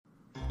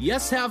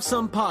Yes Have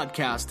Some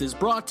podcast is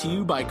brought to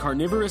you by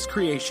Carnivorous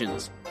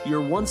Creations, your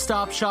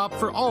one-stop shop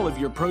for all of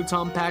your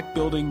Proton Pack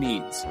building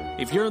needs.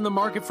 If you're in the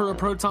market for a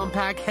Proton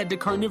Pack, head to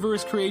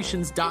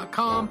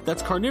carnivorouscreations.com.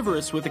 That's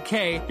carnivorous with a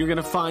K. You're going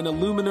to find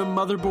aluminum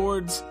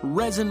motherboards,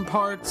 resin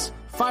parts,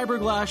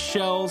 fiberglass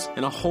shells,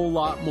 and a whole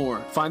lot more.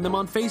 Find them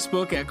on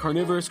Facebook at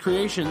Carnivorous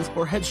Creations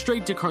or head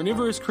straight to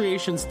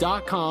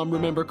carnivorouscreations.com,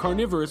 remember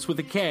carnivorous with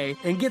a K,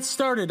 and get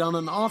started on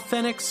an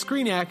authentic,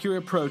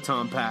 screen-accurate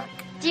Proton Pack.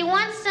 Do you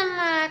want some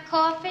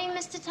coffee,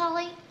 Mr.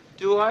 Tully?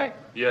 Do I?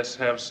 Yes,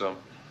 have some.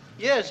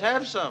 Yes,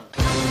 have some.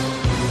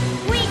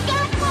 We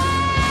got one!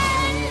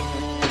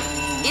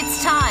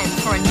 It's time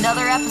for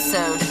another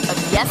episode of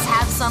Yes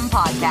Have Some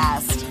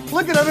podcast.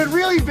 Look at him in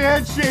really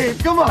bad shape.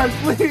 Come on,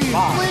 please,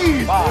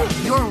 please.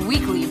 Your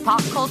weekly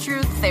pop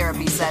culture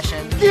therapy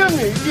session. Give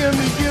me.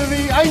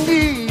 I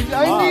need.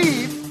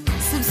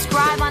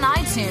 Subscribe on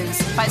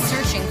iTunes by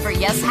searching for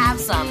Yes Have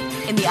Some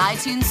in the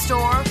iTunes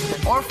store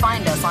or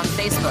find us on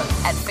Facebook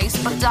at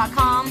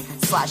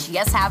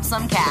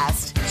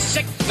facebook.com/YesHaveSomeCast.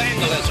 Sick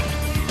vandalism.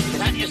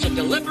 That is a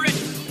deliberate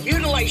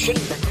mutilation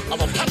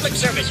of a public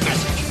service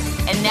message.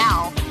 And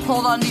now,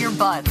 hold on to your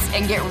butts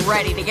and get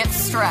ready to get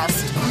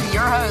stressed with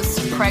your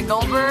hosts, Craig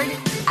Goldberg,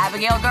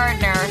 Abigail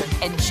Gardner,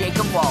 and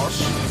Jacob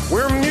Walsh.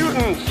 We're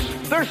mutants.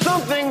 There's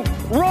something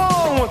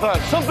wrong with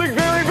us. Something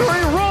very,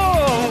 very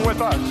wrong with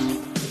us.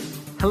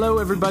 Hello,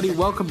 everybody.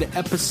 Welcome to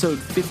episode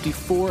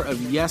 54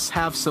 of Yes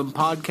Have Some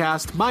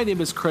podcast. My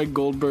name is Craig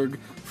Goldberg.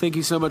 Thank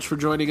you so much for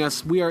joining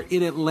us. We are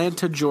in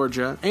Atlanta,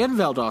 Georgia, and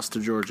Valdosta,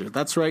 Georgia.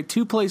 That's right,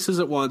 two places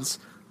at once.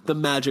 The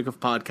magic of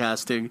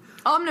podcasting.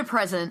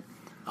 Omnipresent.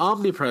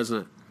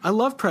 I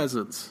love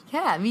presents.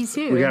 Yeah, me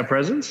too. We got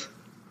presents?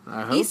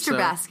 I hope Easter so.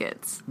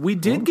 baskets. We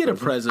did get a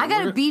present. I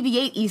got a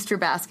BB-8 Easter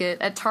basket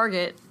at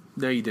Target.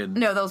 No, you didn't.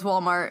 No, that was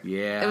Walmart.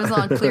 Yeah. It was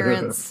on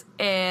clearance,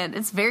 and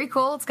it's very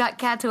cool. It's got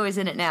cat toys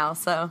in it now,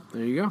 so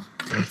There you go.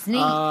 it's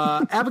neat.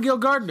 Abigail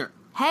Gardner.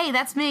 Hey,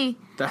 that's me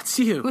That's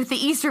you. with the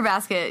Easter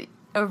basket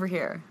over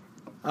here.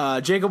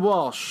 Jacob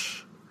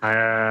Walsh.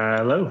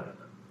 Hello.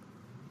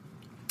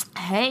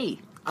 Hey.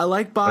 I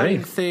like buying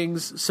Hey.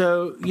 things.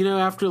 So,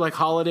 after like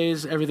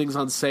holidays, everything's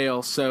on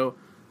sale. So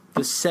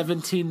the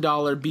 $17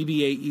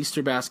 BB-8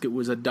 Easter basket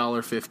was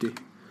 $1.50.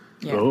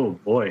 Yeah. Oh,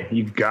 boy.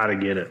 You got to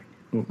get it.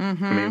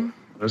 Mm-hmm. I mean,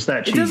 it's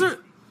that cheap. It doesn't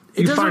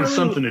find really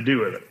something to do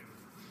with it.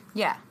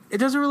 Yeah. It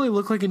doesn't really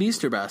look like an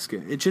Easter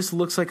basket. It just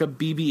looks like a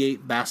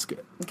BB-8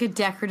 basket. Like a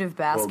decorative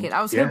basket. Well,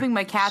 I was yeah. hoping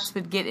my cats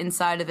would get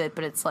inside of it,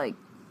 but it's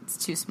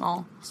too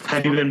small.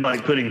 Have you been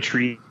putting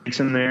treats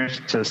in there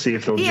to see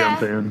if they'll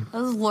jump in?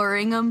 I was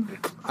luring them,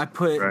 I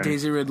put Right.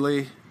 Daisy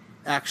Ridley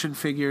action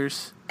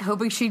figures,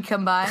 hoping she'd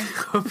come by.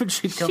 hoping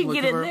she'd come She'd look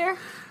get at in her. there.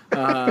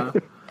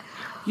 Put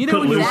when you-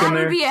 Luke That in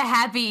there. would be a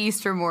happy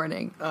Easter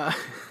morning.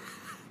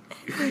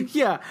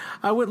 Yeah,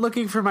 I went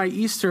looking for my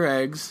Easter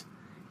eggs,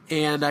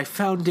 and I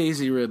found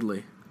Daisy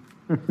Ridley.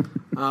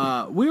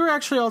 We were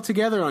actually all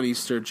together on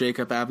Easter,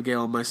 Jacob,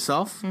 Abigail, and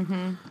myself.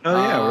 Mm-hmm. Oh,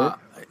 yeah.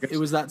 It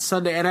was that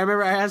Sunday, and I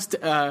remember I asked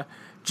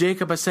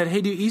Jacob, I said,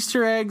 hey, do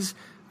Easter eggs,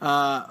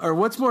 or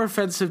what's more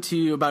offensive to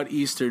you about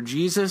Easter,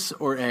 Jesus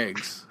or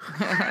eggs?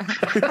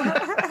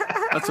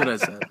 That's what I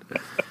said.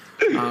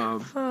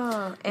 And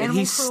Animal he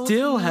cruelty.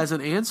 still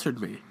hasn't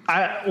answered me.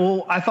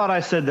 I thought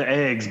I said the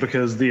eggs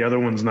because the other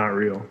one's not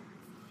real.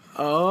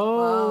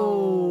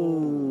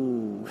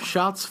 Oh,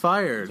 shots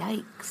fired.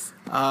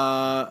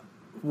 Yikes.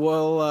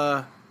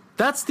 Well,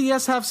 that's the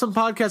Yes Have Some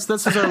podcast.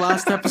 This is our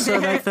last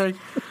episode, I think.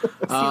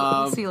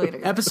 See you later.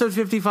 guys. Episode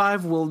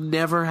 55 will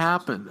never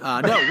happen.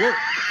 No,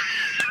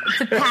 It's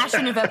the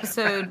passion of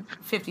episode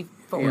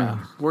 54. yeah,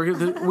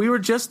 we were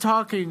just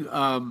talking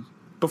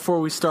before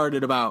we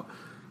started about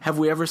have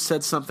we ever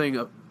said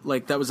something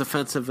like that was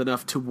offensive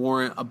enough to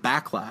warrant a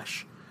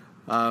backlash?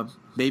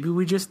 Maybe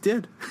we just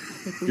did.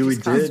 We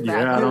just caused did?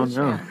 Yeah, I don't backlash,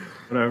 know. yeah.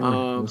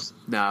 Whatever.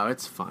 No,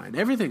 it's fine.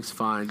 Everything's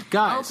fine, Well,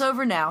 guys. it's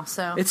over now,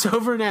 so It's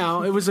over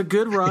now. It was a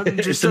good run.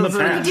 Just in the over.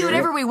 past. do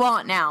whatever we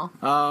want now.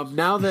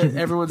 Now that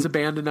everyone's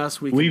abandoned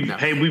us, we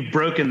can. We've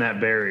broken that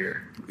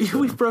barrier.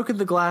 We've broken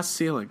the glass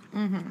ceiling.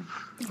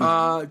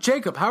 Mm-hmm.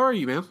 Jacob, how are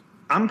you, man?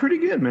 I'm pretty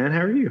good, man.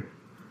 How are you?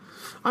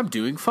 I'm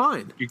doing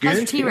fine. You How's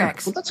good? your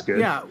T-Rex? Yeah. Well, that's good.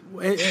 Yeah.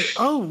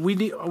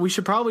 We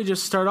should probably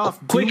just start off.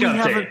 Quick Do we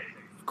have update.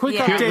 quick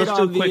Yeah. update Let's do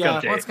a on quick the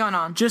update. What's going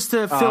on? just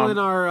to fill in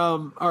our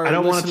I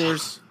don't wanna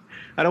listeners.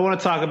 I don't want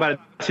to talk about it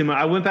too much.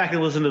 I went back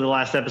and listened to the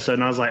last episode,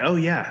 and I was like, "Oh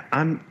yeah,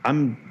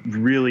 I'm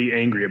really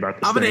angry about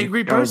this." I'm an thing.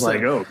 angry I was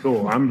person. like, "Oh,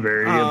 cool. I'm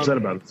very upset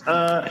about this."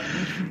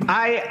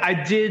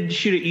 I did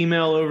shoot an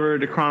email over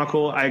to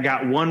Chronicle. I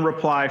got one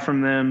reply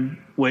from them,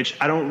 which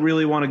I don't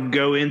really want to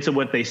go into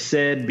what they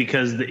said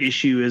because the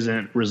issue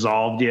isn't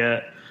resolved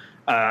yet.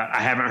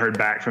 I haven't heard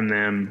back from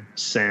them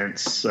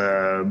since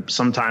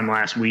sometime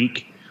last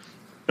week.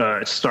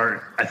 I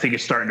think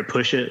it's starting to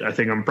push it. I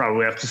think I'm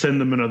probably have to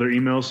send them another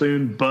email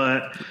soon,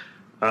 but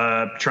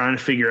trying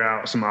to figure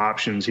out some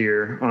options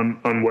here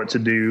on what to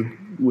do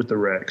with the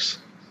Rex.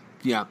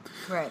 Yeah.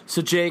 Right.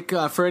 So, Jake,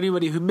 for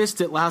anybody who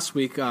missed it last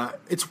week,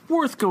 it's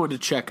worth going to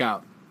check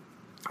out.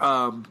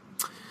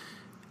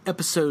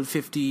 episode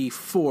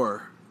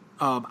 54.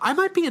 I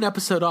might be an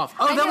episode off.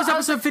 Oh, that was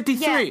episode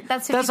 53. Yeah,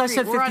 that's 53. I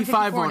said We're on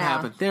 55 won't 54 now.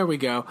 happen. There we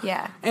go.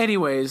 Yeah.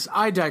 Anyways,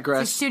 I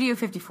digress. It's Studio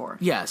 54.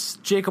 Yes,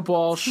 Jacob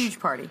Walsh. Huge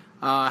party.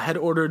 Had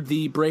ordered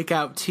the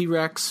Breakout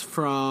T-Rex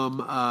from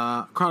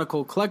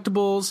Chronicle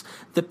Collectibles.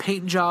 The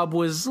paint job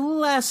was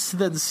less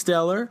than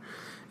stellar.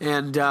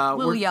 And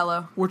we're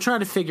yellow. We're trying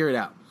to figure it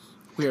out.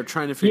 We are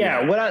trying to figure it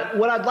out. Yeah,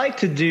 what I'd like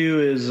to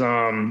do is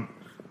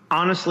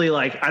honestly,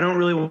 like, I don't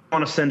really want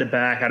to send it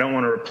back. I don't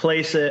want to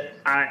replace it.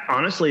 I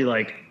honestly,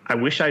 like, I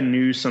wish I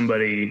knew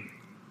somebody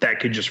that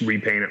could just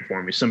repaint it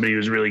for me. Somebody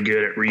who's really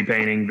good at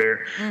repainting.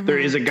 There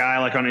is a guy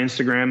like on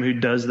Instagram who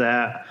does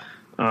that.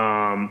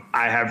 I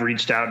have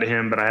reached out to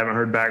him, but I haven't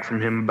heard back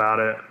from him about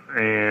it.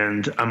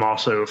 And I'm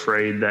also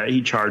afraid that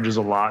he charges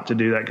a lot to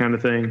do that kind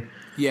of thing.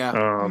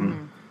 Yeah.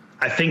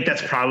 I think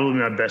that's probably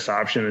my best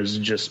option is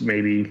just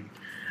maybe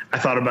I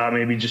thought about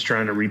maybe just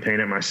trying to repaint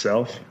it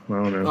myself. I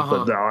don't know,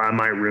 but I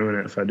might ruin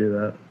it if I do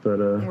that. But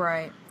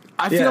right.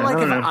 I feel like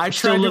if I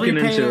still tried to looking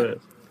repaint into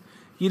it,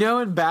 you know,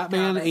 in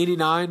Batman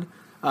 '89,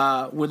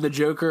 when the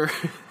Joker,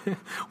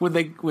 when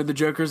the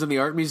Joker's in the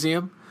art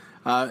museum.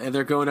 And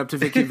they're going up to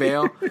Vicky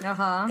Vale,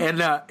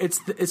 and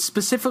it's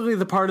specifically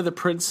the part of the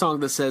Prince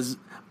song that says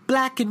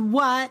 "black and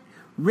white,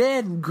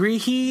 red and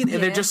green,"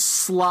 and they're just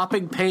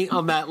slopping paint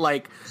on that,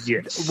 like,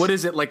 what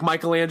is it, like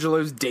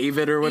Michelangelo's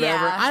David or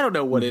whatever? Yeah. I don't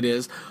know what it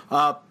is.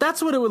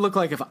 That's what it would look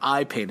like if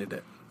I painted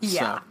it.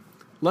 Yeah. So,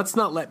 let's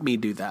not let me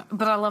do that.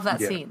 But I love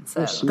that scene.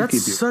 So.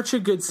 That's such a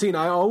good scene.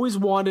 I always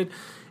wanted.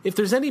 If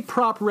there's any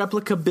prop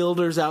replica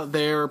builders out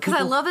there, because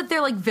I love that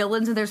they're like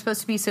villains and they're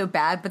supposed to be so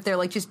bad, but they're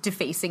like just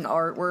defacing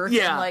artwork.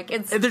 Yeah,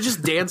 and and they're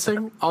just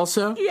dancing.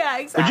 Also, yeah,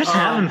 exactly. They're just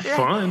having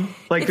fun.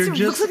 Like they're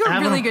just looks like a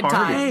having really a good party.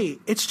 time. Hey,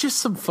 it's just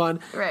some fun.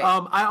 Right.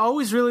 I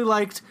always really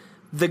liked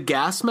the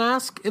gas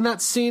mask in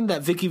that scene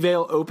that Vicky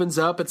Vale opens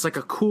up. It's like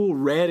a cool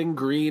red and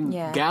green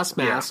gas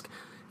mask.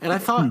 And I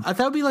thought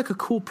that'd be like a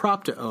cool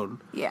prop to own.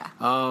 Yeah.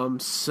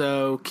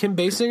 So Kim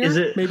Basinger, is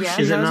it maybe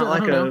is it not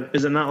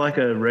like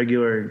a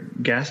regular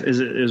gas?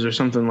 Is there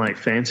something like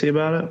fancy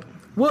about it?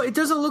 Well, it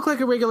doesn't look like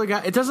a regular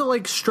gas. It doesn't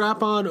like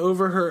strap on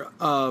over her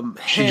head.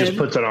 She just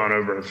puts it on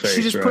over her face.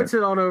 She just puts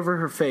it on over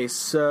her face.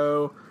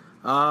 So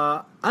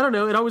I don't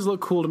know. It always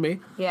looked cool to me.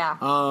 Yeah.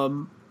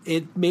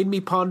 It made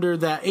me ponder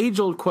that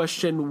age-old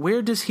question: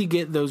 where does he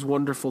get those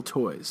wonderful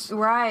toys?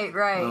 Right.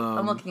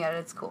 I'm looking at it.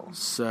 It's cool.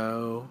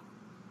 So.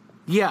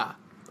 Yeah.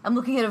 I'm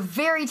looking at a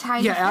very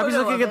tiny photo Abby's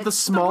looking of at the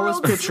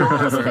smallest picture.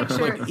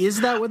 Like,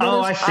 is that what that is?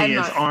 Oh, I see.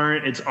 It's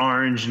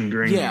orange and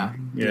green.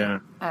 Yeah.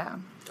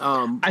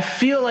 I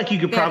feel like you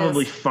could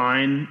probably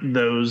find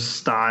those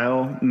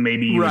style.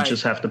 Maybe you would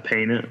just have to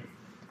paint it.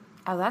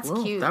 Oh, that's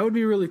cute. That would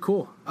be really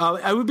cool.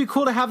 It would be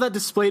cool to have that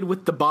displayed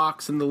with the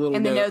box and the little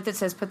and note. the note that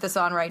says "Put this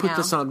on right now." Put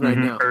this on right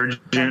now.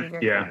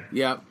 Urgent. Yeah.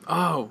 Yeah.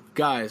 Oh,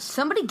 guys.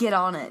 Somebody get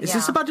on it. Is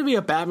this about to be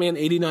a Batman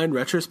 '89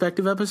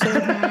 retrospective episode?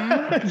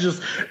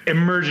 Just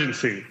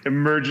emergency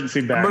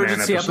Batman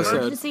episode.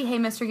 Emergency. Hey,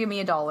 Mister, give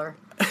me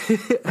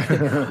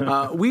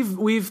 $1.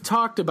 We've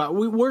talked about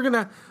we're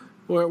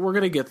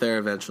gonna get there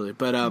eventually,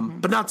 but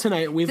not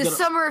tonight. The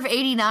summer of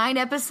 '89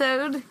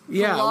 episode.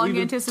 Yeah, the long we've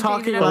been anticipated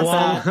talking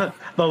about that.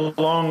 The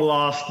long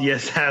lost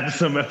Yes Have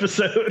Some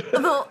episode.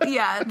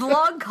 the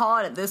long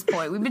con at this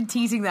point. We've been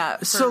teasing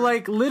that. So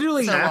like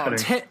literally so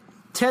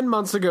 10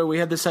 months ago, we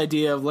had this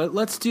idea of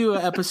let's do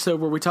an episode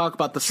where we talk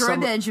about the Troy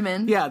summer.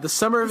 Benjamin. Yeah, the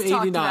summer of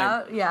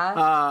 '89.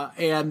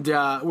 And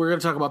we're going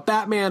to talk about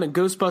Batman and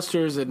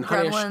Ghostbusters and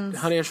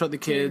Honey, I Shrunk the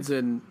Kids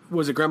and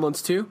was it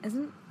Gremlins 2?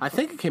 Isn't? I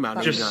think it came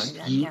out in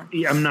 '89.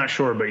 Yeah, I'm not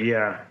sure, but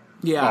yeah.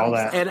 Yeah, all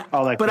that.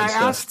 But I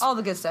asked all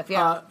the good stuff.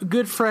 Yeah, a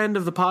good friend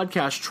of the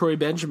podcast, Troy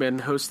Benjamin,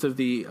 host of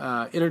the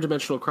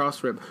Interdimensional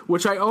Cross Rip,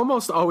 which I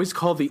almost always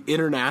call the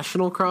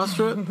International Cross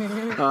Rip.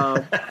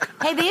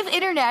 Hey, they have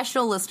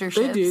international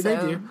listenership. They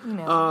do. You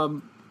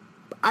know.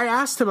 I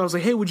asked him. I was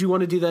like, "Hey, would you want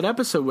to do that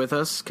episode with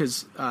us?"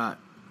 Because I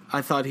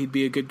thought he'd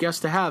be a good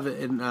guest to have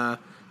and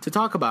to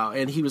talk about.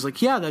 And he was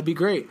like, "Yeah, that'd be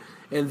great."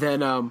 And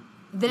then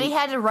he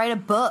had to write a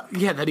book.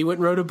 Yeah, that he went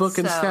and wrote a book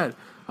instead.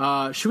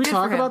 Should we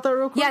talk about that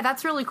real quick? Yeah,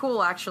 that's really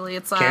cool. Actually,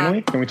 it's Can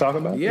we? Can we talk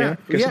about it? Yeah,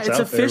 it's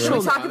official. Can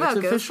we talk about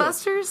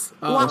Ghostbusters?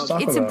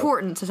 It's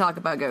important to talk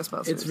about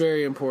Ghostbusters. It's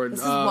very important.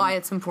 This is why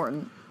it's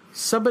important.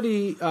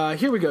 Somebody,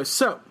 here we go.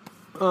 So,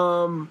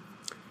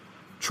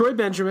 Troy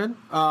Benjamin,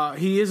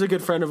 he is a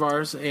good friend of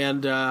ours,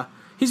 and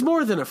he's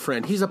more than a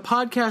friend. He's a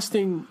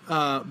podcasting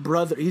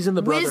brother. He's in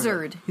the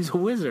Wizard. He's a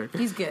wizard.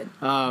 He's good.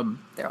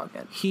 They're all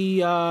good.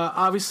 He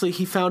obviously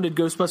he founded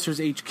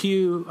Ghostbusters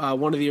HQ,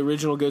 one of the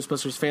original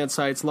Ghostbusters fan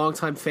sites.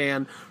 Longtime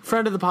fan,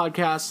 friend of the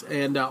podcast,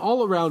 and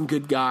all around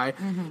good guy.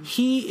 Mm-hmm.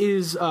 He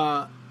is.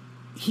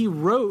 He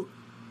wrote,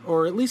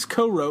 or at least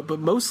co-wrote, but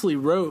mostly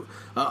wrote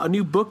a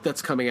new book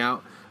that's coming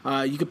out.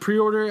 You can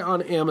pre-order it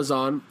on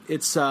Amazon.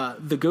 It's the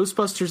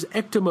Ghostbusters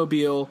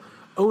Ectomobile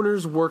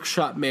Owner's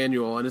Workshop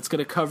Manual, and it's going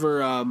to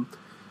cover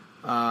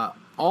all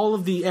all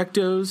of the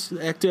Ectos,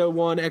 Ecto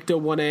 1,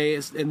 Ecto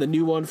 1A, and the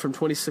new one from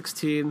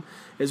 2016,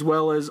 as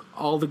well as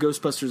all the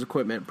Ghostbusters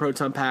equipment,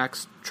 proton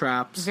packs,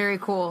 traps. Very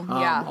cool,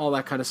 all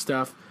that kind of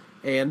stuff.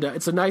 And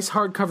it's a nice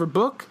hardcover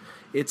book.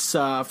 It's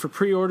for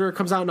pre-order. It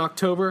comes out in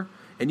October,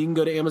 and you can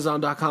go to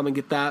Amazon.com and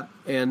get that.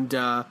 And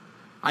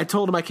I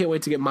told him I can't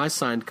wait to get my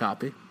signed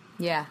copy.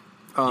 Yeah.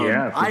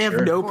 I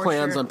have no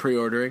plans on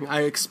pre-ordering.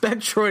 I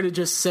expect Troy to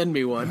just send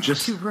me one.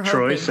 Just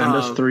Troy, send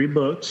us 3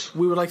 books.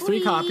 We would like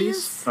 3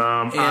 copies.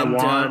 I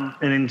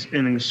want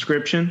an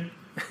inscription.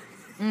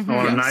 I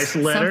want a nice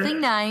letter.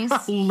 Something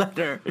nice. A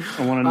letter.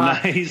 I want a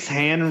nice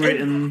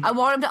handwritten. I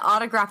want him to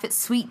autograph it.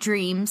 Sweet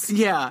dreams.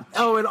 Yeah.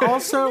 Oh, and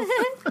also,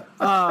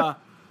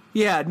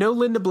 no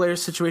Linda Blair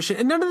situation,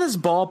 and none of this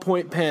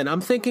ballpoint pen.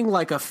 I'm thinking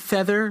like a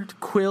feathered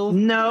quill.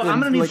 No, I'm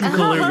gonna need some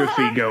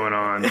calligraphy going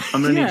on.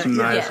 I'm gonna need some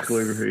nice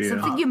calligraphy.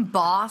 Something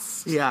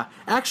embossed. Yeah,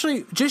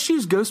 actually, just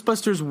use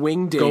Ghostbusters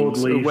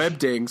wingdings or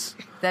webdings.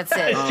 That's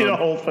it. Do the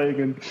whole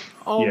thing.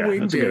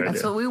 Wingdings.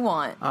 That's what we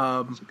want.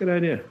 That's a good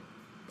idea.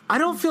 I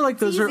don't feel like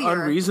those are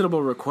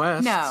unreasonable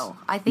requests. No,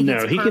 I think no,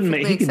 it's he can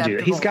acceptable. do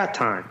it. He's got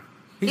time.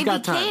 He's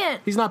got time.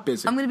 Can't, he's not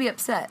busy. I'm going to be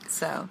upset.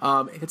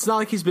 So it's not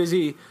like he's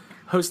busy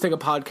hosting a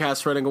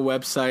podcast, running a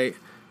website,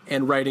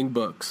 and writing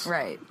books.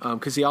 Right.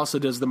 Because he also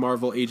does the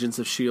Marvel Agents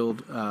of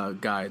S.H.I.E.L.D.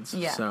 guides.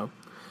 Yeah. So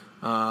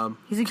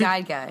he's a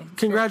guide guy.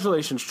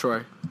 Congratulations,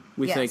 Troy.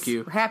 We thank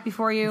you. We're happy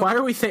for you. Why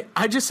are we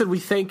I just said we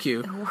thank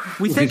you.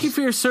 We thank you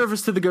for your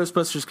service to the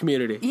Ghostbusters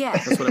community. Yeah.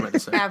 That's what I meant to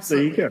say.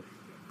 Absolutely. There you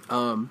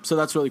go. So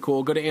that's really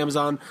cool. Go to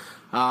Amazon,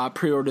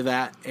 pre-order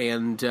that,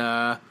 and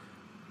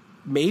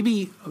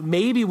maybe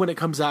when it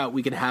comes out,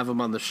 we can have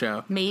him on the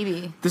show.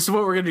 Maybe. This is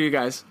what we're going to do,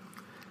 guys.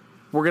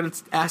 We're going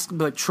to ask,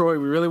 like, Troy,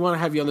 we really want to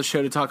have you on the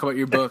show to talk about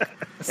your book.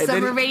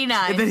 Summer of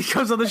 89. And then he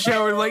comes on the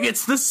show and we're like,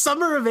 it's the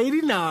summer of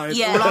 89.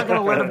 Yeah. We're not going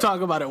to let him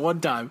talk about it one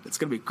time. It's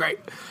going to be great.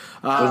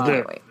 Let's do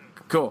it.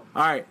 Cool.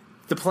 All right.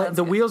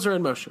 The wheels are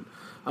in motion.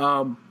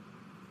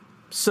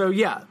 So,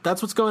 yeah,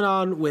 that's what's going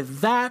on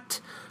with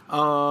that.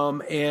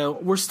 And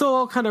we're still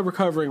all kind of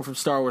recovering from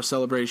Star Wars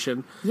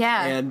Celebration.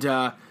 Yeah. And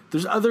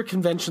there's other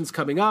conventions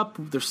coming up.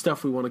 There's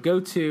stuff we want to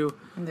go to.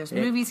 And there's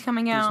movies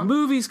coming out. There's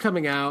movies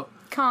coming out.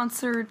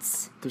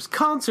 Concerts. There's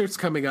concerts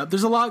coming up.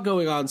 There's a lot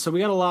going on. So we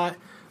got a lot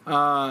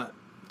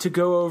to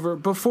go over.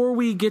 Before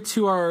we get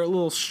to our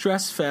little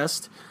stress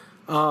fest,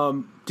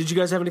 did you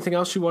guys have anything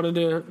else you wanted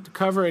to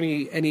cover?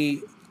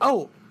 Any?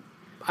 Oh,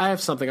 I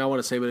have something I want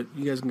to say, but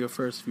you guys can go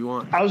first if you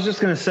want. I was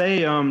just going to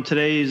say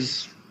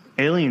today's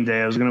Alien Day.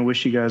 I was going to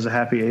wish you guys a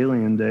happy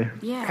Alien Day.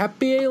 Yeah.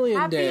 Happy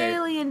Alien Day. Happy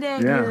Alien Day.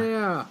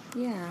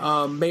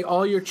 Yeah. May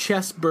all your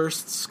chest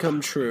bursts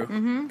come true.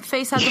 Mm-hmm.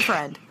 Face hug a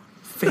friend.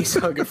 Face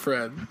hug a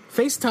friend.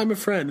 FaceTime a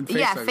friend. And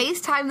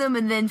FaceTime them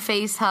and then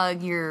face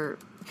hug your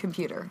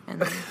computer. And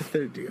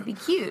there you go. Be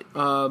cute.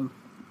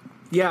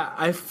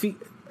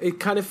 It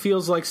kind of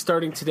feels like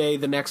starting today,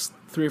 the next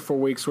 3 or 4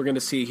 weeks, we're going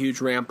to see a huge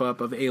ramp up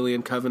of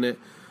Alien Covenant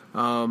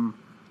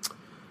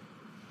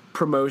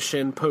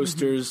promotion,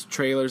 posters,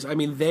 trailers. I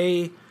mean,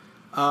 they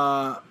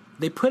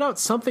put out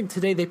something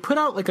today. They put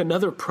out like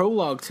another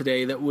prologue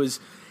today that was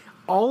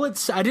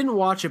I didn't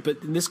watch it, but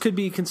this could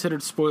be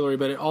considered spoilery,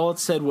 but all it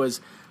said was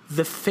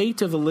the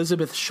fate of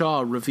Elizabeth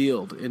Shaw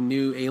revealed in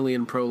new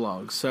Alien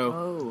prologue.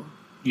 So,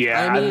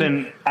 yeah,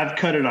 I've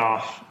cut it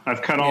off.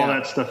 I've cut all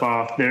that stuff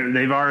off.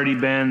 They've already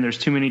been. There's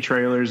too many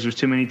trailers. There's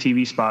too many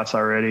TV spots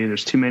already.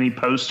 There's too many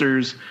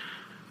posters.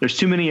 There's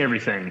too many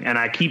everything. And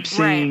I keep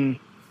seeing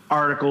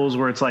articles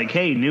where it's like,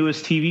 hey,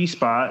 newest TV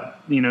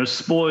spot,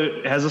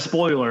 has a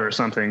spoiler or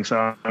something.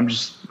 So I'm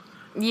just,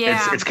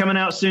 it's coming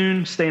out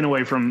soon. Staying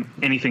away from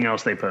anything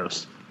else they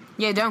post.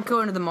 Yeah, don't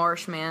go into the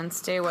marsh, man.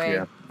 Stay away.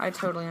 Yeah. I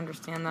totally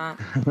understand that.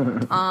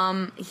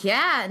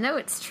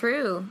 It's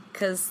true.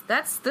 Because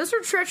those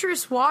are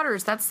treacherous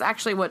waters. That's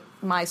actually what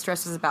my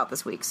stress is about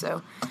this week.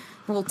 So,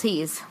 little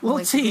tease.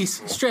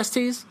 Stress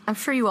tease. I'm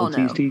sure you all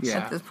know tease.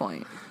 at this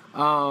point.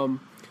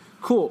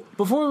 Cool.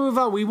 Before we move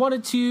on, we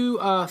wanted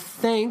to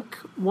thank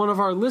one of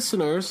our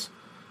listeners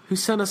who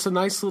sent us a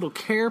nice little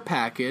care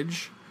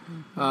package.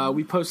 Mm-hmm.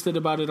 We posted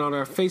about it on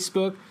our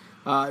Facebook.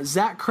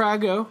 Zach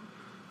Crago.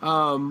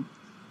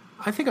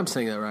 I think I'm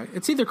saying that right.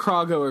 It's either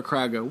Crago or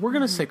Crago. We're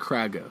going to say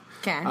Crago.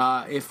 Okay.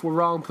 If we're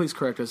wrong, please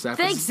correct us, Zach.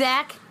 Thanks,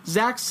 Zach.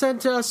 Zach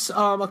sent us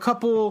a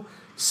couple.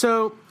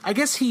 So I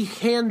guess he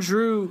hand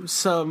drew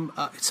some.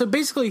 So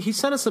basically, he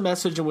sent us a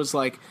message and was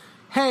like,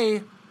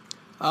 "Hey,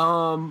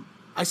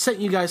 I sent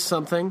you guys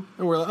something,"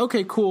 and we're like,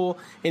 "Okay, cool."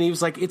 And he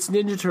was like, "It's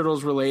Ninja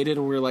Turtles related,"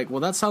 and we were like,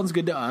 "Well, that sounds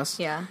good to us."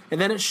 Yeah. And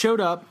then it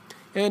showed up,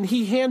 and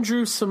he hand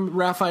drew some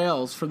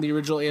Raphaels from the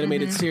original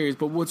animated series.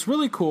 But what's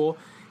really cool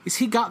is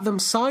he got them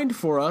signed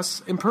for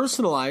us and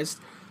personalized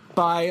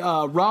by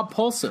Rob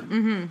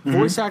Paulson,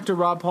 voice actor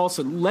Rob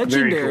Paulson,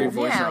 legendary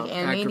voice actor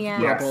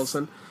Rob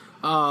Paulson.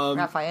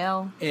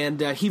 Raphael.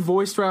 And he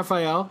voiced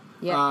Raphael.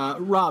 Yep.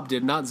 Rob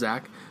did, not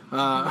Zach.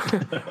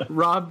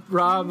 Rob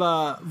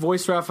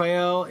voiced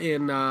Raphael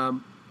in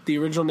the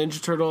original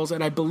Ninja Turtles,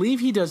 and I believe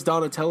he does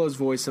Donatello's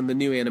voice in the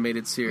new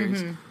animated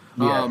series.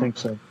 I think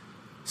so.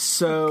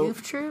 So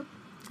Goof Troop?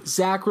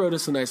 Zach wrote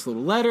us a nice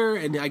little letter,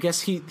 and I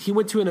guess he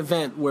went to an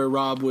event where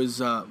Rob was,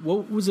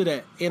 what was it,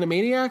 at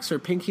Animaniacs or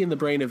Pinky and the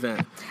Brain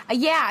event?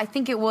 Yeah, I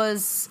think it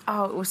was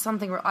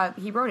something,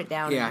 he wrote it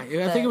down. Yeah,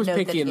 I think it was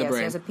Pinky and the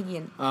Brain. It was a Pinky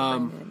and the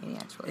Brain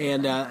Animaniacs.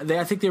 And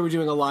I think they were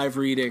doing a live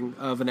reading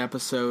of an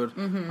episode.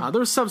 There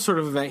was some sort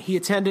of event. He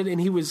attended,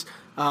 and he was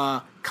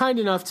kind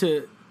enough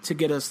to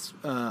get us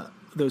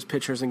those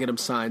pictures and get them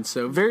signed.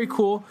 So very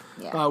cool.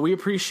 Yeah. We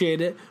appreciate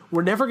it.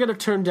 We're never going to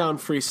turn down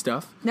free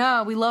stuff.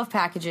 No, we love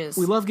packages.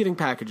 We love getting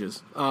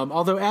packages.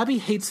 Although Abby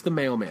hates the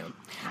mailman.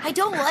 I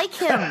don't like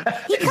him.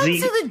 He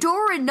comes to the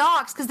door and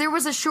knocks because there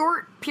was a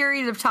short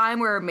period of time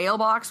where a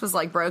mailbox was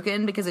like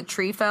broken because a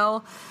tree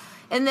fell.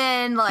 And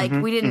then,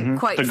 we didn't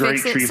quite the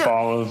fix it. The great tree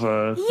fall of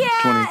and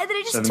then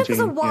it just took us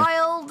a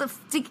while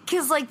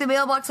because, the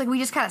mailbox, we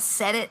just kind of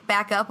set it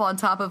back up on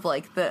top of,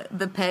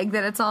 the peg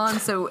that it's on.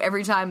 So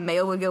every time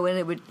mail would go in,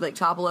 it would,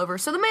 topple over.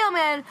 So the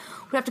mailman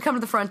would have to come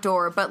to the front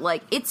door. But,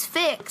 it's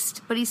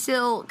fixed. But he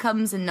still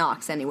comes and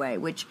knocks anyway,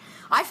 which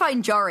I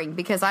find jarring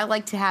because I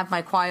like to have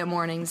my quiet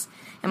mornings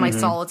and my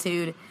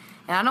solitude.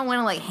 And I don't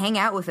want to, hang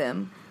out with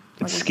him.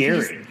 It's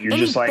scary. You're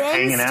just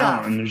hanging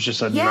out, and there's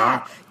just a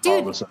knock.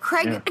 Dude,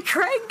 Craig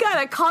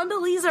got a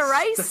Condoleezza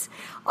Rice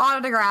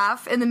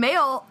autograph in the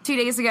mail 2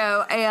 days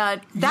ago,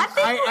 and that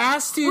thing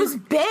asked you was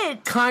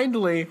bent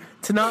kindly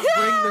to not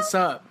bring this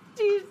up.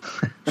 Dude,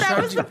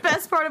 that was the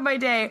best part of my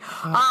day.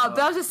 That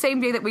was the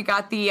same day that we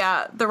got the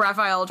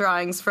Raphael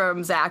drawings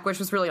from Zach, which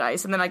was really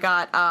nice, and then I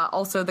got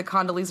also the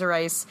Condoleezza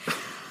Rice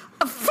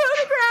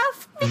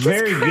photograph because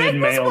Very Craig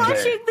good was mail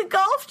watching day. the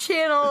Golf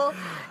Channel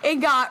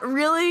and got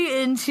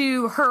really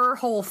into her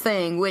whole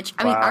thing, which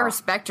I mean I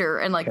respect her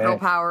and girl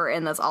power,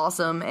 and that's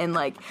awesome, and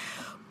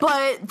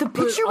but the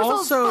picture was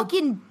also, all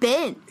fucking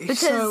bent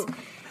because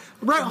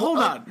hold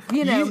on,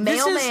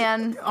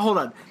 mailman. Hold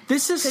on,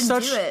 this is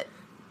such do it.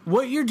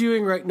 What you're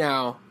doing right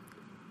now.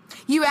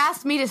 You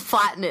asked me to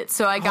flatten it,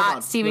 so I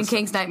got Stephen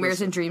King's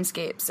Nightmares and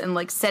Dreamscapes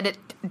and set it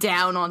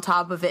down on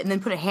top of it, and then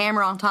put a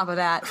hammer on top of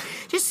that,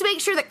 just to make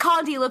sure that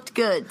Condi looked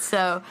good.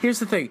 So here's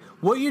the thing: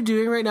 what you're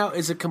doing right now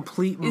is a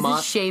complete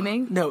it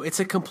shaming? No, it's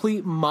a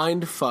complete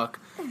mind fuck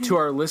to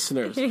our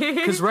listeners.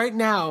 Because right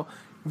now,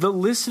 the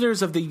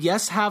listeners of the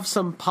Yes Have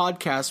Some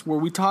podcast, where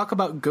we talk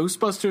about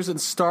Ghostbusters and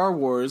Star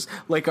Wars,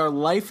 like our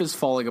life is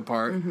falling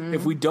apart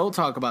if we don't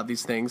talk about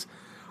these things,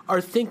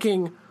 are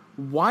thinking,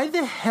 why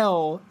the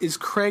hell is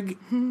Craig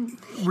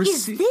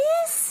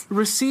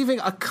receiving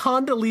a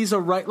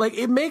Condoleezza Rice?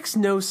 It makes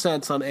no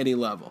sense on any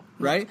level,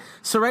 right?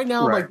 So right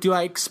now, I'm do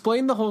I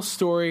explain the whole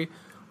story,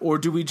 or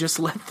do we just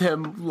let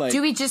them,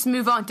 do we just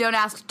move on? Don't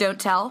ask, don't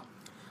tell?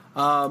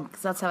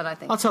 Because that's what I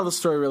think. I'll tell the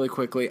story really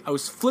quickly. I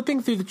was flipping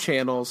through the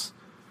channels.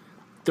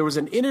 There was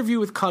an interview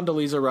with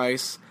Condoleezza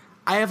Rice.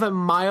 I have a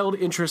mild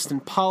interest in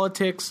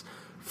politics.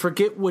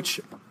 Forget which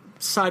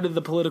side of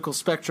the political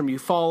spectrum you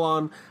fall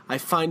on. I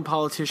find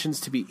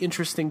politicians to be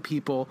interesting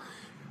people.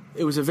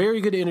 It was a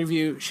very good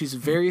interview. She's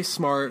very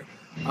smart,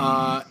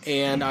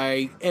 and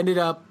I ended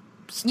up.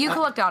 You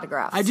collect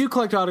autographs. I do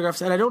collect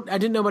autographs, and I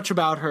didn't know much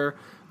about her.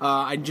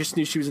 I just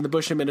knew she was in the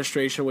Bush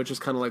administration, which is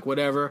kind of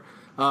whatever.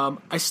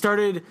 I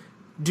started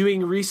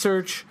doing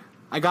research.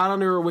 I got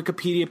onto her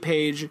Wikipedia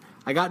page.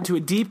 I got into a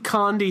deep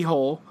Condi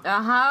hole.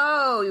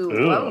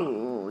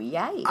 Whoa,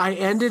 yikes! I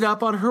ended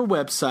up on her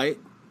website.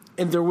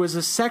 And there was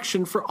a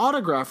section for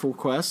autograph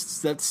requests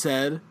that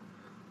said,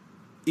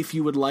 if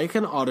you would like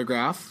an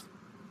autograph,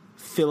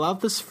 fill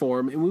out this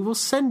form and we will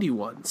send you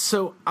one.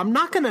 So I'm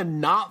not going to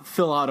not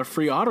fill out a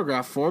free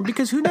autograph form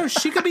because who knows,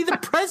 she could be the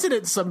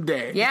president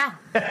someday. Yeah.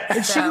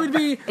 And she would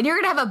be... And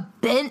you're going to have a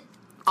bent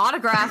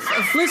autograph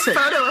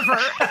photo of her.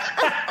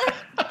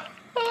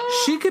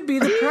 She could be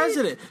the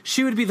president.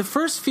 She would be the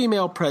first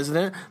female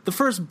president, the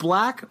first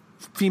black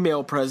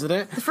female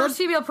president. The first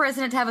female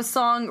president to have a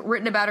song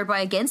written about her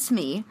by Against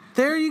Me.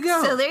 There you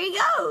go. So there you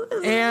go.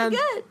 That's and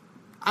really good.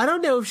 I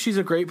don't know if she's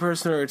a great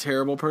person or a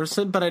terrible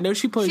person, but I know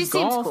she plays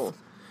golf. Seems cool.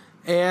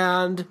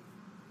 And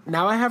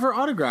now I have her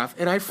autograph,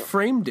 and I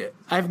framed it.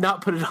 I have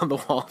not put it on the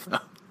wall, though.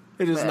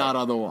 It is not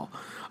on the wall.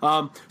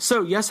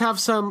 So, yes,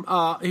 have some...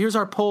 here's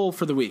our poll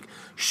for the week.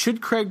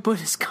 Should Craig put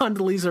his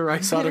Condoleezza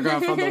Rice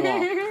autograph on the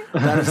wall?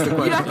 That is the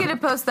question. You're not going to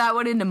post that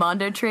one into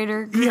Mondo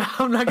Trader? Yeah,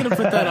 I'm not going to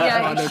put that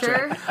on Mondo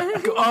Trader.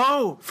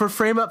 Oh, for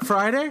Frame Up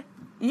Friday?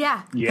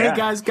 Yeah. Hey,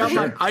 guys, got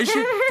my...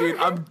 Dude,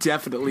 I'm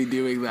definitely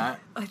doing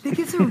that. I think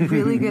it's a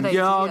really good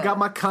idea. Yo, got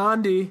my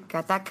Condi.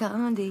 Got that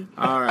Condi.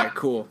 All right,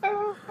 cool.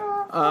 You're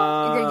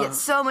going to get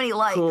so many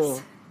likes. Cool.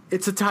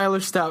 It's a Tyler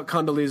Stout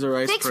Condoleezza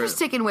Rice Thanks print. for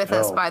sticking with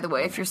us, by the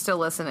way, if you're still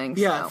listening.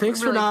 Yeah, so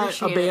thanks really for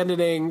not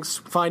abandoning,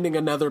 finding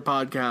another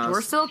podcast.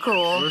 We're still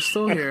cool. We're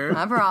still here.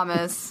 I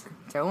promise.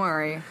 Don't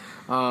worry.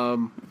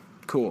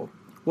 Cool.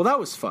 Well, that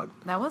was fun.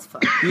 That was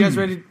fun. You guys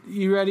ready?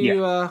 You ready?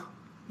 Yeah.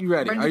 You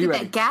ready? Are you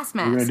ready? That gas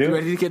mask. You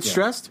ready to get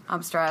stressed?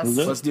 I'm stressed.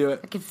 Let's do it.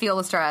 I can feel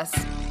the stress.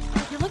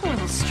 You look a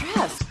little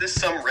stressed. Is this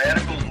some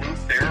radical new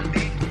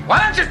therapy?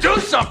 Why don't you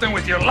do something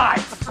with your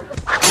life?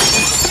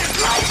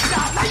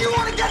 Now you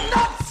want to get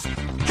nuts?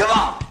 Come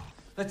on,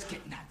 let's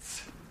get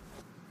nuts.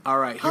 All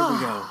right, here we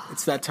go.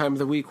 It's that time of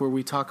the week where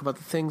we talk about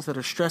the things that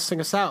are stressing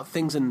us out,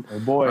 things in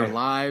our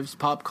lives,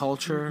 pop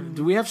culture.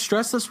 Do we have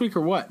stress this week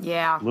or what?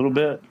 Yeah. A little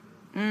bit.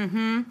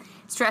 Mm-hmm.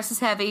 Stress is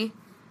heavy.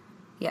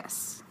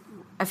 Yes.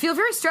 I feel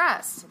very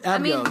stressed.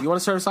 Abigail, you want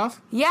to start us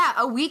off? Yeah,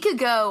 a week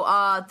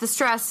ago, the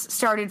stress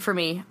started for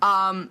me.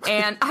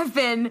 And I've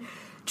been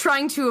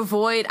trying to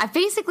avoid... I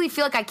basically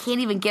feel like I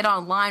can't even get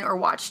online or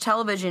watch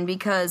television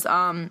because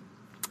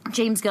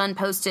James Gunn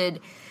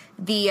posted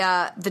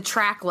the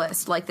track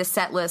list, like the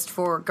set list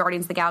for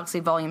Guardians of the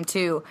Galaxy Volume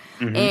 2.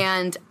 Mm-hmm.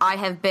 And I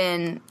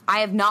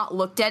have not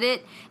looked at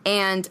it,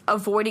 and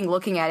avoiding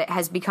looking at it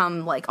has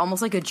become like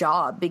almost like a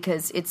job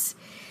because it's,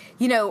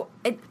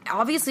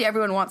 obviously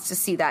everyone wants to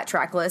see that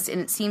track list,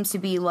 and it seems to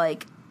be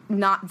like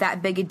not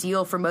that big a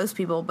deal for most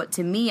people, but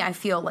to me, I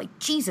feel like,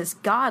 Jesus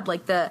God,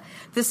 like the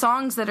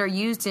songs that are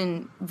used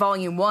in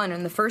Volume 1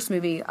 in the first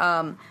movie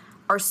are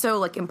so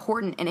like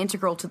important and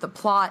integral to the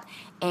plot,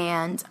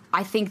 and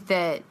I think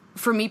that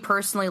for me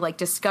personally, like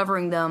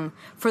discovering them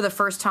for the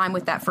first time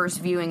with that first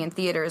viewing in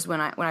theaters when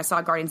I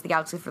saw Guardians of the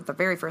Galaxy for the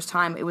very first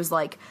time, it was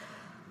like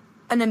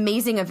an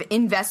amazing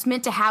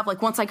investment to have.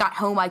 Like once I got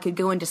home, I could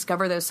go and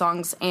discover those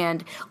songs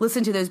and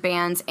listen to those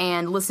bands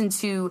and listen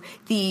to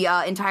the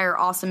entire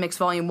Awesome Mix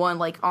Volume 1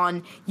 like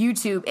on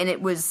YouTube, and it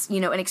was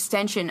an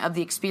extension of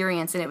the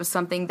experience, and it was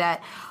something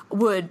that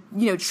would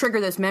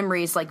trigger those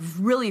memories like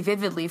really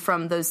vividly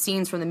from those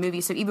scenes from the movie.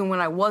 So even when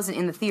I wasn't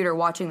in the theater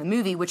watching the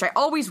movie, which I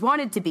always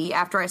wanted to be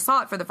after I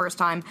saw it for the first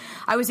time,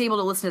 I was able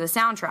to listen to the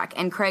soundtrack,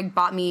 and Craig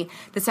bought me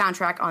the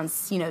soundtrack on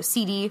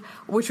CD,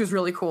 which was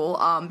really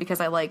cool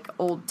because I like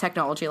old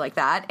technology like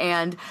that.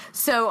 And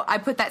so I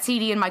put that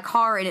CD in my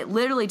car, and it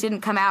literally didn't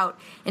come out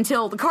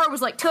until the car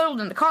was like totaled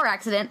in the car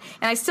accident,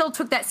 and I still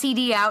took that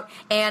CD out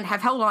and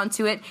have held on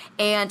to it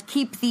and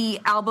keep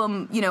the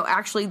album,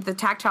 actually the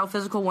tactile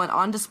physical one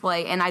on display.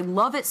 And I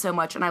love it so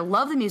much, and I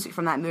love the music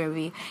from that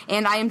movie,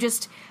 and I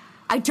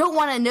don't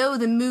want to know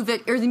the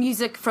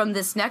music from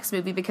this next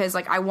movie because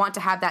like I want to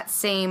have that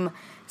same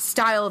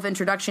style of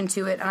introduction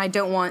to it, and I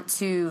don't want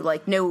to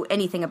like know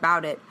anything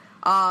about it.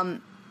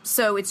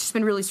 So it's just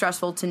been really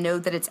stressful to know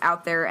that it's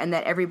out there and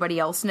that everybody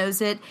else knows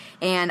it,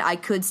 and I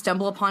could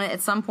stumble upon it at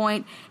some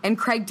point. And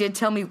Craig did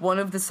tell me one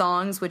of the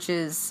songs, which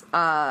is,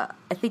 I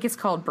think it's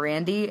called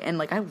Brandy, and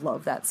like I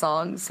love that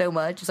song so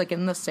much. It's like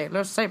in the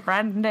sailors say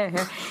Brandy.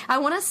 I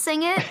want to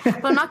sing it,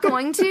 but I'm not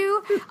going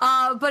to.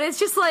 But it's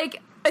just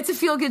like, it's a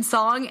feel-good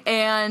song,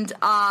 and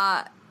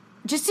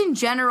just in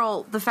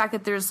general, the fact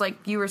that there's,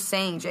 like you were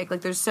saying, Jake,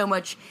 like there's so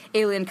much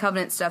Alien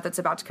Covenant stuff that's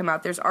about to come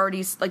out. There's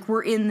already, like,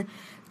 we're in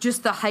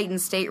just the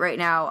heightened state right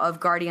now of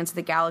Guardians of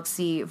the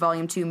Galaxy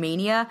Volume 2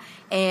 mania,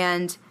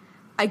 and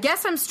I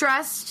guess I'm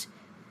stressed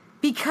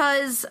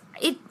because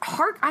I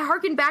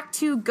harken back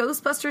to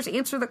Ghostbusters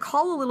Answer the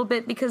Call a little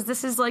bit, because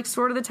this is like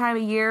sort of the time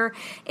of year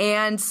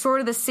and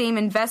sort of the same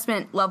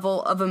investment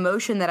level of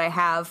emotion that I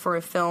have for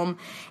a film,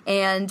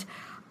 and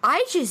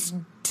I just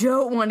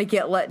don't want to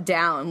get let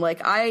down.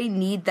 Like, I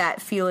need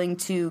that feeling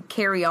to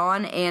carry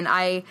on, and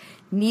I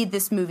need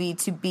this movie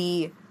to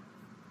be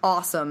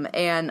awesome,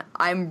 and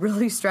I'm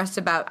really stressed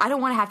about... I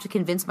don't want to have to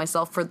convince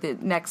myself for the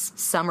next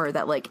summer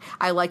that, like,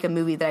 I like a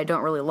movie that I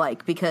don't really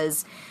like,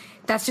 because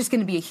that's just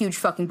going to be a huge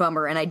fucking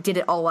bummer, and I did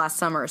it all last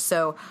summer,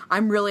 so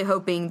I'm really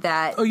hoping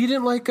that... Oh, you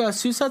didn't like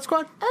Suicide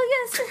Squad?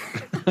 Oh,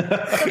 yes.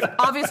 That's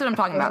obviously what I'm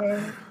talking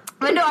about.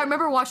 But no, I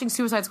remember watching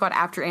Suicide Squad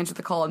after Answer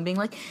the Call and being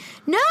like,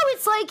 no,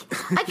 it's like,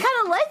 I kind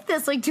of like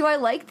this. Like, do I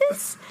like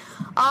this?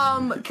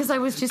 Because I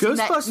was just in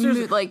that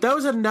mood, like, that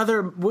was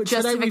another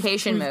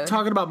justification mode.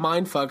 Talking about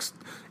mindfucks.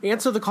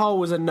 Answer the Call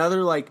was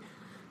another, like,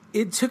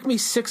 it took me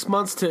 6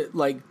 months to,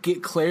 like,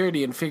 get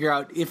clarity and figure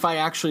out if I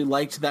actually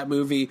liked that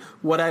movie,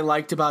 what I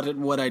liked about it,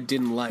 and what I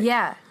didn't like.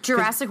 Yeah.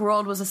 Jurassic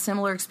World was a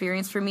similar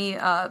experience for me.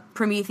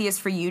 Prometheus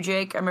for you,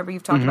 Jake. I remember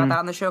you've talked about that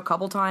on the show a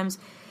couple times.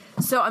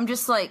 So I'm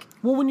just like...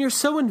 Well, when you're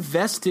so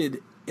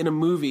invested in a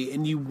movie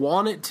and you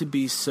want it to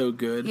be so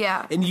good...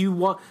 Yeah. And you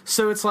want...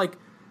 So it's like,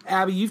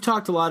 Abby, you've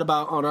talked a lot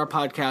about, on our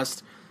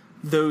podcast,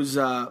 those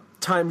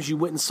times you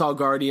went and saw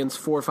Guardians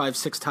 4, 5,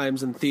 6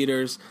 times in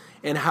theaters,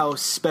 and how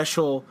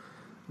special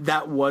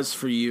that was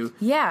for you.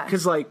 Yeah.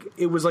 Because, like,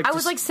 it was like... I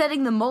was, like,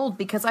 setting the mold,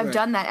 because I've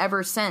done that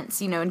ever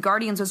since, and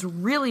Guardians was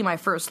really my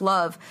first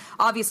love.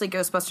 Obviously,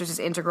 Ghostbusters is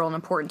integral and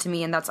important to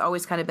me, and that's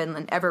always kind of been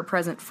an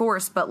ever-present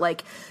force, but,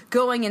 like,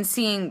 going and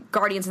seeing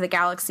Guardians of the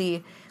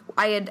Galaxy,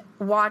 I had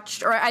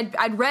watched, or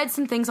I'd read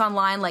some things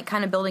online, like,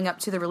 kind of building up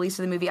to the release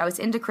of the movie. I was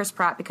into Chris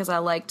Pratt because I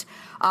liked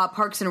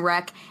Parks and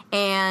Rec,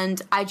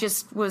 and I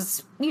just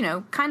was,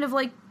 kind of,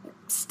 like,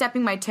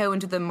 stepping my toe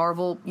into the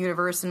Marvel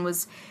universe and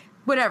was...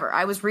 Whatever.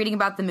 I was reading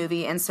about the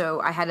movie, and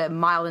so I had a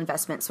mild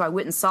investment, so I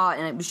went and saw it,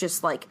 and it was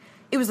just, like,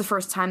 it was the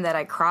first time that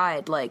I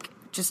cried, like,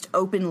 just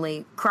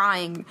openly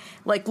crying,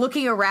 like,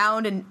 looking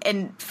around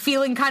and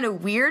feeling kind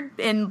of weird,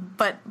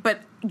 but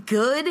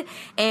good,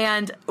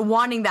 and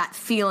wanting that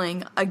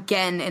feeling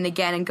again and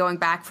again, and going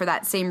back for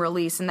that same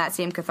release and that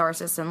same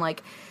catharsis, and,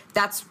 like,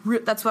 that's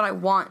what I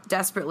want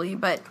desperately,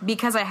 but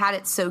because I had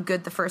it so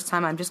good the first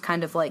time, I'm just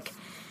kind of, like...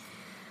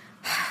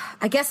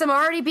 I guess I'm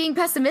already being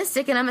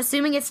pessimistic, and I'm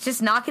assuming it's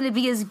just not going to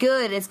be as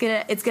good. It's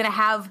gonna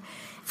have,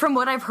 from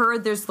what I've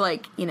heard, there's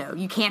like,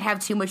 you can't have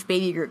too much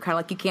Baby Groot, kind of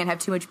like you can't have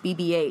too much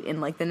BB-8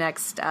 in like the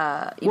next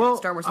Star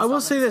Wars. I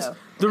will say this: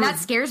 that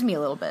scares me a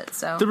little bit.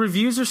 So the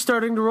reviews are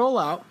starting to roll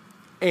out,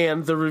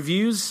 and the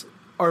reviews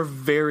are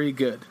very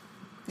good.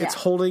 Yeah. It's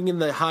holding in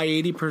the high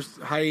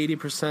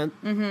 80%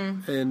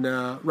 in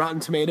Rotten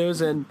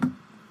Tomatoes, and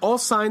all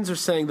signs are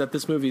saying that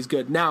this movie is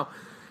good. Now,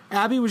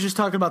 Abby was just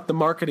talking about the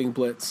marketing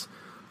blitz.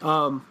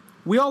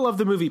 We all love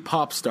the movie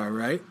Pop Star,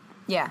 right?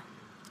 Yeah.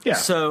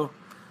 So,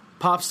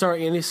 Pop Star,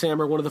 Andy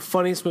Samberg, one of the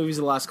funniest movies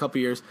of the last couple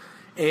of years,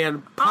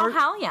 and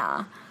hell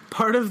yeah!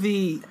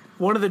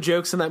 One of the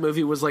jokes in that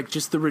movie was like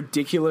just the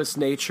ridiculous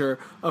nature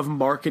of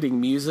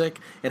marketing music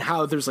and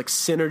how there's like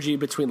synergy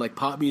between like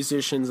pop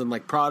musicians and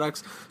like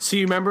products. So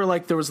you remember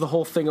like there was the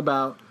whole thing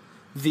about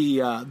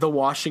the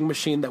washing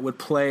machine that would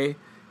play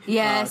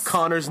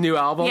Connor's new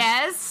album?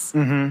 Yes.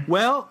 Mm-hmm.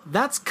 Well,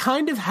 that's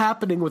kind of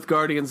happening with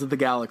Guardians of the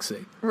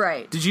Galaxy.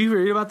 Right. Did you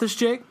read about this,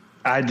 Jake?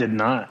 I did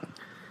not.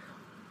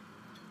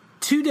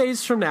 2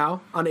 days from now,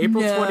 on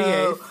April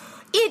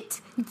 28th.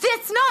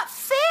 That's not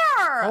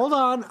fair. Hold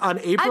on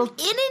April. I'm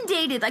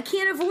inundated. I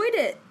can't avoid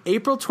it.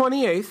 April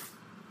 28th,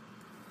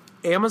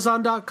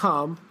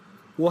 Amazon.com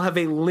will have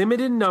a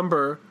limited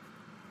number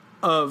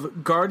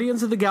of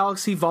Guardians of the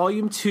Galaxy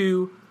Volume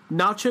 2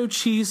 nacho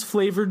cheese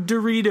flavored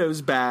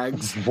Doritos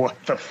bags. What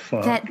the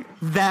fuck?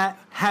 That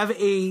have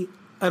an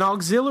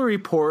auxiliary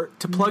port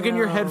to plug in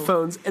your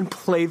headphones and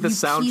play the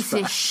soundtrack. Piece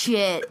of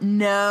shit.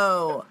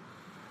 No.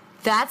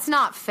 That's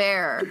not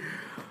fair.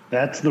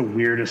 That's the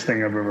weirdest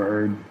thing I've ever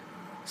heard.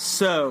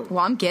 So,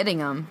 well, I'm getting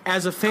them.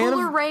 As a fan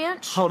Cooler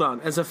Ranch. Hold on.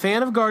 As a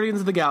fan of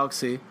Guardians of the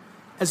Galaxy,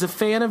 as a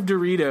fan of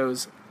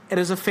Doritos, and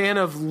as a fan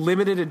of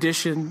limited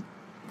edition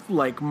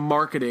like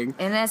marketing,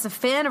 and as a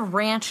fan of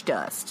Ranch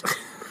Dust,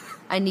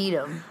 I need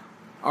them.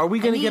 Are we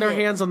going to get our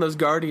hands on those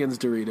Guardians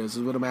Doritos? Is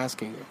what I'm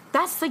asking you.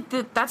 That's like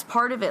that's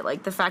part of it.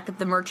 Like the fact that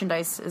the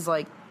merchandise is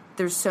like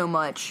there's so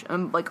much.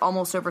 I'm like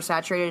almost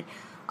oversaturated.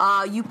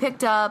 You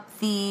picked up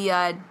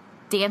the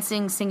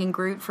dancing, singing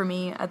Groot for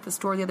me at the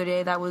store the other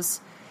day. That was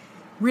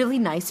really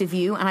nice of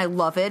you, and I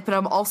love it. But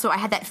I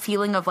had that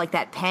feeling of like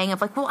that pang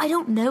of like, well, I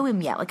don't know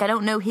him yet. Like I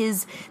don't know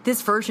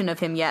this version of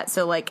him yet.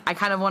 So like I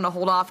kind of want to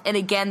hold off. And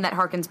again, that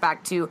harkens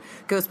back to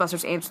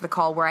Ghostbusters Answer the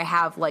Call, where I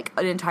have like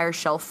an entire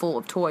shelf full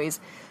of toys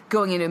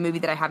going into a movie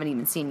that I haven't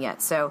even seen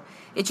yet. So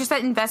it's just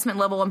that investment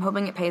level. I'm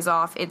hoping it pays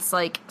off. It's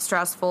like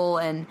stressful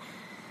and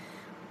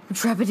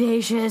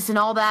trepidatious and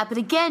all that. But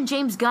again,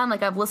 James Gunn,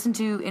 like I've listened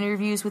to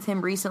interviews with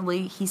him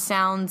recently. He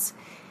sounds,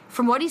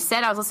 from what he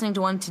said, I was listening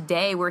to one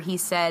today where he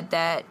said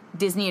that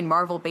Disney and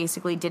Marvel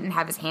basically didn't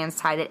have his hands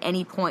tied at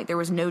any point. There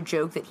was no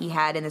joke that he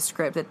had in the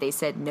script that they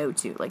said no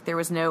to. Like there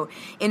was no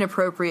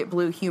inappropriate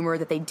blue humor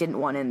that they didn't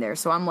want in there.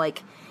 So I'm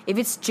like, if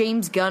it's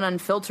James Gunn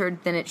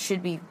unfiltered, then it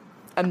should be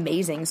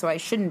amazing. So I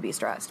shouldn't be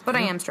stressed. But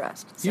I am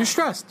stressed. So. You're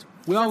stressed.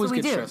 We always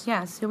get stressed.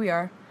 Yes, here we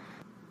are.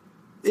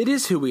 It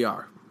is who we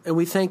are. And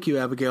we thank you,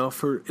 Abigail,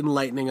 for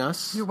enlightening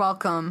us. You're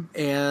welcome.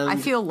 And I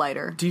feel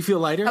lighter. Do you feel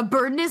lighter? A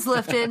burden is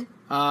lifted.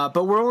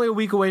 But we're only a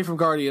week away from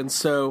Guardians,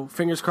 so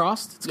fingers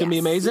crossed. It's going to be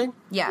amazing.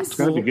 Yes. It's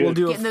going to be good. We'll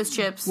do getting those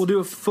chips. We'll do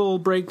a full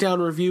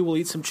breakdown review. We'll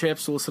eat some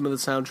chips. We'll listen to the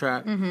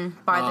soundtrack. Mm-hmm.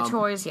 Buy the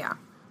toys, yeah.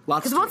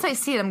 Lots. Because once I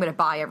see it, I'm going to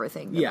buy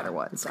everything, no matter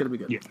what. It's going to be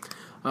good.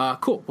 Yeah.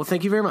 Cool. Well,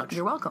 thank you very much.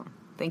 You're welcome.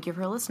 Thank you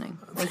for listening.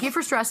 Thank you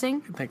for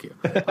stressing. Thank you.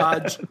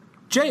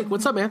 Jake,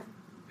 what's up, man?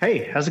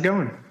 Hey, how's it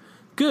going?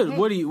 Good.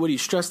 What are you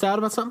stressed out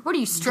about something? What are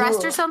you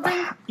stressed or something?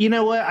 You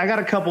know what? I got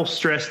a couple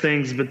stress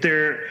things, but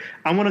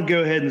I want to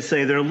go ahead and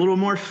say they're a little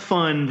more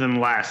fun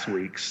than last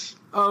week's.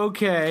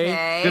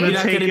 Okay.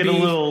 Gonna take it a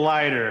little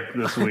lighter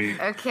this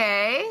week.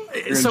 Okay.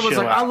 Someone's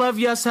like, I love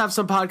Yes Have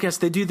Some podcasts.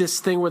 They do this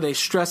thing where they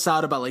stress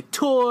out about like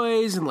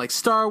toys and like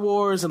Star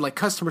Wars and like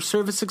customer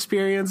service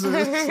experiences.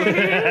 And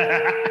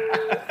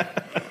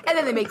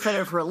then they make fun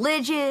of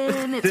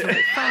religion. It's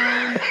really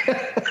fun.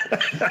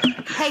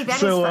 Hey,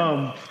 that is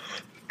fun.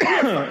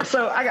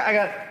 So I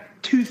got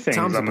two things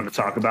I'm going to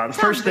talk about. The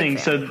first thing,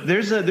 so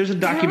there's a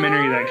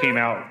documentary that came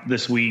out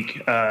this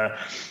week.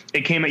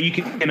 It came out. You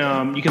can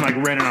like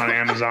rent it on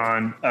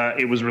Amazon.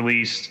 It was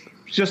released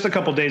just a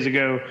couple days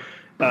ago.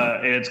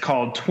 And it's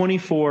called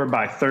 24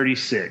 by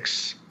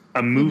 36,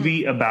 a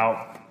movie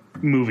about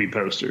movie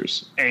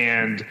posters.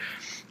 And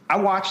I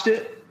watched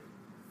it,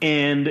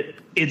 and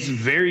it's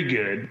very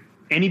good.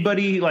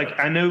 Anybody like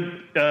I know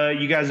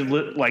you guys have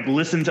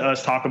listened to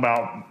us talk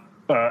about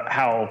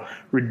how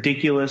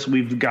ridiculous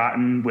we've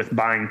gotten with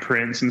buying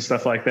prints and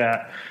stuff like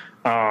that.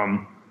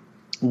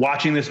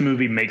 Watching this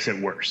movie makes it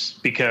worse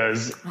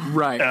because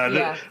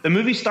the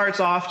movie starts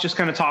off just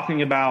kind of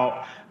talking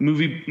about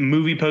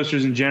movie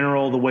posters in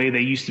general, the way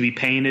they used to be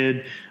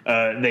painted.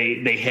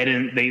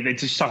 They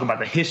just talk about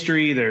the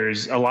history.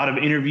 There's a lot of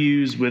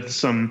interviews with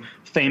some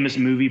famous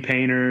movie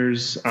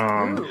painters.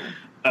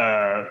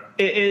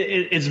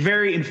 It's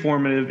very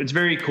informative. It's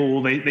very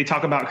cool. They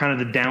talk about kind of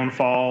the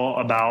downfall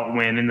about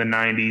when in the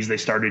 90s they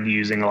started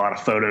using a lot of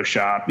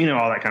Photoshop,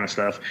 all that kind of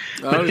stuff.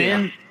 But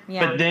then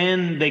Yeah. But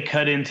then they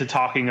cut into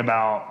talking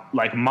about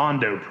like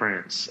Mondo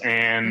prints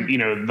and, you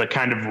know, the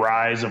kind of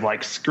rise of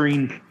like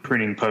screen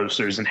printing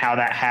posters and how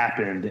that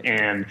happened.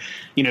 And,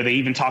 you know, they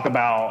even talk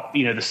about,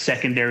 you know, the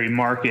secondary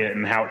market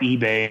and how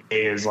eBay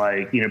is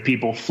like, you know,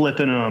 people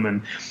flipping them.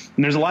 And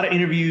there's a lot of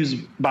interviews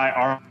by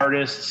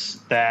artists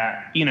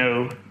that, you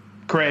know,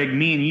 Craig,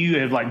 me and you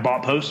have like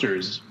bought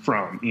posters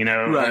from, you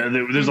know, Right.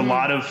 There's a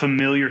lot of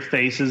familiar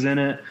faces in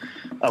it.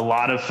 A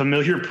lot of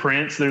familiar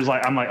prints. There's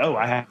like, I'm like, oh,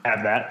 I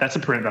have that. That's a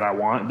print that I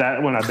want.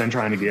 That one I've been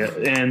trying to get.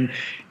 And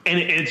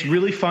it's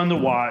really fun to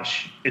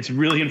watch. It's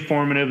really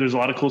informative. There's a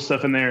lot of cool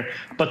stuff in there.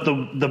 But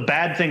the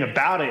bad thing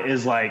about it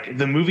is like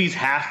the movie's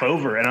half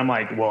over and I'm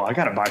like, well, I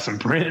got to buy some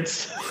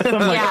prints.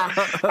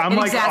 I'm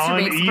like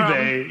on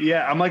eBay.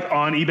 Yeah. I'm like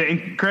on eBay.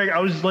 And Craig, I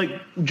was like,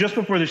 just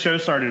before the show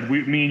started,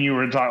 me and you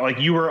were talking, like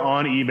you were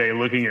on eBay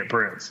looking at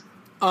prints.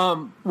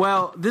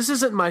 Well, this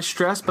isn't my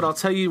stress, but I'll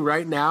tell you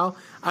right now,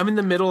 I'm in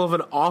the middle of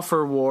an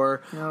offer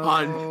war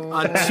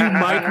on two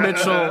Mike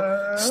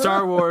Mitchell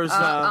Star Wars.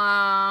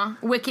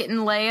 Wicket and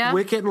Leia.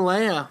 Wicket and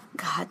Leia.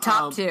 God,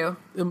 top two.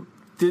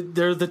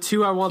 They're the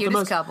two I want Cutest the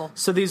most. couple.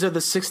 So these are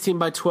the 16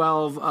 by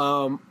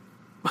 12.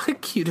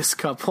 Cutest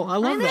couple. I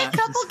love that.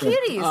 Couple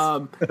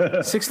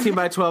cuties. 16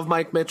 by 12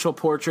 Mike Mitchell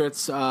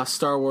portraits,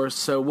 Star Wars.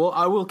 So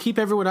I will keep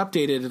everyone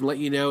updated and let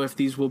you know if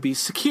these will be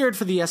secured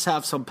for the Yes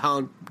Have Some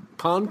Pound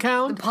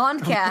count. The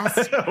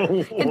Pondcast.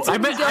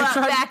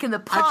 Back in the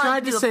pond. I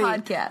tried to say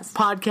podcast.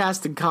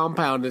 Podcast and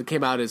compound, and it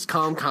came out as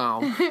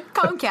Comcast.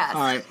 Comcast.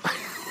 All right.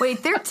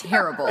 Wait, they're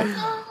terrible.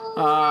 What?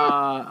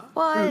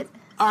 All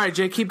right,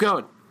 Jay, keep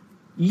going.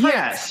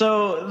 Yeah,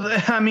 so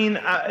I mean,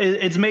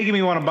 it's making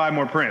me want to buy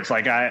more prints.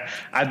 Like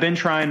I've been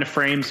trying to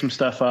frame some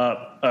stuff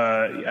up.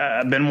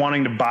 I've been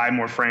wanting to buy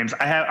more frames.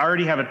 I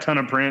already have a ton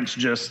of prints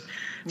just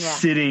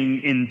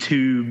sitting in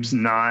tubes.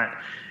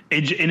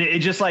 It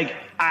just like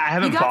I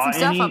haven't bought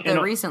some any stuff up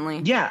there recently.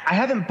 Yeah, I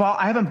haven't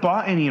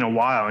bought any in a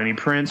while. Any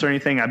prints or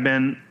anything. I've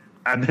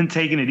been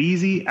taking it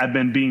easy. I've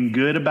been being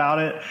good about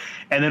it.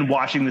 And then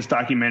watching this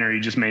documentary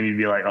just made me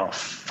be like, oh,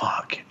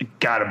 fuck, I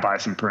got to buy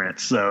some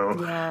prints. So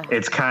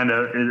it's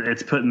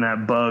it's putting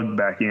that bug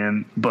back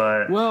in.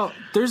 But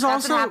that's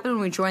what happened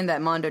when we joined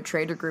that Mondo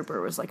Trader group where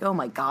it was like, oh,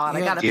 my God, I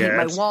got to paint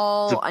my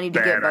wall. I need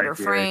to get better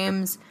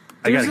frames.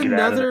 There's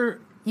another...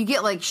 You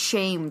get, like,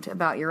 shamed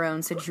about your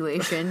own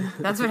situation.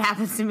 That's what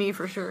happens to me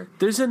for sure.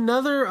 There's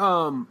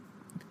another...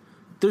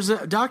 there's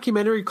a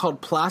documentary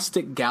called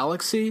Plastic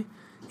Galaxy,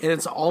 and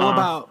it's all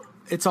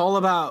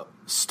about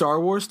Star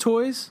Wars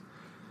toys.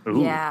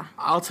 Ooh. Yeah.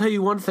 I'll tell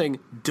you one thing.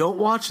 Don't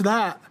watch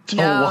that.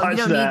 No, you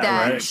don't need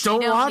that. Right?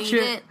 Don't watch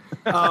it.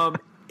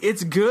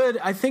 It's good.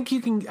 I think you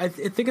can. I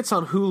think it's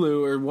on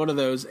Hulu or one of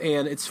those,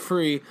 and it's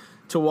free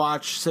to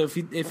watch. So if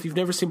you've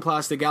never seen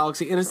Plastic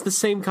Galaxy, and it's the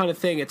same kind of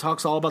thing. It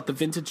talks all about the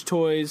vintage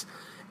toys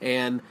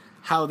and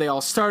how they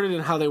all started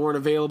and how they weren't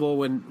available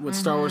when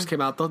Star Wars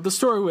came out. The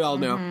story we all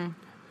know.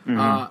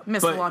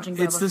 Miss but watching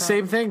it's the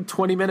same thing.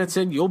 20 minutes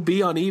in, you'll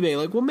be on eBay.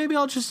 Like, well, maybe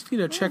I'll just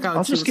check out.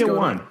 I'll just get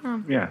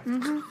one. Yeah,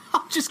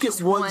 I'll just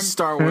get one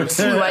Star Wars.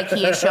 2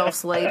 IKEA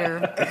shelves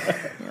later.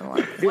 You're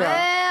like,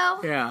 well,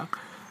 Yeah.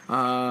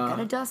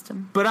 gotta dust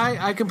them. But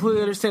I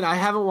completely understand. I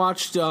haven't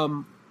watched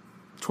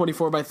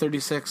 24 by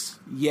 36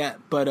 yet,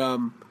 but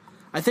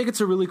I think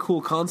it's a really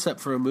cool concept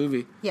for a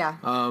movie.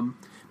 Yeah.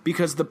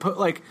 Because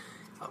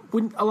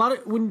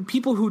when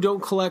people who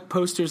don't collect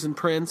posters and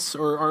prints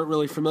or aren't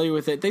really familiar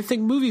with it, they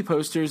think movie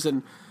posters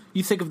and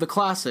you think of the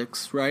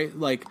classics, right?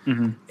 Like,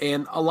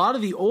 and a lot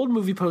of the old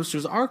movie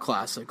posters are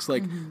classics,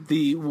 like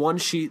the one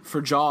sheet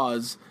for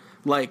Jaws.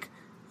 Like,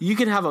 you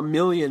can have a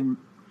million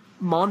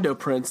Mondo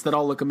prints that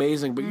all look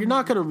amazing, but you're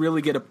not going to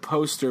really get a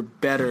poster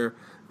better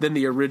than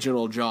the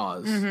original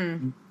Jaws.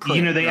 You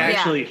know,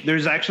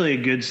 there's actually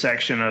a good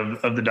section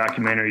of the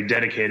documentary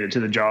dedicated to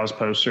the Jaws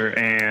poster,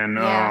 and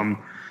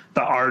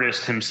the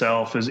artist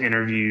himself is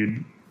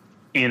interviewed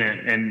in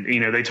it, and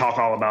they talk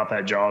all about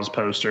that Jaws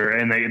poster,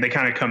 and they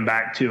kind of come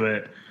back to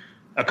it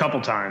a couple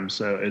times.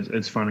 So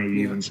it's funny to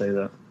even say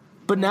that.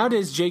 But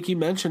nowadays, Jake, you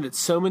mentioned it.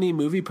 So many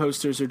movie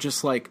posters are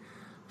just like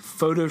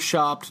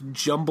photoshopped,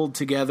 jumbled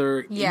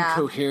together,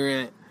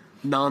 incoherent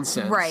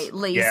nonsense. Right,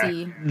 lazy.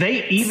 Yeah.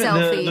 They even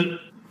selfie.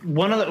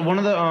 One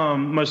of the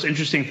most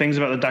interesting things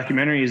about the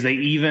documentary is they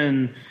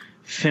even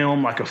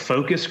film like a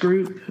focus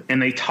group,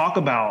 and they talk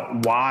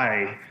about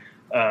why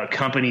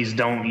companies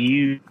don't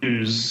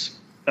use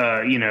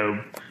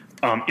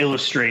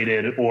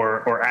illustrated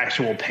or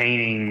actual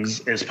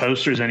paintings as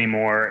posters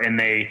anymore, and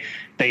they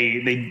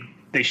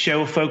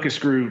show a focus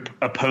group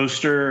a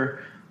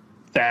poster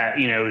that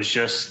is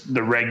just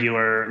the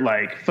regular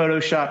like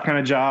Photoshop kind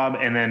of job,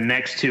 and then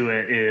next to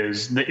it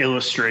is the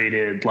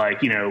illustrated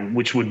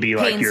which would be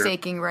like your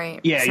painstaking, right?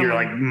 Yeah, your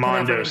like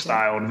Mondo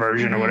styled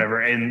version or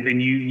whatever,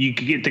 and you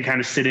get to kind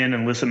of sit in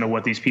and listen to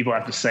what these people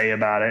have to say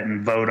about it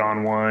and vote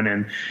on one,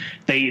 and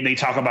they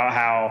talk about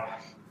how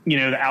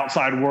the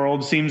outside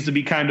world seems to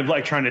be kind of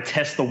like trying to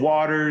test the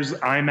waters.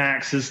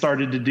 IMAX has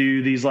started to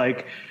do these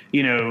like,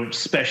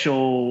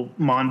 special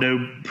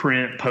Mondo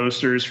print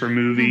posters for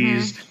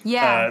movies. Mm-hmm.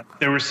 Yeah.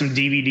 There were some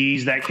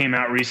DVDs that came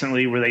out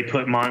recently where they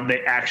put the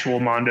actual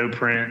Mondo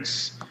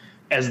prints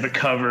as the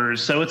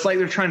covers. So it's like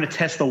they're trying to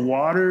test the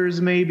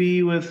waters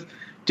maybe with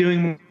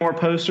doing more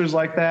posters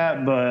like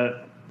that.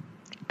 But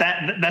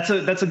that's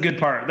a good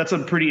part. That's a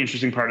pretty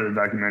interesting part of the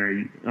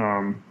documentary.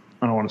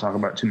 I don't want to talk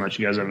about it too much.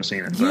 You guys haven't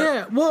seen it. But.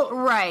 Yeah, well,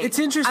 right. It's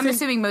interesting. I'm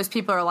assuming most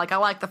people are like, I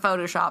like the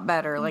Photoshop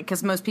better, like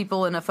because most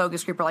people in a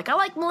focus group are like, I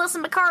like Melissa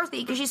McCarthy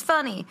because she's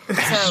funny.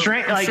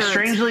 So,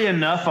 strangely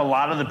enough, a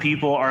lot of the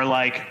people are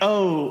like,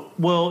 oh,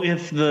 well,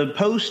 if the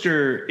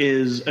poster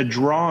is a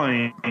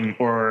drawing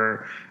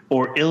or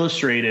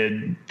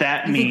illustrated,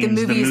 that means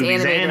the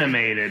movie's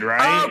animated,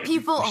 right? Oh,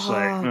 people!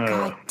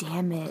 God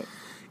damn it.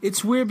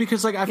 It's weird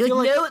because I feel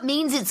like no, it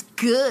means it's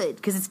good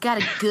because it's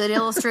got a good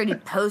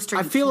illustrated poster.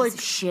 I feel like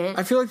shit.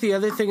 I feel like the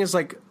other thing is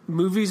like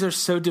movies are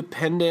so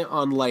dependent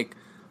on like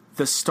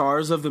the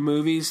stars of the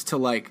movies to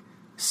like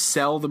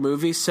sell the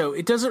movie. So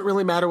it doesn't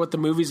really matter what the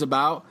movie's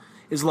about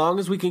as long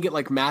as we can get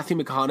like Matthew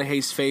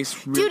McConaughey's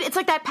face. Dude, it's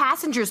like that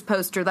Passengers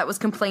poster that was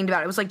complained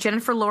about. It was like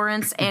Jennifer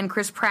Lawrence and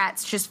Chris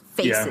Pratt's just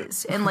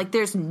faces. Yeah. And like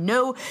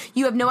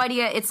you have no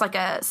idea it's like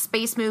a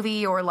space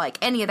movie or like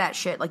any of that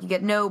shit. Like you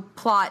get no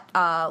plot,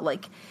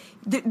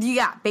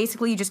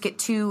 basically you just get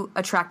two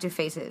attractive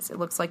faces. It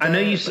looks like I know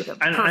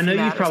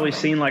you've probably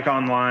seen like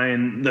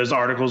online those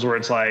articles where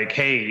it's like,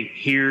 hey,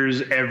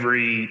 here's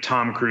every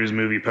Tom Cruise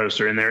movie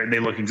poster, and they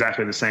look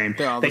exactly the same.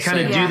 They kind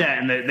of do that,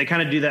 and they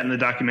kind of do that in the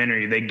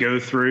documentary. They go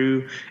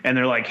through and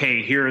they're like,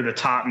 hey, here are the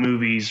top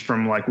movies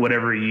from like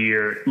whatever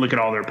year. Look at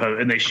all their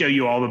and they show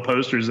you all the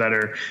posters that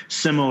are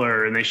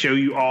similar, and they show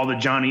you all of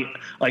Johnny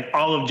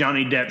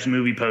Depp's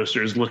movie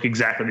posters look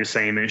exactly the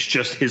same, and it's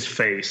just his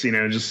face.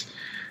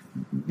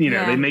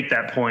 They make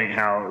that point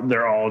how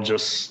they're all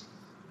just,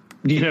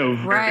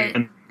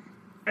 right.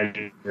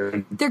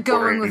 They're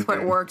going with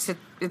what works.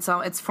 It's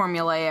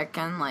formulaic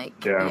and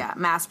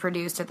mass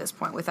produced at this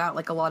point without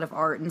like a lot of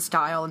art and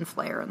style and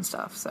flair and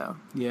stuff. So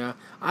yeah,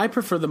 I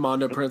prefer the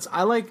Mondo prints.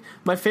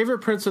 My favorite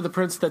prints are the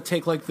prints that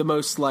take like the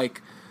most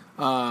like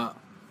the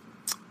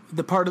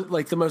part of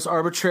like the most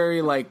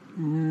arbitrary, like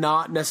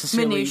not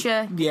necessarily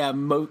minutia. Yeah,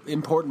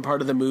 important part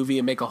of the movie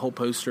and make a whole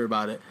poster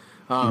about it.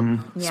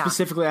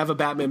 Specifically, I have a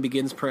Batman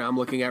Begins print I'm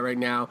looking at right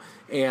now,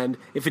 and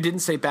if it didn't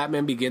say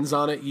Batman Begins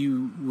on it,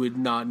 you would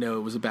not know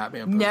it was a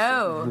Batman poster.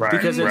 No. Right.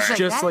 Because it's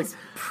just like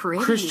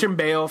pretty. Christian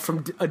Bale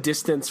from a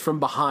distance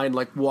from behind,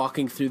 like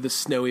walking through the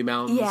snowy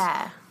mountains.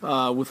 Yeah.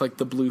 With like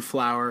the blue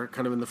flower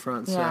kind of in the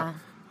front. Yeah.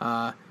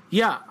 So,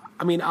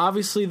 I mean,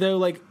 obviously, though,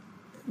 like,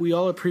 we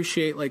all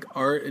appreciate like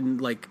art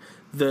and like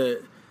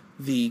the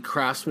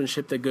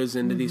craftsmanship that goes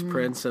into these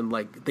prints, and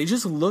like they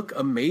just look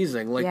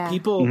amazing. Like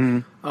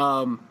people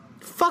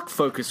fuck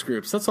focus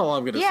groups. That's all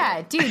I'm gonna say.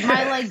 Yeah, dude,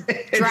 my like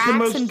it's Drax the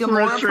most and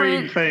Gamora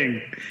frustrating thing.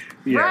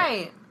 Yeah.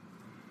 Right.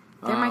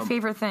 They're my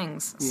favorite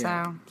things.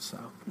 So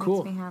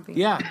cool. Makes me happy.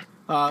 Yeah.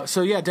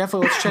 Definitely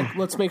let's check.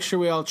 Let's make sure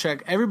we all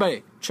check.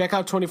 Everybody, check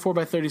out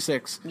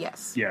 24x36.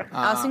 Yes. Yeah.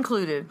 Us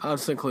included.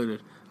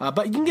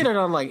 But you can get it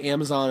on like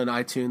Amazon and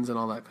iTunes and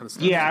all that kind of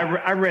stuff. Yeah,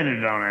 I rented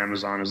it on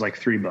Amazon. It was like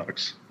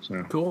 $3.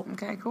 So cool.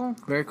 Okay, cool.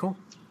 Very cool.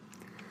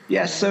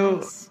 Yeah. So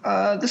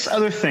this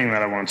other thing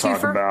that I want to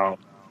talk about.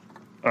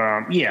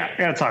 I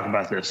gotta talk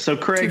about this. So,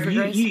 Craig,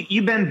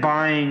 you've been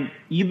going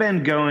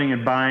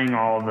and buying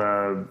all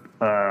the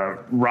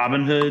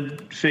Robin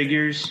Hood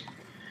figures,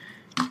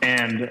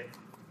 and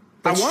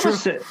I want to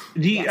say,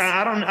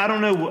 I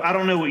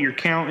don't know what your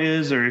count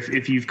is, or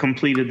if you've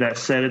completed that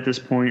set at this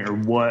point, or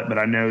what. But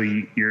I know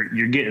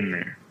you're getting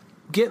there.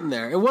 Getting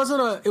there. It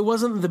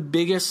wasn't the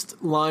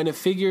biggest line of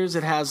figures.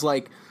 It has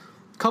like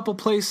a couple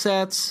play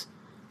sets.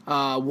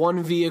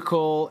 One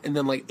vehicle, and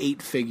then like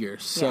 8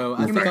 figures. So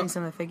I think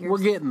some of the figures. We're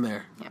getting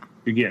there. Yeah,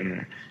 you're getting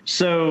there.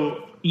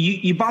 So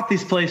you bought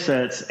these play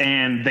sets,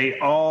 and they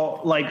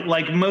all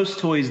like most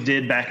toys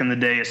did back in the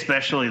day,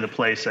 especially the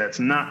play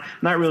sets. Not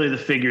really the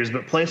figures,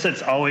 but play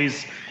sets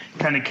always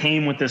kind of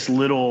came with this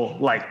little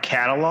like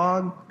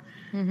catalog,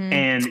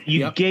 and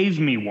you gave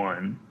me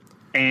one,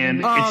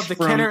 and it's the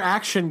Kenner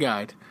Action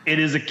Guide. It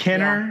is a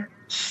Kenner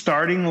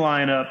starting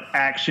lineup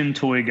action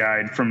toy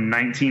guide from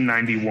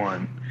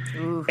 1991.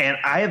 Ooh. And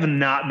I have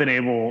not been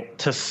able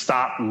to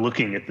stop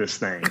looking at this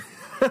thing.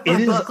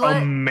 It is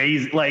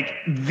amazing. Like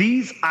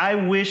these, I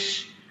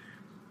wish,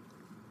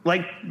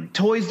 like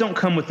toys don't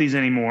come with these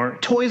anymore.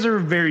 Toys are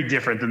very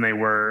different than they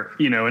were,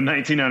 in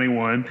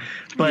 1991.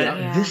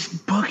 But this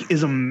book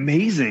is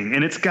amazing.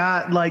 And it's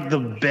got like the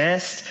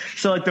best.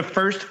 So like the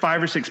first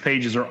 5 or 6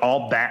 pages are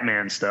all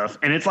Batman stuff.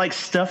 And it's like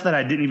stuff that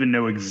I didn't even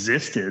know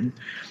existed.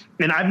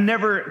 And I've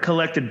never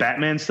collected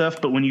Batman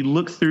stuff, but when you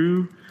look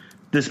through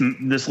this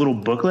little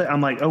booklet,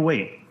 I'm like, oh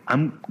wait,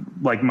 I'm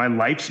like my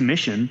life's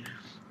mission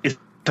is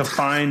to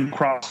find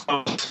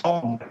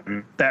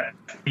that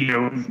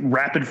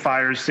rapid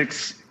fire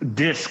 6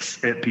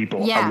 discs at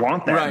people. I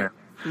want that.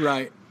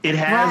 Right. It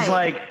has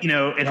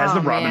it has the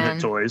Robin Hood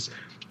toys.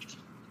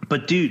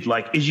 But dude,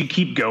 like as you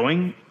keep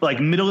going, like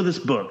middle of this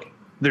book,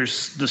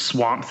 there's the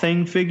Swamp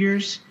Thing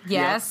figures.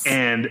 Yes.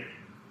 And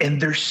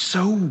they're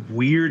so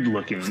weird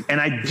looking.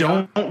 And I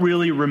don't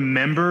really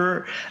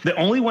remember. The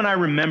only one I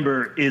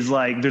remember is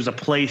like there's a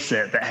play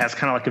set that has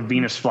kind of like a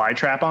Venus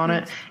flytrap on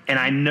it. And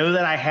I know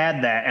that I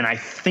had that. And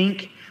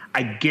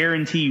I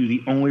guarantee you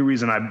the only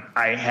reason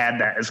I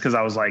had that is because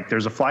I was like,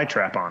 there's a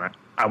flytrap on it.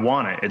 I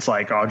want it. It's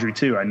like Audrey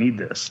 2. I need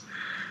this.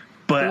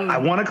 But I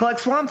want to collect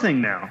Swamp Thing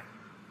now.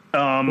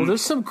 Well,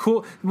 there's some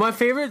cool. My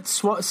favorite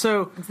so it's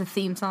the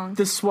theme song.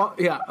 The Swamp.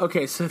 Yeah.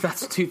 Okay. So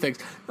that's two things.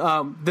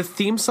 The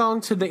theme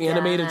song to the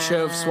animated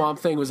show of Swamp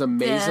Thing was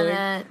amazing.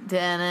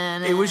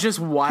 It was just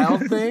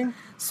Wild Thing.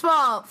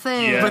 Swamp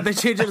Thing. Yeah. But they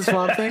changed it to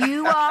Swamp Thing.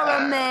 You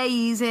are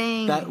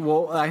amazing.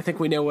 I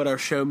think we know what our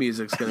show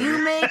music's gonna be. You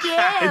make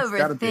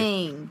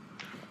everything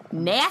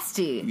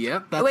nasty.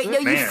 Yep. That's Wait,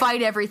 it. no, you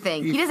fight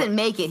everything. He doesn't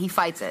make it. He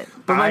fights it.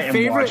 But I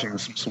am watching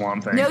some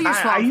Swamp Thing. No, you're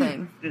Swamp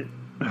Thing.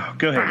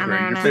 Go ahead,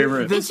 Greg. Your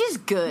favorite. It's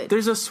just good.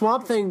 There's a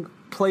Swamp Thing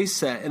play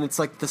set, and it's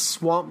like the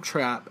Swamp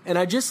Trap. And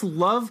I just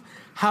love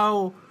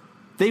how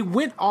they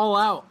went all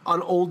out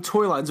on old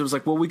toy lines. It was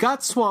like, well, we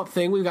got Swamp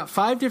Thing. We've got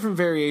 5 different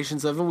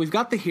variations of them. We've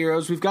got the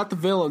heroes. We've got the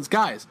villains.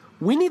 Guys,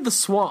 we need the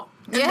swamp.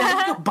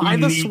 Yeah. Buy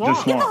the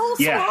swamp. Get the whole swamp.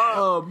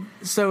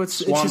 Yeah. So it's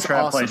just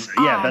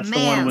awesome. Yeah, that's the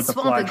one with the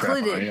fly trap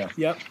on it. Yeah.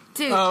 Yep.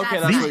 Dude, oh, okay,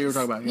 that's what you were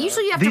talking about. Yeah.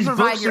 Usually you have to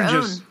provide your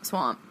own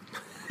swamp.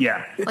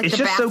 Yeah, like it's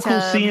just so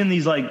cool seeing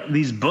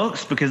these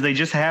books because they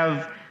just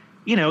have,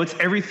 it's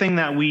everything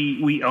that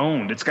we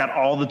owned. It's got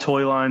all the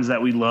toy lines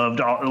that we loved,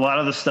 a lot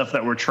of the stuff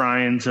that we're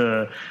trying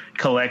to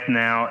collect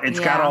now. It's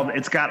got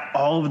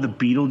all of the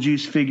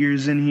Beetlejuice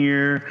figures in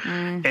here,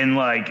 and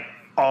like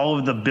all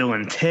of the Bill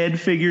and Ted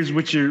figures,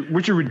 which are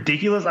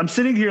ridiculous. I'm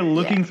sitting here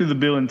looking through the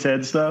Bill and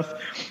Ted stuff,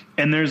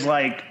 and there's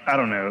like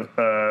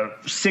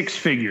 6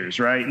 figures,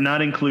 right?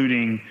 Not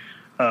including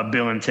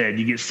Bill and Ted.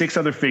 You get 6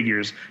 other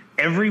figures.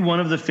 Every one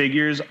of the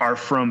figures are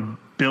from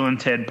Bill and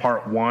Ted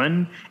Part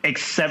 1,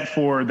 except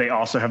for they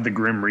also have the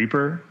Grim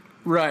Reaper.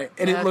 Right,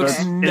 and it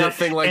looks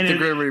nothing like the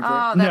Grim Reaper.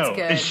 Oh, that's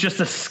good. It's just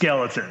a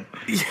skeleton.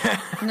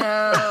 Yeah.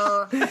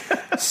 No.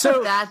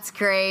 So that's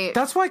great.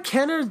 That's why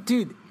Kenner,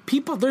 dude,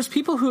 there's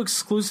people who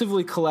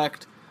exclusively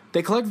collect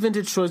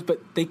vintage toys,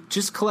 but they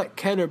just collect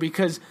Kenner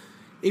because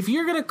if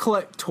you're going to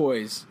collect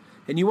toys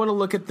and you want to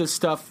look at the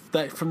stuff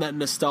that from that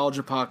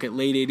nostalgia pocket,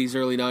 late 80s,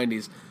 early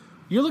 90s,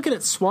 you're looking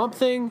at Swamp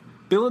Thing,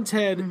 Bill and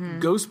Ted,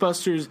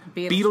 Ghostbusters,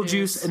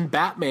 Beetlejuice, and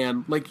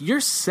Batman. Like,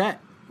 you're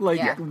set.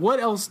 Like, what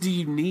else do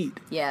you need?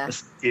 Yeah.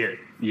 That's it.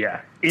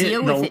 Yeah.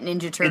 Deal with it,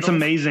 Ninja Turtles. It's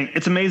amazing.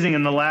 It's amazing.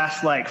 And the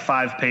last,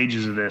 5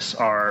 pages of this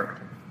are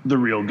the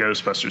real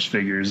Ghostbusters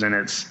figures. And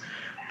it's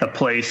the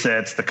play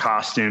sets, the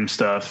costume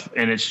stuff.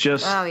 And it's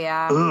just,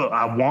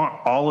 I want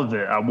all of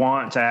it. I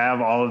want to have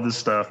all of this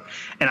stuff.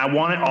 And I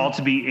want it all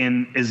to be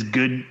in as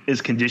good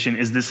as condition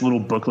as this little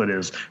booklet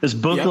is. This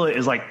booklet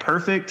is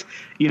perfect.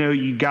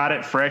 You got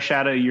it fresh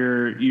out of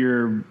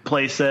your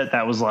play set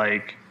that was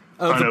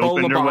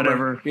unopened or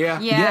whatever.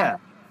 Yeah.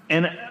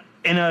 And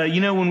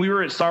when we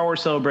were at Star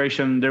Wars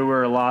Celebration, there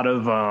were a lot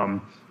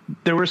of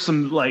there were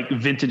some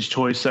vintage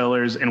toy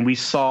sellers, and we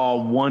saw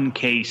one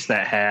case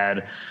that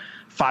had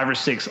 5 or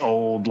 6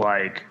 old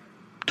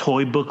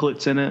toy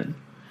booklets in it.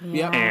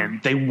 Yeah.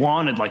 And they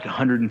wanted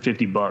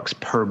 $150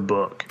 per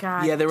book.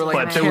 God, yeah, they were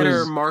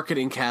Kenner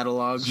marketing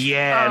catalogs.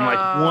 Yeah,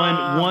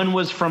 and one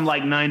was from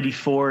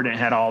 94 and it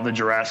had all the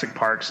Jurassic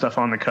Park stuff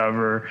on the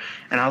cover.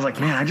 And I was like,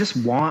 man, I just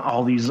want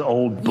all these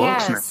old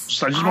books now.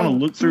 So I just want to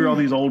look through all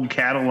these old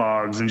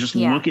catalogs and just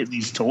look at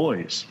these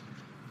toys.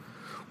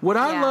 What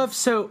I love,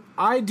 so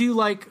I do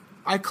I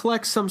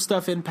collect some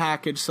stuff in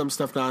package, some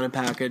stuff not in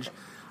package.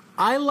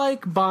 I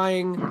like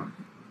buying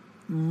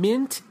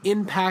mint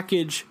in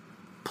package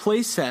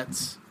play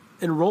sets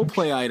and role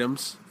play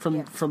items from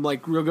real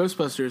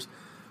Ghostbusters,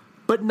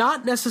 but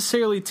not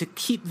necessarily to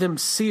keep them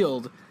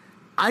sealed.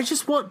 I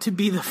just want to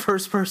be the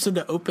first person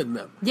to open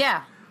them.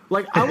 Yeah.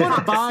 I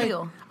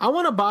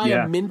want to buy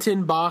a mint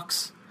in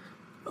box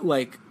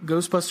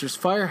Ghostbusters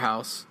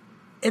Firehouse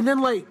and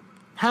then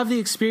have the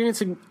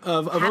experience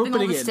of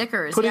opening it,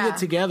 stickers, putting it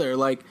together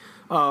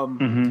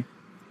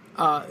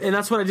and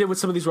that's what I did with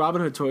some of these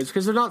Robin Hood toys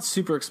because they're not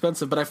super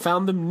expensive, but I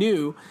found them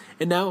new,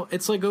 and now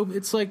it's like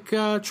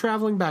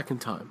traveling back in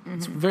time.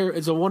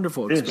 It's a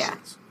wonderful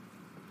experience.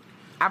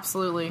 Yeah.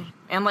 Absolutely.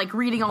 And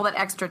reading all that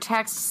extra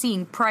text,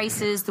 seeing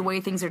prices, the way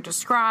things are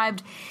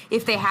described,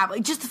 if they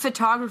have just the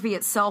photography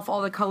itself,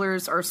 all the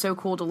colors are so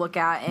cool to look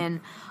at,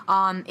 and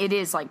it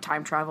is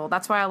time travel.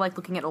 That's why I like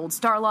looking at old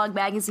Starlog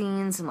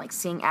magazines and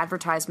seeing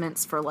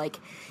advertisements for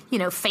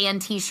fan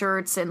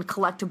T-shirts and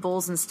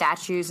collectibles and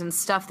statues and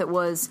stuff that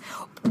was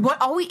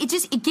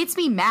it gets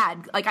me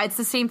mad. It's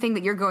the same thing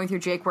that you're going through,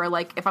 Jake, where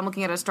if I'm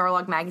looking at a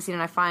Starlog magazine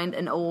and I find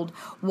an old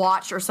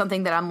watch or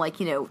something that I'm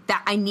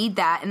that I need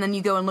that, and then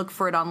you go and look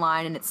for it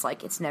online and it's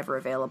it's never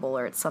available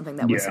or it's something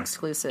that was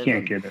exclusive.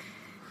 Can't get it.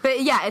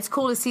 But yeah, it's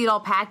cool to see it all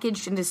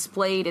packaged and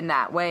displayed in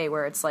that way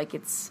where it's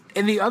it's...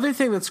 And the other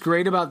thing that's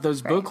great about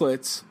those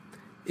booklets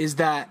is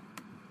that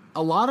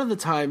a lot of the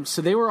time,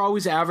 so they were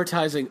always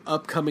advertising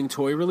upcoming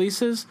toy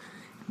releases.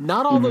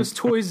 Not all those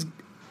toys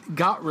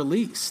got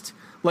released.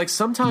 Like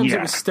sometimes it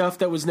was stuff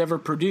that was never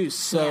produced.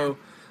 So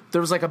there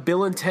was like a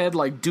Bill and Ted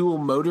like dual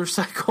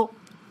motorcycle.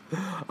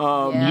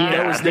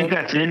 I think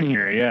that's in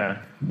here.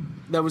 Yeah,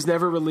 that was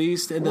never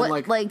released. And then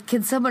like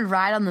can someone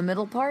ride on the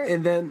middle part?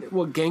 And then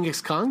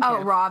Genghis Khan.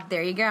 Oh, Rob,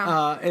 there you go.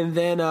 And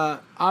then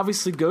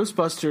obviously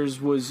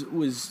Ghostbusters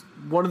was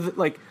one of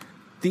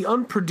the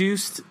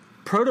unproduced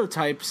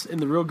prototypes in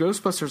the real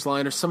Ghostbusters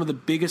line are some of the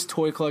biggest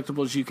toy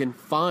collectibles you can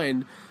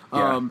find.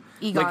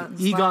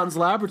 Egon's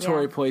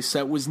laboratory place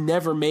that was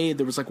never made.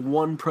 There was like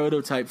one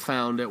prototype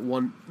found at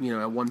one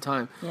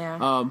time.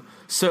 Yeah.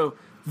 So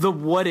the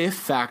what if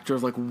factor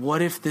of like,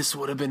 what if this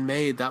would have been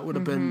made? That would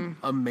have been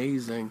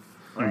amazing.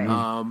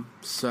 Right.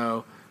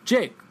 So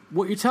Jake,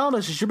 what you're telling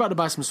us is you're about to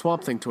buy some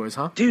Swamp Thing toys,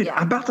 huh? Dude,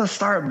 I'm about to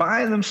start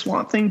buying them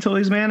Swamp Thing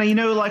toys, man. You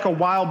know, like a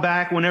while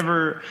back,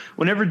 whenever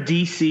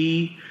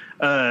DC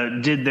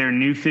did their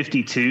New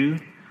 52,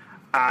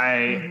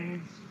 I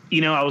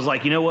was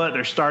like, you know what?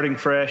 They're starting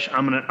fresh.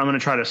 I'm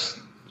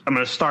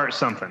gonna start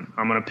something.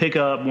 I'm gonna pick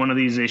up one of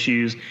these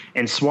issues.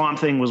 And Swamp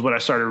Thing was what I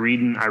started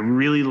reading. I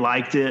really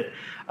liked it.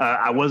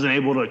 I wasn't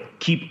able to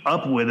keep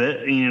up with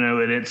it,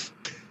 and it's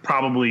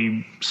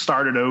probably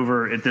started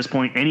over at this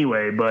point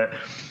anyway. But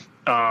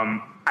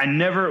I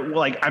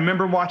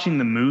remember watching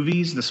the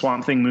movies, the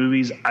Swamp Thing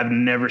movies. I've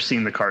never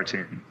seen the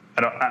cartoon.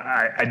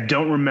 I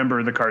don't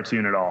remember the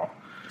cartoon at all.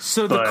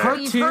 So the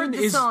cartoon you've heard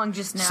the song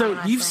just now. So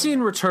you've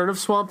seen Return of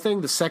Swamp Thing,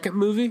 the second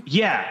movie?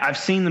 Yeah, I've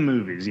seen the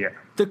movies, yeah.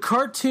 The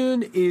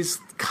cartoon is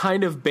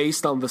kind of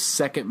based on the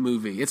second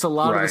movie. It's a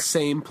lot of the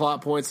same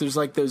plot points. There's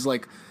like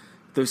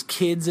those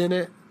kids in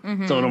it.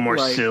 It's a little more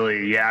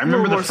silly. Yeah, I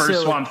remember the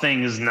first Swamp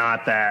Thing is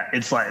not that.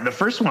 It's like the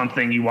first Swamp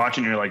Thing you watch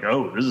and you're like,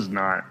 oh, this is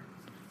not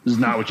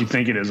what you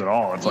think it is at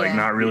all. It's like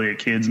not really a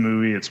kid's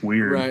movie. It's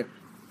weird. Right.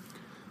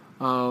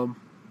 Well,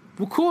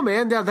 cool,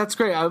 man. Yeah, that's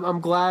great. I'm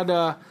glad.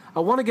 I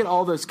want to get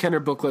all those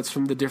Kenner booklets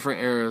from the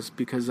different eras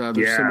because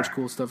there's so much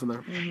cool stuff in there.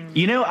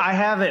 Mm-hmm. I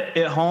have it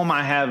at home.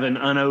 I have an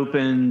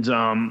unopened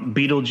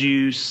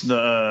Beetlejuice,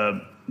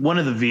 one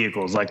of the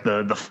vehicles, like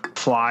the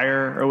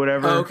flyer or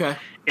whatever. Oh, okay.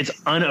 It's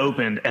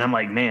unopened, and I'm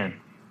like, man,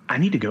 I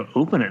need to go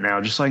open it now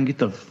just so I can get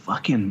the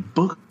fucking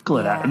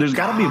booklet out. There's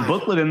got to be a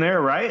booklet in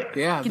there, right?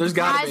 Yeah, there's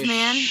got to be.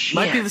 Man.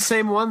 Might be the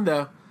same one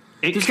though.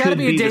 There's got to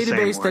be a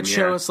database that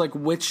shows us like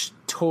which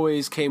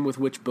toys came with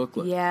which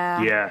booklet.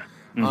 Yeah. Yeah.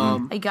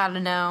 I gotta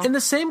know. And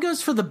the same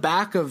goes for the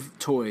back of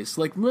toys.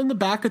 Like when the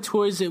back of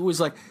toys, it was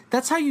like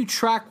that's how you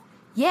track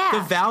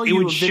the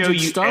value of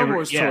vintage Star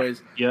Wars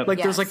toys. Yep.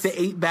 Like there's like the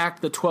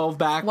 8-back, the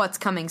 12-back. What's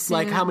coming soon?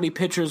 Like how many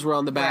pictures were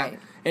on the back. Right.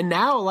 And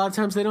now a lot of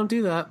times they don't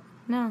do that.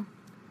 No.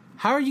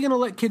 How are you going to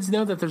let kids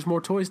know that there's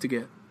more toys to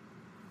get?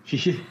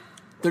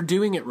 They're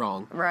doing it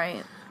wrong.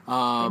 Right.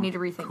 They need to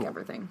rethink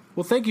everything.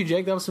 Well, thank you,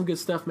 Jake. That was some good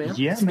stuff, man.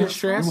 Yeah, some good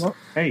stress.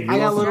 Hey, I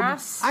got a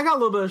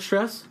little bit of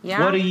stress.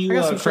 Yeah. What are you,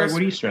 Craig?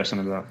 What are you stressing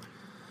about?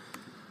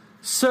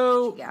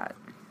 So,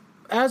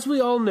 as we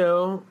all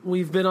know,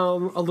 we've been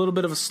on a little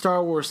bit of a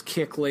Star Wars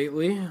kick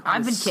lately.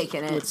 I've been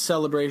kicking it. With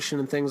Celebration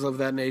and things of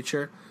that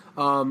nature.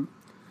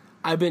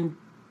 I've been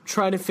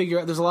trying to figure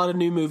out, there's a lot of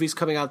new movies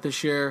coming out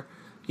this year.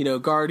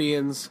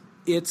 Guardians,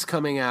 It's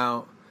coming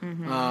out.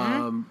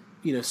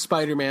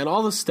 Spider-Man,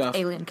 all the stuff.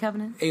 Alien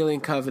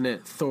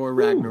Covenant, Thor,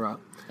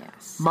 Ragnarok.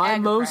 Yes. My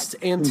most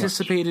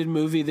anticipated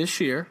movie this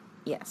year,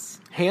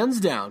 hands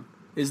down,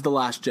 is The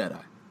Last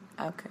Jedi.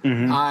 Okay.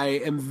 Mm-hmm. I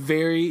am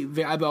very,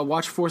 I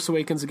watched Force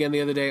Awakens again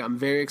the other day. I'm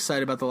very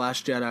excited about The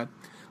Last Jedi.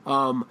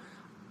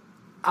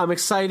 I'm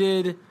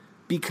excited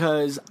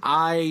because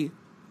I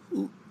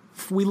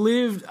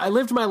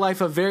lived my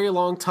life a very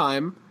long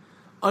time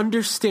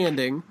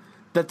understanding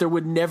that there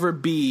would never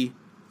be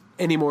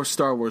any more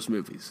Star Wars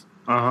movies.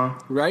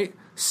 Right?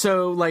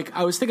 So,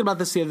 I was thinking about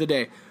this the other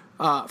day.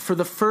 For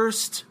the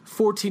first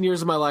 14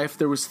 years of my life,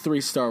 there was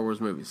 3 Star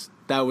Wars movies.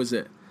 That was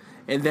it.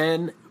 And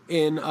then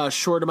in a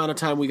short amount of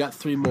time, we got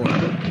 3 more.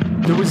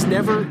 There was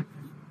never...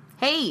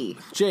 Hey!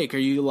 Jake, are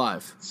you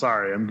alive?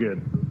 Sorry, I'm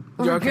good.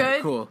 We're okay,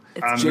 good? Cool.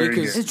 It's George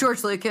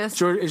Lucas.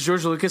 Is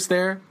George Lucas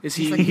there? Is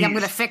he? He's like, I'm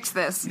going to fix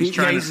this. He's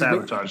trying to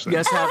sabotage this.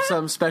 Yes, have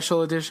some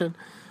special edition.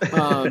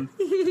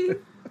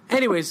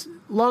 Anyways,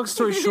 long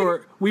story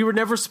short, we were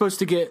never supposed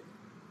to get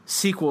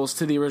sequels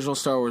to the original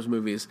Star Wars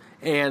movies,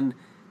 and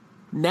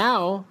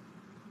now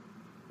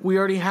we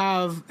already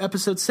have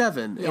Episode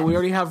 7, and we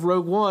already have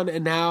Rogue One,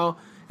 and now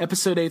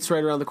Episode 8's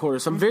right around the corner.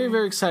 So I'm very,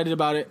 very excited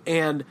about it.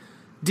 And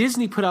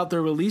Disney put out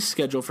their release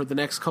schedule for the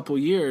next couple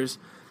years,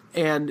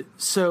 and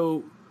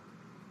so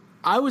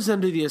I was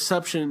under the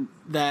assumption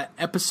that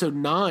Episode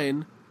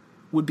 9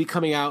 would be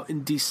coming out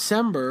in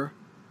December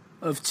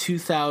of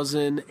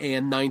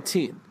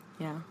 2019.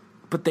 Yeah.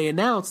 But they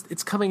announced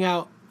it's coming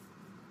out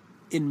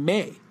in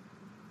May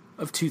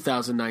of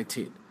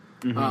 2019,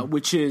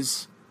 which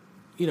is,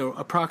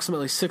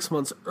 approximately 6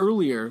 months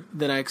earlier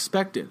than I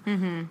expected.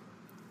 Mm-hmm.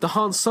 The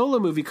Han Solo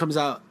movie comes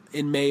out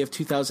in May of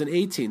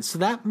 2018. So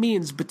that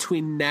means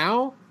between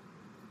now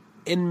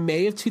in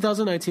May of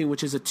 2019,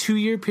 which is a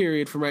 2-year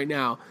period from right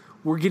now,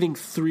 we're getting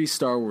 3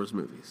 Star Wars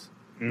movies.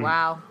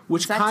 Wow.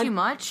 Which is that too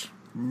much?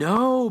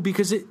 No,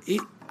 because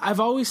I've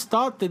always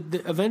thought that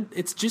the event,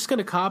 it's just going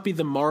to copy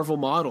the Marvel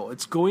model.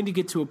 It's going to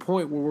get to a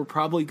point where we're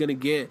probably going to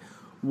get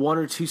 1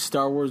 or 2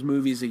 Star Wars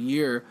movies a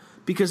year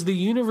because the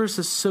universe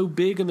is so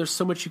big and there's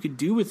so much you could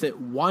do with it.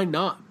 Why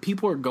not?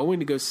 People are going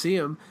to go see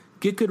them.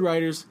 Get good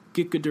writers,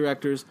 get good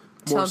directors,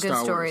 more Tell good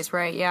Star stories, Wars.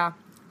 right? Yeah.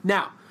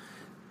 Now,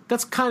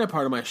 that's kind of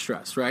part of my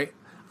stress, right?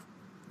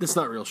 That's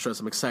not real stress.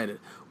 I'm excited.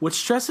 What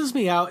stresses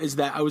me out is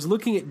that I was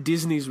looking at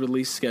Disney's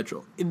release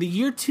schedule. In the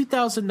year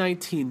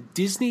 2019,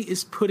 Disney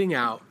is putting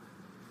out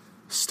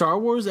Star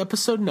Wars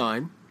Episode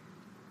 9,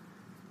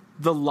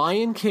 The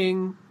Lion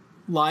King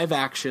live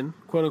action,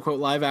 quote-unquote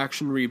live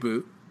action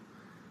reboot,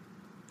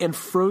 and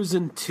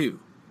Frozen 2.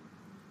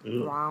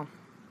 Ew. Wow.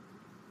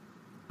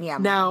 Yeah.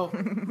 Now,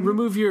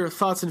 remove your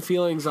thoughts and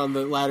feelings on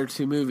the latter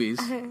 2 movies,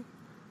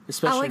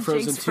 especially I like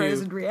Frozen Jake's 2.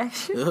 Frozen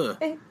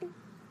reaction.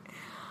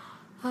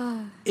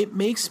 It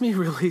makes me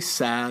really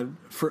sad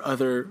for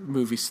other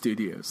movie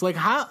studios. Like,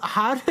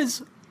 how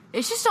does...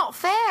 It's just not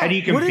fair. How do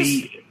you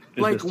compete?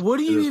 What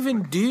do you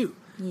even do?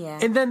 Yeah.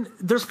 And then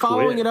they're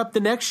following it up the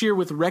next year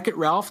with Wreck-It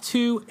Ralph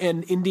 2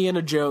 and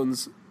Indiana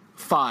Jones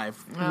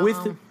 5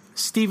 with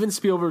Steven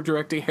Spielberg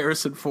directing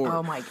Harrison Ford.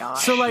 Oh, my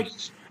gosh. So, like...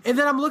 And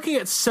then I'm looking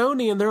at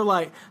Sony, and they're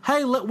like,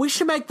 "Hey, we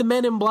should make the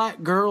Men in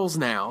Black girls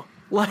now."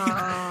 Like,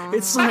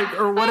 it's like,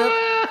 or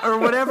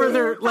whatever.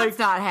 They're like, that's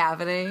not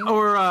happening.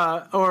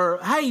 Or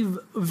hey,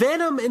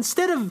 Venom.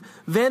 Instead of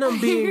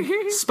Venom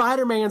being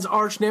Spider-Man's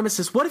arch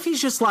nemesis, what if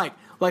he's just like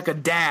a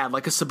dad,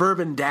 like a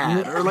suburban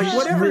dad, or like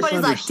whatever?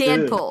 Everybody's like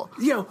Deadpool.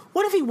 You know,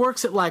 what if he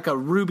works at like a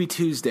Ruby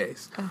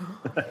Tuesdays?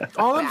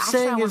 All I'm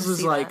saying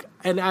is like,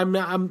 and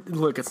I'm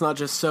look, it's not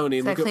just Sony.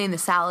 Is that clean the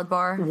salad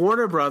bar?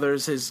 Warner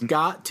Brothers has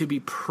got to be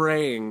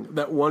praying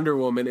that Wonder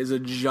Woman is a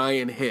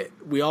giant hit.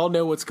 We all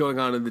know what's going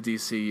on in the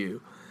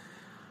DCU.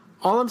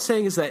 All I'm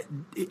saying is that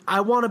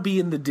I want to be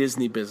in the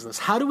Disney business.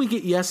 How do we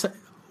get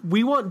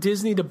we want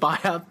Disney to buy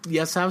out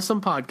Yes Have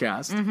Some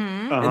podcast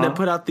and then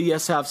put out the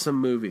Yes Have Some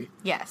movie.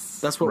 Yes.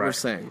 That's what we're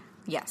saying.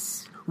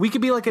 Yes. We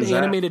could be like an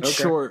animated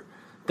short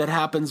that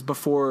happens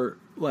before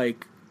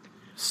like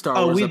Star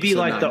Wars. Oh, we'd be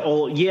like 9. the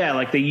old,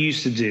 like they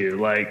used to do.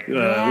 Like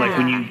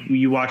when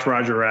you watch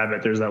Roger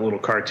Rabbit, there's that little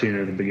cartoon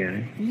at the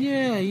beginning.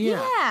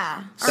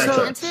 Yeah.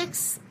 So,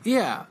 Antics.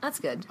 Yeah. That's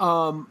good.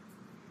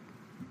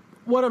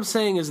 What I'm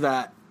saying is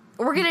that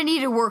we're going to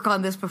need to work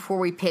on this before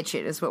we pitch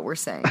it, is what we're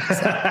saying.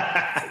 So.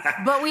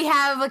 But we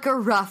have like a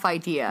rough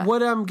idea.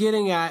 What I'm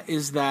getting at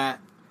is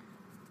that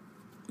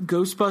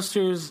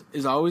Ghostbusters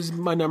is always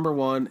my number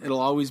one.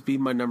 It'll always be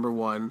my number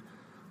one.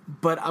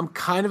 But I'm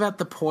kind of at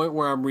the point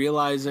where I'm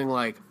realizing,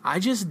 like, I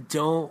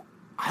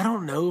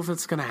don't know if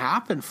it's going to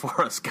happen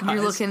for us, guys.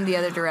 You're looking the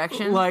other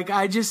direction? Like,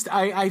 I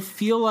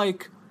feel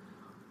like...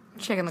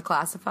 Checking the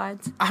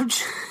classifieds?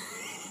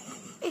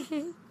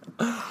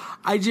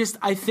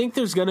 I think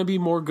there's going to be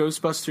more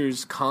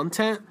Ghostbusters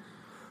content,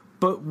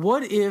 but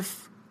what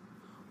if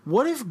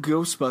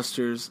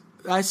Ghostbusters...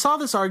 I saw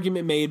this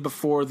argument made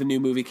before the new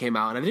movie came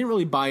out, and I didn't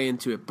really buy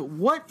into it, but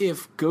what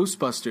if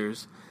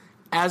Ghostbusters,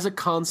 as a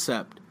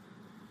concept,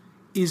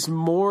 is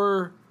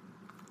more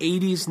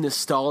 80s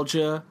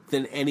nostalgia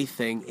than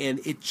anything, and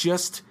it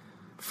just,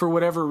 for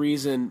whatever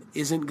reason,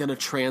 isn't going to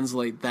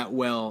translate that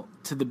well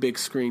to the big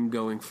screen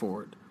going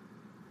forward?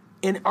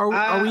 And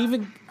are we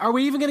even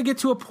going to get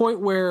to a point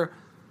where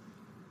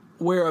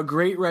a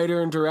great writer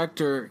and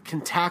director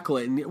can tackle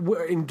it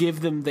and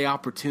give them the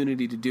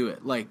opportunity to do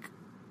it? Like,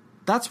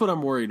 that's what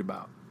I'm worried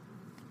about.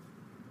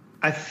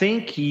 I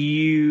think I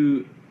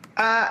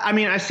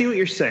see what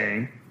you're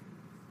saying.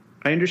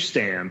 I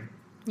understand.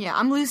 Yeah,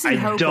 I'm losing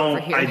hope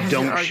over here. I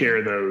don't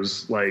share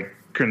those like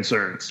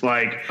concerns.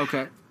 Like,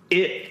 okay,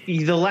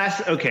 the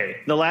last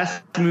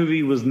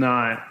movie was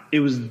not. It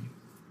was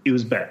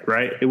bad,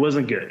 right? It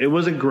wasn't good. It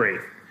wasn't great.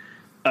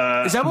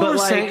 Is that what we're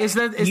saying? Is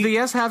the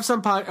Yes Have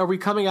Some pod? Are we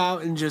coming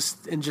out and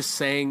just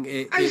saying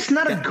it? It's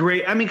not a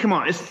great. I mean, come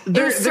on.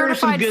 There are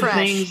some good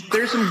things.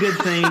 There's some good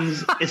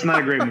things. It's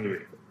not a great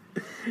movie.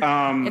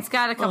 It's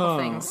got a couple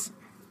things.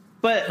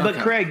 But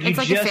Craig, you it's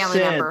like just a family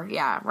said, member.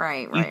 Yeah,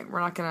 right. We're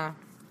not gonna.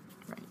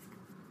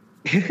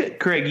 Right.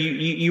 Craig,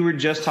 you were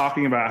just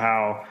talking about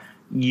how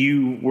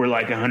you were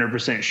like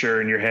 100%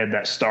 sure in your head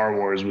that Star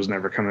Wars was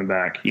never coming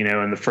back. You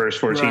know, in the first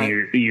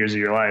 14 years of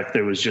your life,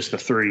 there was just the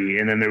 3,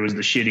 and then there was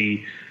the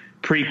shitty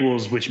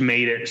prequels, which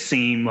made it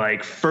seem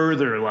like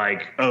further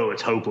like, oh,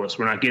 it's hopeless.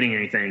 We're not getting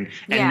anything.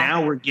 And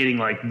now we're getting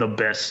like the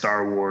best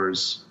Star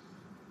Wars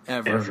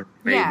ever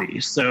maybe. Yeah.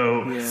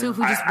 So if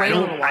we just wait a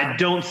little while. I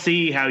don't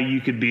see how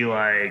you could be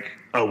like,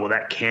 oh, well,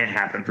 that can't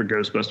happen for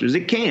Ghostbusters.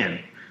 It can.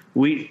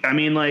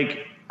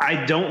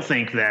 I don't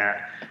think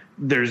that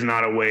there's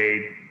not a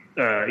way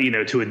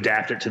to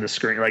adapt it to the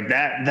screen like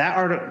that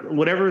art,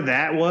 whatever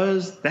that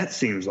was, that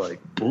seems like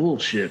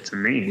bullshit to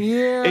me.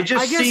 Yeah, it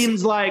just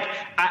seems like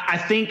I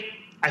think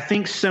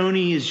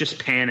Sony is just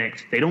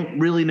panicked. They don't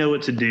really know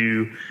what to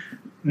do.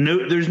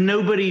 No, there's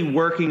nobody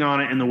working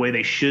on it in the way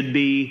they should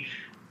be.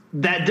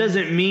 that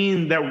doesn't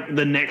mean that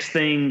the next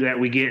thing that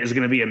we get is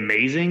going to be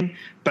amazing.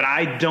 But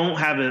I don't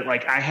have it.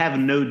 Like, I have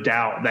no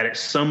doubt that at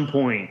some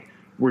point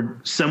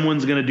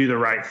someone's going to do the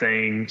right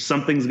thing.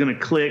 Something's going to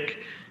click,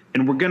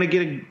 and we're going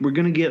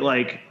to get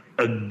like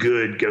a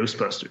good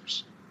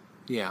Ghostbusters.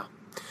 Yeah.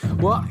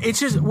 Well, it's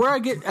just where I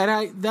get,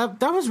 and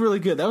that was really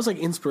good. That was like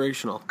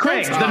inspirational.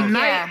 Craig,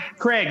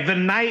 the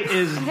night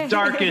is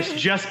darkest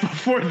just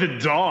before the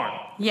dawn.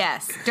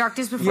 Yes,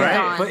 darkest before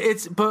dawn.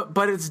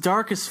 But it's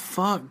dark as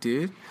fuck,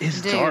 dude.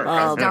 It's dark.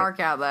 It's dark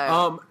out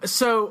there.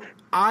 So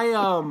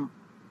I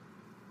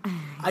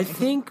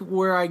think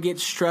where I get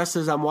stressed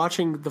is I'm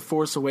watching The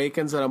Force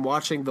Awakens and I'm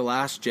watching The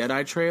Last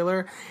Jedi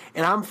trailer,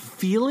 and I'm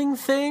feeling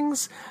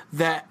things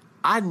that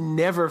I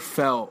never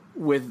felt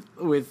with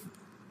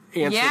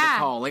Answer the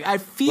Call. Like, I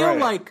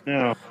feel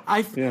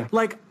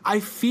I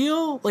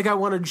feel like I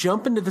want to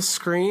jump into the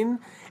screen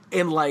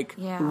and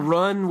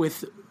run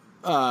with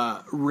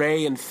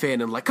Rey and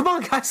Finn and like, come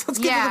on guys, let's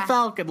get to the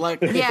Falcon.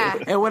 Like,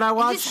 and when I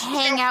watch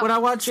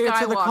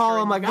Answer the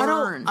Call, I'm like, I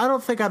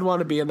don't think I'd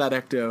want to be in that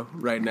Ecto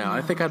right now.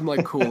 I think I'm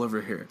like cool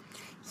over here.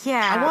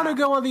 Yeah, I want to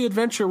go on the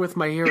adventure with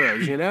my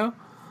heroes. You know?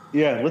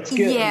 Yeah, let's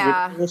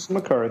get Chris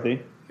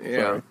McCarthy. Yeah,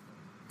 sorry.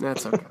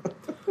 That's okay.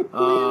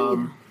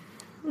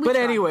 But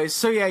anyways,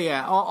 so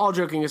all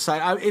joking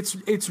aside,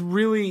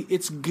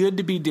 it's good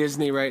to be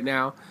Disney right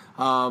now.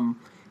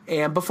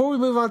 And before we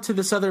move on to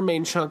this other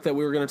main chunk that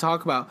we were going to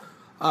talk about,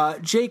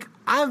 Jake,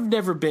 I've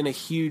never been a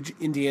huge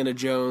Indiana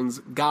Jones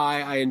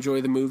guy. I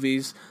enjoy the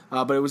movies,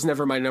 but it was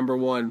never my number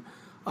one.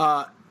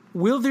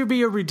 Will there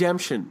be a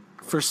redemption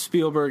for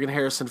Spielberg and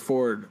Harrison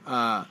Ford?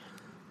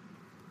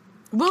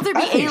 Will there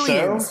be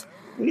aliens? So.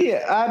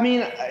 Yeah, I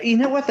mean, you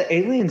know what? The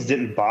aliens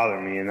didn't bother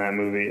me in that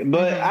movie,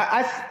 but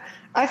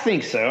I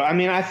think so. I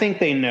mean, I think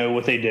they know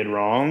what they did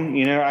wrong.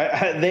 You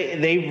know,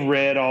 they've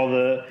read all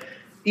the,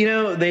 you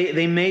know,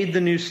 they made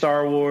the new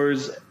Star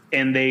Wars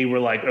and they were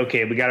like,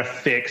 okay, we got to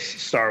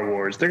fix Star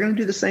Wars. They're going to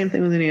do the same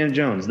thing with Indiana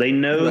Jones. They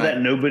know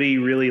that nobody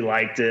really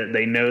liked it.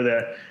 They know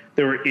that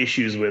there were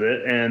issues with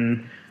it.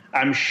 And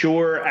I'm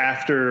sure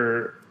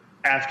after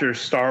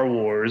Star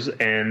Wars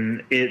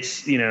and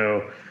its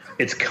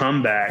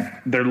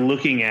comeback, they're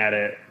looking at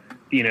it,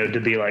 you know, to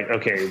be like,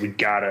 okay, we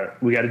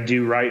gotta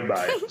do right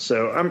by it.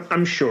 So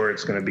I'm sure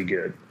it's gonna be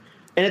good,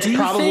 and it's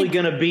probably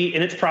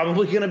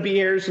gonna be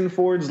Harrison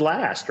Ford's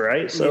last,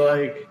 right?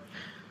 So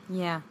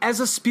as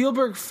a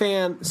Spielberg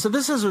fan, so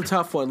this is a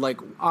tough one.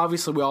 Like,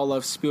 obviously, we all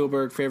love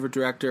Spielberg, favorite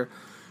director.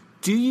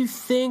 Do you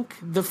think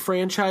the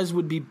franchise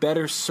would be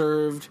better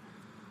served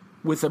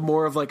with a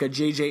more of like a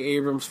J.J.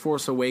 Abrams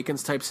Force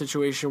Awakens type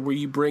situation, where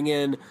you bring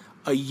in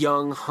a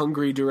young,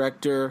 hungry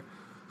director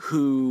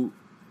who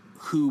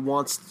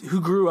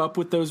grew up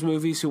with those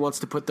movies, who wants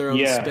to put their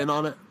own spin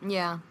on it?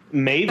 Yeah.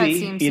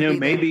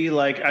 Maybe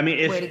like, I mean,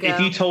 if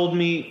you told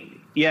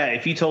me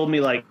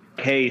like,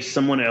 hey,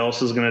 someone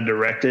else is going to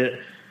direct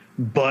it,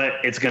 but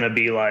it's going to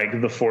be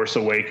like the Force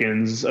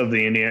Awakens of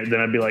the Indiana,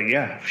 then I'd be like,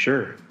 yeah,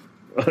 sure.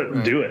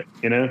 Do it,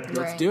 you know?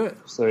 Let's do it.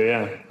 So,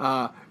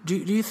 yeah. Do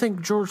you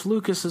think George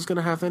Lucas is going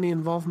to have any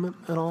involvement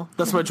at all?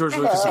 That's my George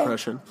Lucas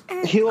impression.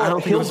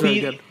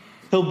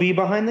 He'll be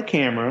behind the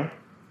camera,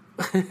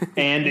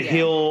 and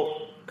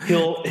he'll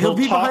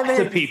talk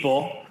to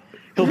people.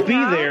 He'll be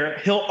there.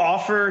 He'll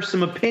offer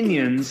some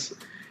opinions,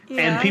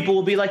 and people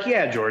will be like,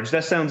 "Yeah, George,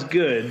 that sounds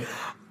good."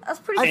 That's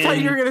pretty. I thought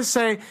you were going to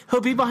say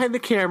he'll be behind the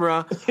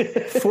camera,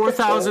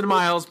 4,000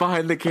 miles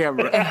behind the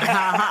camera.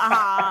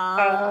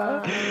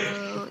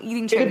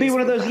 It'd be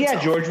one of those. Yeah,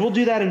 George, we'll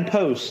do that in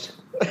post.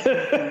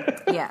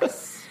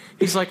 Yes.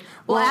 He's like,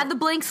 we'll add the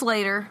blinks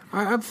later.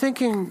 I'm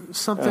thinking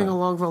something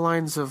along the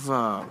lines of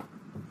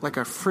like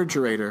a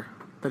refrigerator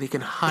that he can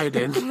hide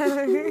in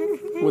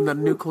when the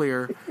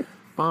nuclear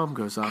bomb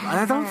goes off.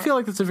 I don't feel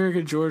like that's a very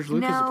good George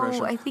Lucas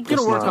impression. No, I think it's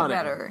gonna work on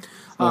better.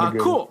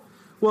 Cool.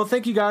 Well,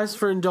 thank you guys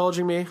for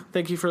indulging me.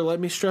 Thank you for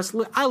letting me stress.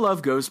 I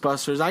love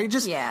Ghostbusters.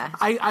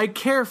 I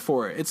care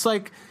for it. It's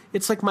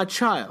like my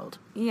child.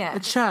 Yeah. A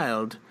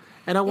child.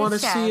 And I want to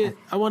see it.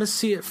 I want to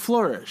see it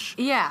flourish.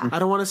 Yeah. I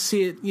don't want to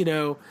see it. You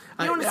know.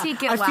 You don't want to see it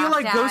get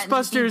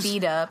laughed at and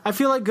beat up. I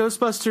feel like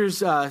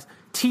Ghostbusters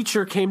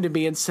teacher came to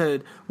me and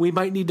said we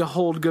might need to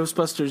hold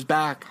Ghostbusters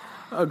back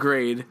a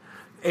grade,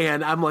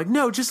 and I'm like,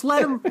 no, just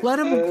let him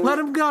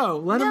go.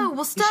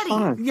 We'll study.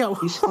 Yeah,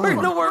 we're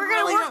gonna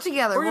work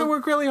together. We're gonna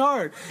work really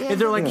hard. And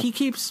they're like, he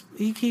keeps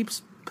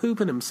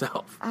pooping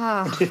himself.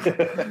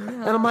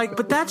 And I'm like,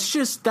 but that's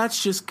just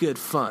good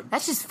fun.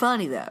 That's just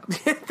funny though.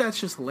 That's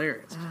just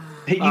hilarious.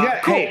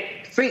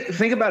 Hey,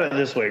 think about it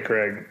this way,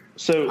 Craig.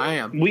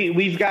 So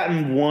we've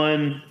gotten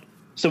one.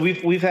 So we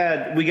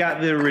got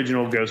the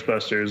original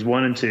Ghostbusters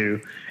 1 and 2,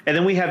 and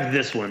then we have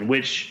this one,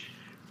 which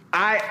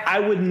I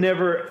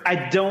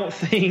don't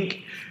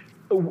think,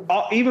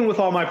 even with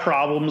all my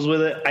problems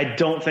with it, I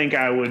don't think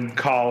I would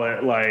call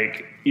it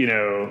like, you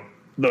know,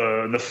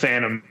 the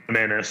Phantom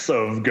Menace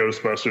of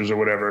Ghostbusters or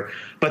whatever.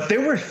 But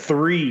there were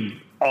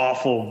 3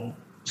 awful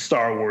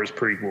Star Wars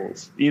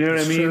prequels. You know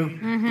what I mean?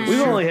 Mm-hmm.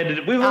 We've only had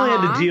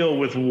to deal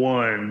with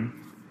one.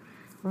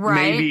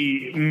 Right.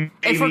 Maybe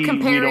if we're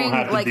comparing, we don't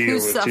have to like, deal who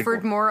with suffered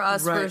sequel. more,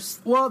 us Right.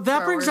 versus Well, that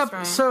Star brings Wars, up.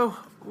 right? So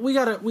we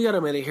got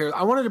a minute here.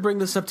 I wanted to bring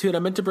this up too, and I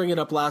meant to bring it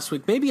up last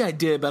week. Maybe I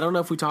did, but I don't know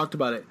if we talked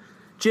about it.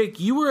 Jake,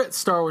 you were at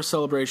Star Wars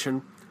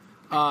Celebration.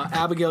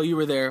 Abigail, you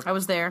were there. I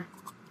was there.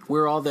 We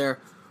were all there.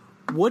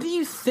 What do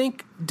you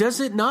think? Does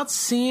it not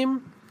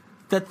seem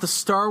that the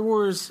Star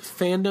Wars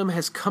fandom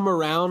has come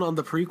around on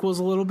the prequels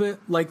a little bit?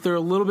 Like they're a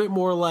little bit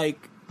more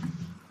like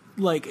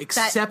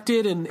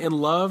accepted and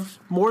loved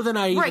more than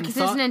I even Right, because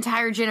thought. there's an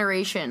entire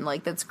generation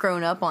like that's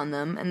grown up on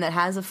them and that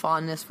has a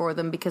fondness for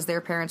them because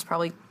their parents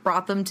probably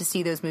brought them to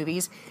see those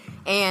movies,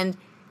 and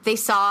they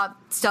saw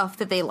stuff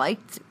that they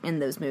liked in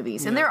those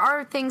movies. And there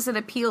are things that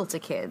appeal to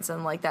kids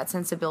and like that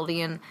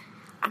sensibility. And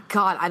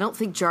God, I don't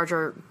think Jar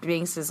Jar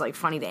Binks is like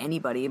funny to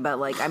anybody, but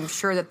like I'm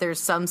sure that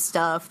there's some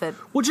stuff that.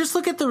 Well, just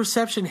look at the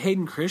reception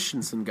Hayden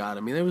Christensen got.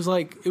 I mean, it was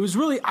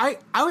really. I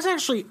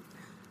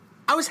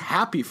was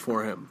happy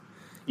for him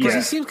because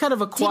he seemed kind of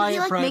a quiet.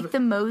 Didn't he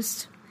like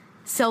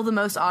sell the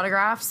most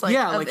autographs? Like,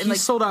 yeah, he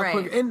sold out right.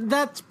 quick, and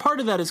that's part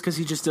of that is because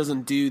he just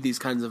doesn't do these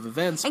kinds of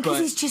events. And because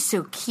he's just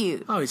so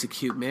cute. Oh, he's a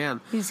cute man.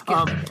 He's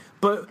good.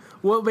 But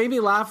what made me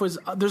laugh was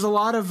there's a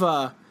lot of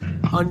on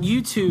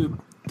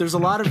YouTube. There's a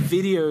lot of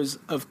videos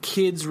of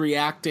kids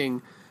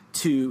reacting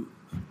to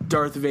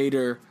Darth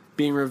Vader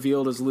being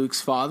revealed as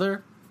Luke's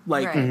father,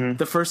 like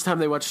the first time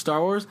they watched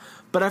Star Wars.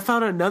 But I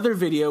found another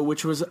video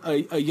which was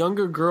a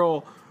younger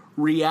girl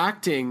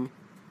reacting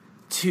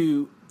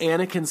to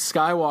Anakin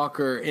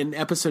Skywalker in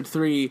Episode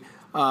 3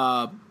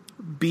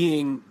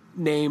 being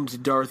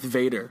named Darth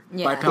Vader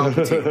by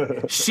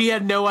Palpatine. She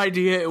had no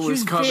idea it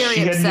was coming.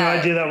 She had no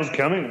idea that was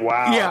coming.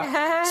 Wow.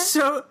 Yeah.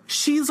 So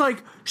she's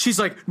like,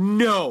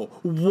 no,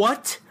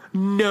 what?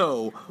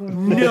 No.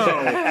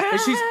 And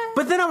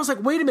but then I was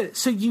like, wait a minute.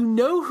 So you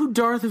know who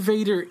Darth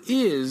Vader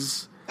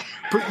is,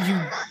 but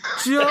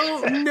you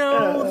don't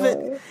know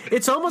that.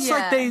 It's almost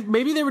like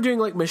maybe they were doing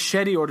like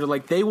Machete Order.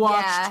 Like they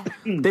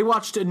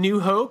watched A New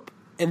Hope,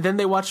 and then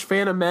they watched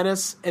Phantom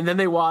Menace, and then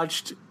they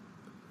watched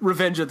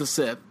Revenge of the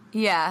Sith.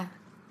 Yeah.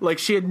 Like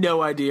she had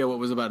no idea what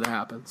was about to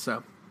happen.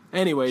 So,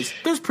 anyways,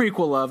 there's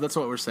prequel love. That's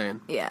what we're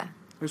saying. Yeah.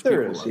 There's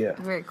there prequel is, love. yeah.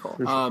 Very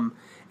cool.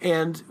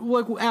 And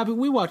like Abby,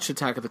 we watched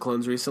Attack of the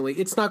Clones recently.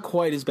 It's not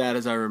quite as bad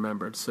as I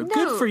remembered. So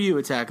good for you,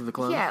 Attack of the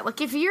Clones. Yeah, like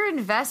if you're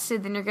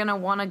invested, then you're gonna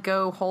want to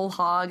go whole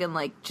hog and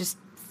like just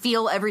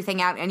feel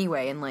everything out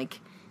anyway. And like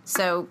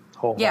so,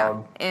 whole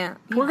hog. And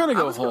we're gonna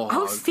go whole hog. I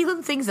was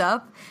feeling things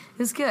up. It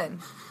was good.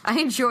 I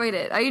enjoyed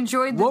it.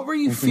 What were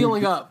you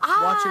feeling up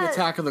watching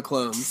Attack of the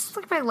Clones? Just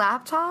like my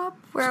laptop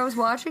where I was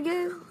watching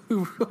it.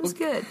 It was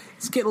good.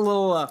 It's getting a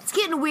little. It's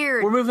getting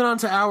weird. We're moving on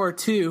to hour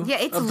 2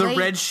 of the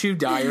Red Shoe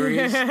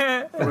Diaries.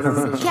 Cat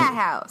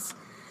House.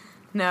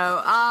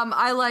 No,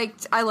 I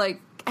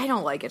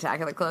don't like Attack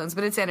of the Clones,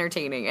 but it's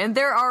entertaining, and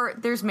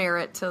there's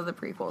merit to the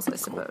prequels, I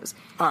suppose.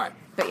 All right,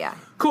 but yeah,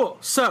 cool.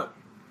 So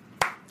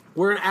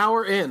we're an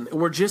hour in, and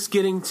we're just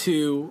getting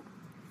to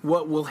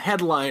what will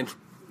headline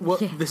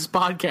this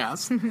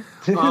podcast.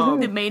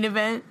 The main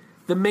event.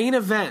 The main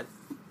event.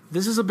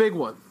 This is a big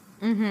one.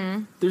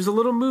 Mm-hmm. There's a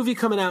little movie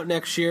coming out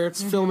next year.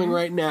 It's filming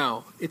right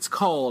now. It's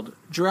called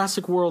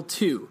Jurassic World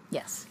 2.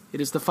 Yes. It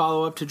is the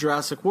follow-up to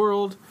Jurassic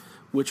World,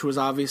 which was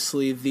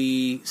obviously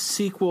the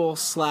sequel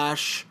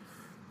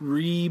 /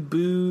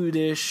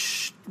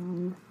 reboot-ish,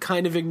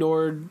 kind of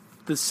ignored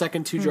the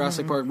second 2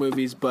 Jurassic Park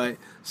movies, but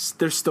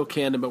they're still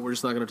canon, but we're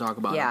just not going to talk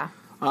about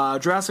them.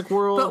 Jurassic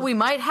World. But we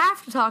might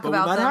have to talk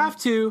about them. We might have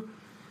to,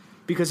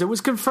 because it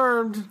was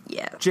confirmed.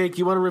 Yeah. Jake,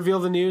 you want to reveal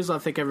the news? I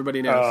think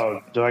everybody knows.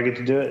 Oh, do I get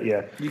to do it?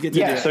 Yeah. You get to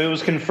do it. So it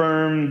was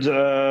confirmed,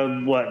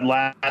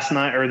 last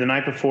night or the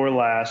night before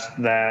last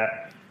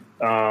that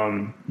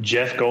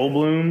Jeff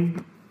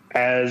Goldblum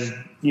as,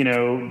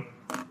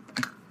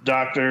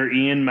 Dr.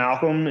 Ian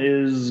Malcolm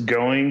is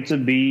going to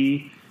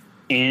be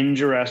in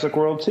Jurassic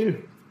World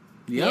 2.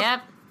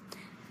 Yep.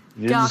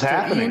 This is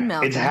happening.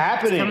 It's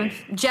happening.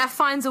 Jeff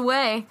finds a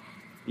way.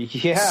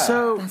 Yeah.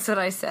 So that's what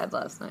I said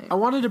last night. I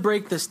wanted to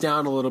break this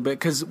down a little bit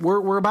because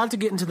we're about to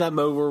get into that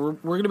mode where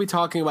we're going to be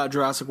talking about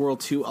Jurassic World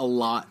 2 a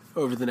lot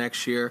over the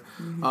next year.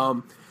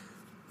 Mm-hmm.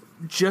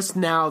 Just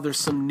now, there's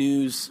some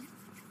news.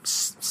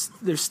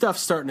 There's stuff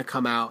starting to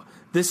come out.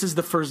 This is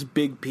the first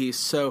big piece.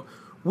 So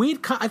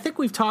I think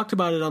we've talked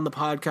about it on the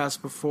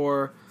podcast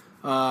before,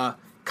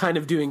 kind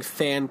of doing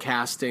fan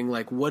casting.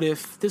 Like, what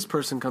if this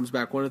person comes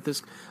back? What if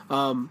this?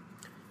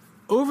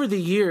 Over the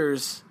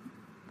years,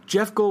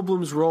 Jeff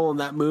Goldblum's role in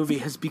that movie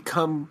has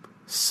become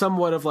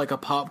somewhat of like a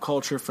pop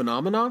culture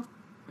phenomenon,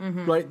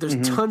 right?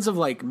 There's tons of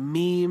like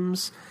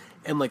memes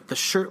and like the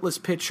shirtless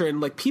picture,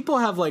 and like people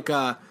have like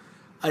a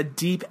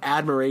deep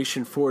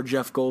admiration for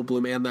Jeff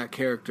Goldblum and that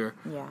character.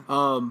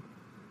 Yeah.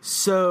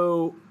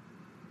 So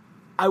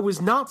I was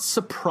not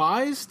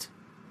surprised,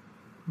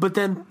 but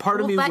then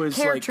part of me was like,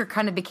 that character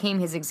kind of became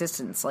his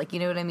existence. Like, you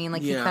know what I mean?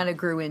 Like he kind of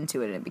grew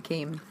into it and it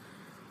became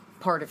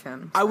part of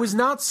him. I was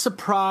not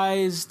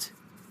surprised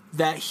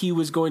that he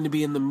was going to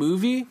be in the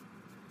movie,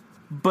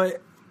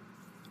 but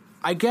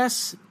I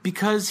guess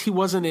because he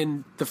wasn't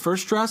in the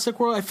first Jurassic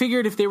World, I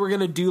figured if they were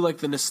going to do like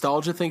the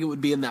nostalgia thing, it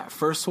would be in that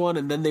first one,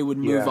 and then they would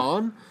move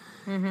on.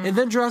 Mm-hmm. And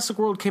then Jurassic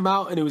World came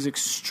out, and it was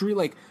extreme,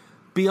 like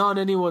beyond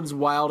anyone's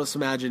wildest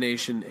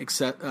imagination,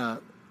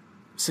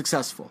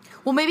 successful.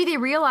 Well, maybe they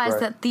realized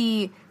that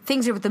the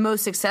things that were the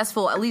most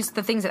successful, at least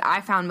the things that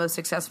I found most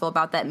successful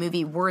about that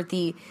movie, were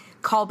the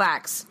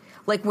callbacks.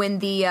 Like when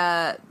the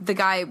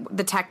guy,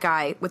 the tech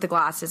guy with the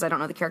glasses, I don't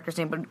know the character's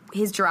name, but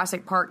his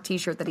Jurassic Park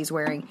T-shirt that he's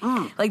wearing,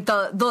 like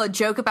the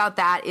joke about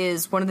that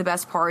is one of the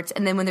best parts.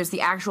 And then when there's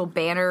the actual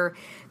banner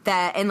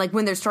and like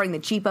when they're starting the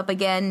Jeep up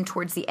again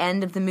towards the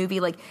end of the movie,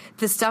 like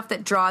the stuff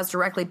that draws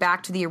directly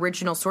back to the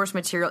original source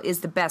material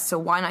is the best. So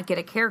why not get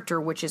a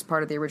character which is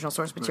part of the original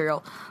source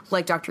material,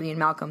 like Dr. Ian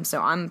Malcolm?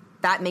 So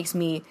that makes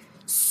me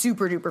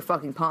super duper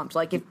fucking pumped.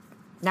 Like if.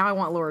 Now I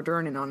want Laura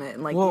Dern in on it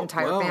and like the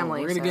entire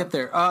family. We're gonna get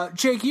there.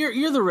 Jake,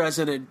 you're the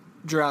resident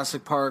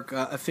Jurassic Park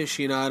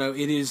aficionado.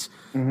 It is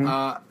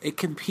it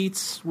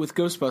competes with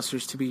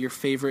Ghostbusters to be your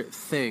favorite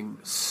thing.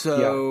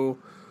 So,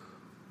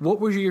 what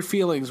were your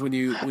feelings when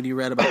you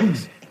read about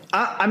this?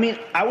 I mean,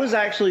 I was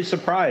actually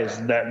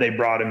surprised that they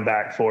brought him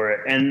back for it,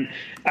 and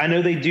I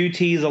know they do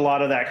tease a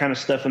lot of that kind of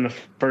stuff in the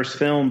first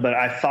film, but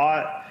I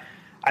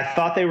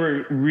thought they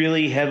were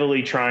really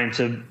heavily trying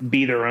to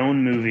be their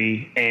own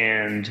movie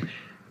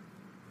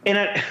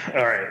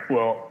all right,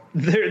 well,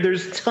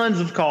 there's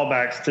tons of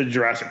callbacks to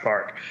Jurassic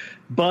Park,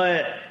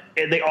 but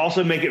they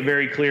also make it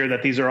very clear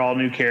that these are all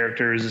new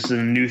characters. This is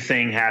a new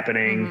thing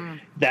happening. Mm-hmm.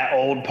 That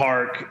old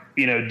park,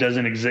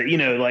 doesn't exist.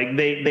 Like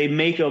they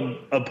make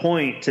a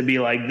point to be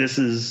like,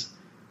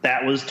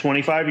 that was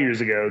 25 years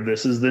ago.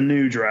 This is the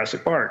new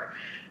Jurassic Park.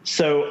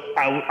 So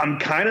I'm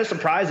kind of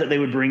surprised that they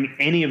would bring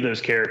any of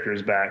those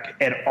characters back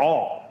at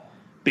all,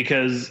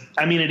 because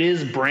I mean, it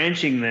is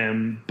branching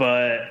them,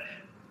 but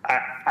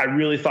I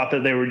really thought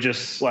that they were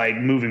just like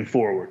moving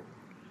forward.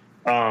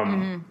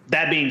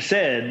 That being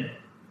said,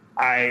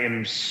 I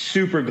am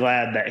super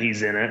glad that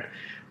he's in it.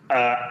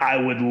 I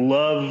would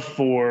love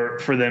for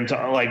them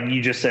to, like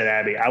you just said,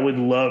 Abby, I would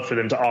love for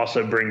them to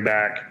also bring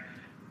back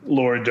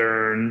Laura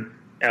Dern,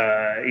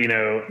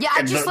 Yeah,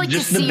 I just like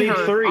just to see the big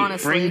her, three.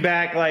 honestly. Bring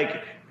back,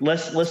 like,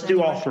 let's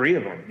do all three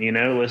of them,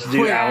 Let's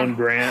do Alan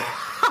Grant.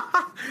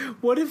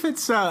 What if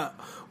it's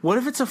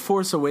a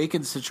Force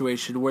Awakens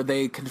situation where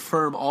they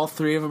confirm all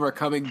three of them are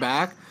coming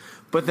back,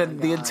 but then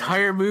the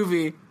entire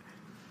movie,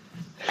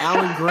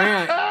 Alan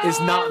Grant is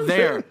not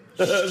there?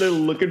 They're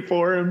looking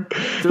for him.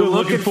 They're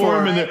looking for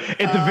him, and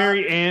at the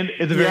very end,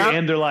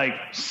 they're like,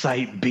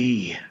 Site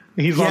B.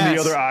 He's on the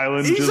other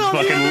island. He's just on the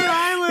other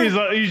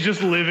island. He's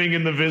just living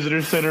in the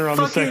visitor center on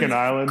the second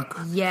island.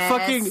 Yes.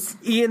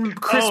 Fucking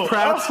Chris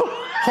Pratt's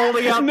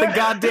holding out the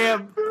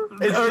goddamn.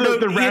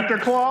 The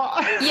raptor claw.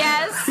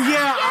 Yes.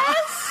 Yeah.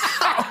 Yes.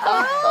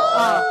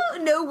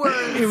 No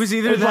words. It was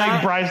either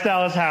like Bryce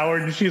Dallas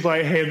Howard, and she's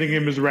like handing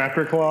him his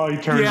raptor claw. He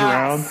turns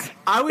around.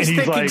 I was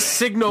thinking like,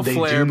 signal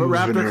flare, but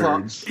raptor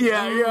claw.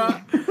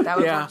 Yeah. That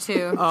would work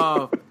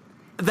too.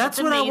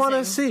 That's what I want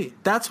to see.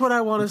 That's what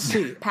I want to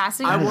see.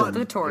 Passing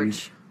the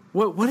torch.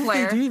 What if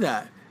they do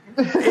that?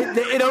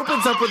 It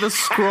opens up with a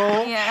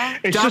scroll. Yeah.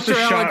 Dr.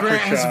 Alan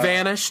Grant has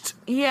vanished.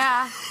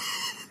 Yeah.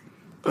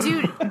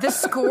 Dude, the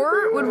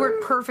score would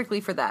work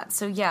perfectly for that.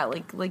 So yeah,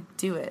 like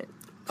do it.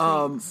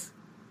 Please.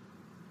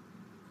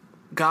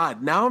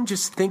 God, now I'm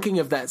just thinking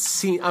of that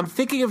scene. I'm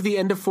thinking of the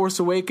end of Force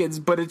Awakens,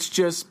 but it's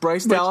just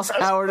Bryce Dallas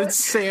Howard and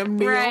Sam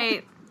Neill.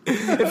 Right.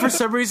 And for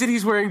some reason,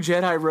 he's wearing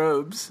Jedi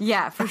robes.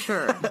 Yeah, for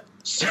sure. But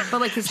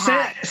like his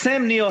hat.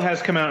 Sam Neill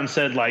has come out and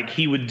said like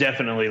he would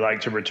definitely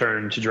like to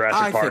return to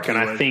Jurassic Park, and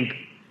I think.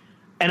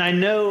 And I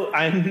know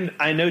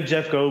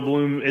Jeff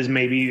Goldblum is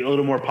maybe a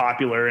little more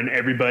popular, and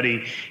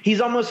everybody. Jeff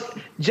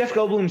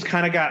Goldblum's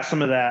kind of got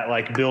some of that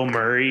like Bill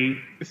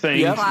Murray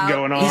thing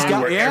going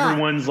on, where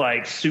everyone's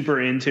like super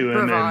into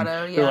him,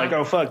 bravado, and they're like,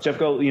 "Oh fuck, Jeff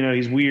Goldblum,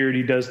 he's weird,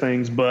 he does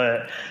things."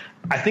 But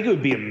I think it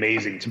would be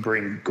amazing to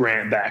bring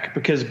Grant back,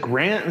 because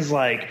Grant is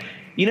like,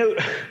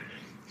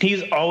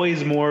 he's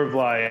always more of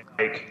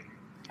like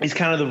he's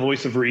kind of the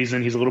voice of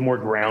reason. He's a little more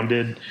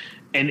grounded.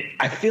 And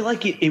I feel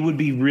like it would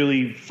be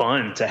really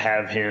fun to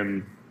have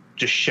him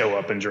just show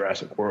up in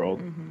Jurassic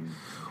World. Mm-hmm.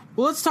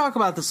 Well, let's talk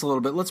about this a little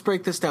bit. Let's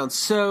break this down.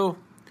 So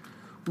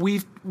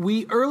we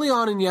early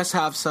on in Yes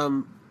Have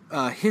Some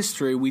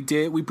history, we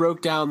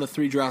broke down the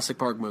 3 Jurassic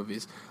Park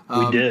movies.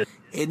 We did.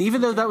 And even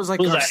though that was like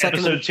our second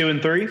episode 2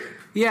 and 3?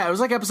 Yeah, it was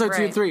like episode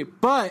 2 and 3.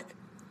 But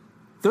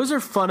those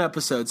are fun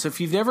episodes. So if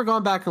you've never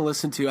gone back and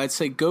listened to, I'd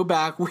say go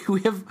back.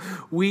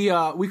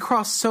 We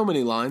crossed so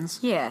many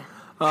lines. Yeah.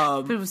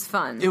 But it was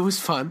fun. It was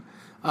fun.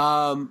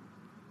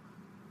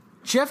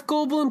 Jeff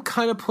Goldblum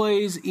kind of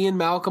plays Ian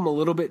Malcolm a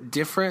little bit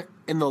different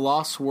in The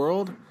Lost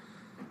World.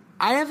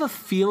 I have a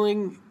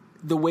feeling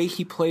the way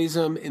he plays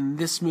him in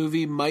this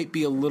movie might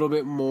be a little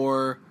bit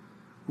more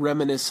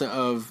reminiscent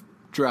of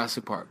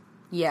Jurassic Park.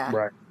 Yeah.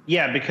 Right.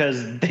 Yeah,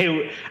 because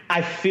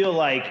I feel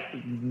like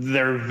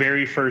their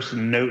very first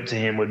note to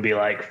him would be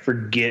like,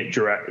 forget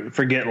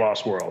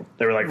Lost World.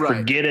 They were like,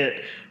 forget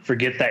it.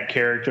 Forget that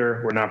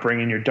character. We're not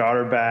bringing your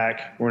daughter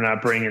back. We're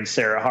not bringing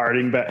Sarah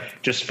Harding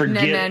back. Just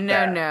forget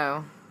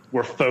No.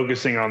 We're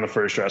focusing on the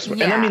first Jurassic World.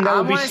 Yeah, and I mean, that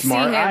would be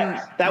smart.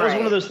 That was right.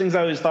 one of those things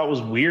I always thought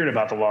was weird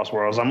about the Lost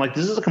Worlds. I'm like,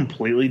 this is a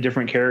completely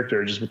different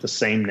character just with the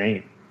same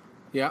name.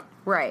 Yeah.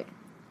 Right.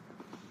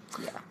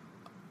 Yeah.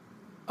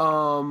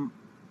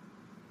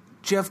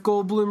 Jeff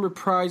Goldblum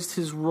reprised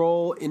his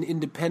role in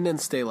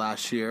Independence Day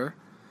last year.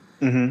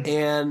 Mm-hmm.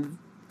 And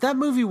that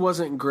movie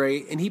wasn't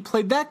great, and he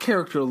played that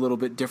character a little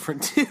bit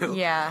different, too.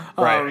 Yeah.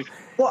 Right.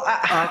 Well,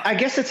 I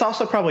guess it's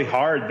also probably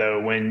hard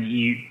though when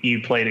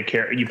you played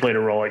a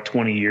role like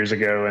 20 years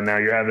ago, and now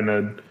you're having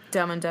to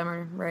Dumb and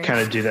Dumber, right? kind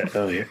of do that.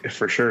 Oh, yeah,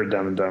 for sure,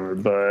 Dumb and Dumber,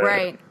 but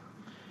right.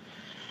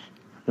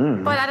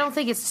 But I don't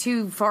think it's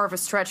too far of a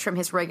stretch from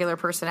his regular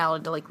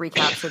personality to like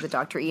recapture the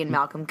Dr. Ian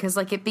Malcolm, because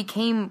like it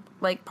became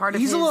like part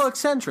of. He's his... a little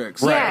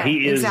eccentric, right? Yeah,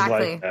 He is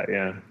exactly. like that,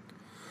 yeah.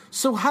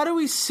 So how do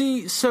we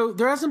see? So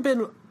there hasn't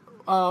been.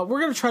 We're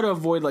going to try to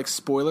avoid like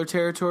spoiler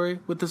territory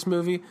with this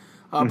movie.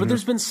 But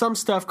there's been some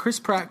stuff. Chris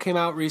Pratt came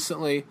out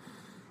recently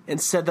and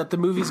said that the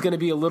movie's going to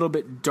be a little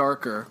bit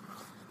darker.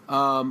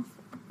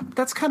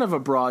 That's kind of a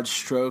broad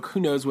stroke. Who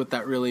knows what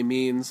that really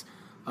means?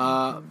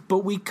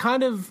 But we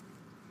kind of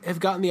have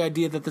gotten the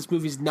idea that this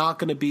movie's not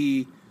going to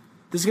be...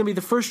 This is going to be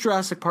the first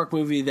Jurassic Park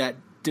movie that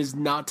does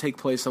not take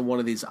place on one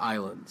of these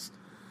islands.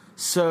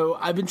 So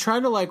I've been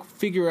trying to like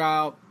figure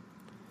out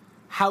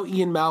how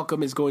Ian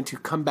Malcolm is going to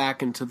come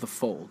back into the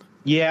fold.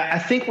 Yeah, I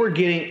think we're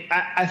getting.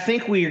 I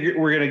think we're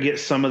going to get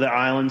some of the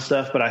island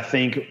stuff, but I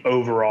think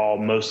overall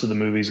most of the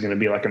movie is going to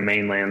be like a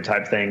mainland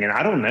type thing. And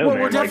I don't know. Well,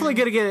 man. We're definitely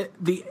going to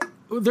get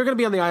they're going to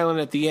be on the island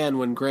at the end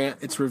when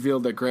it's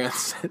revealed that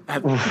Grant's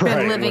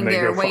been living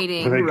there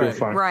waiting.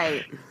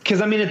 Right.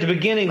 Because I mean, at the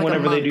beginning, like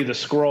whenever they do the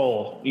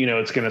scroll,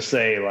 it's going to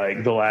say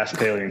like the last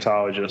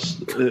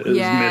paleontologist is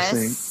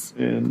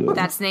missing. And,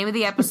 that's the name of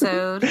the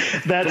episode.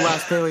 That's the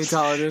last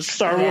paleontologist.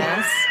 Star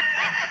Wars.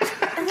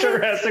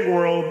 Jurassic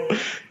World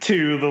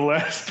 2, The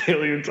Last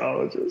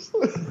Paleontologist.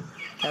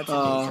 That's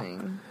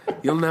amazing.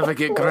 You'll never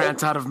get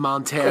Grant out of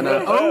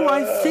Montana. Oh,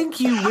 I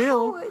think you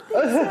will.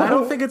 I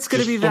don't think it's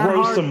going to be that hard.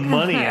 Throw some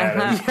money at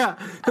him. Yeah.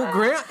 A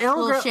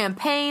little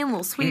champagne, a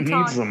little sweet talk. He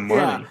needs some money.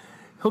 Yeah.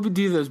 He'll be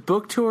doing those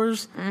book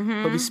tours.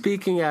 Mm-hmm. He'll be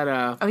speaking at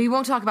a... Oh, he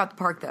won't talk about the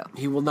park, though.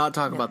 He will not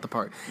talk about the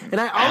park. And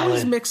I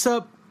always mix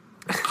up...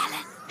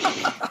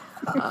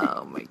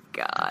 Oh, my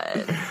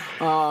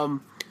God.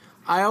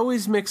 I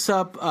always mix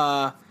up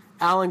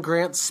Alan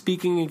Grant's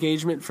speaking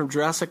engagement from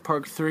Jurassic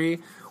Park 3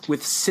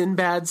 with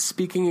Sinbad's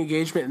speaking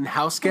engagement in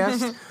House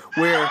Guest,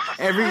 where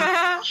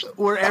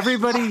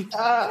everybody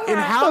in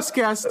House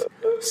Guest.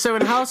 So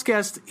in House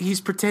Guest,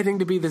 he's pretending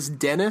to be this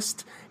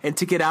dentist, and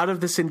to get out of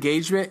this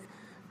engagement,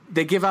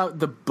 they give out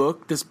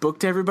this book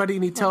to everybody,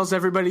 and he tells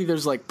everybody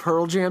there's like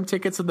Pearl Jam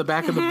tickets in the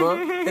back of the book,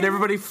 and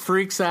everybody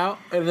freaks out,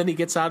 and then he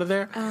gets out of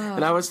there.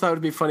 And I always thought it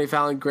would be funny if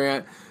Alan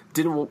Grant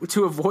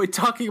to avoid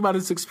talking about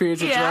his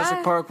experience at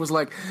Jurassic Park was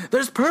like,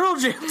 there's Pearl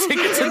Jam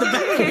tickets in the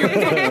back of your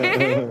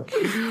book.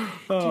 Dude,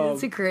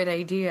 that's a great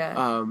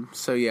idea.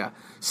 So yeah.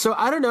 So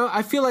I don't know.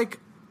 I feel like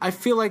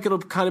it'll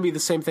kind of be the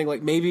same thing.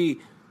 Like maybe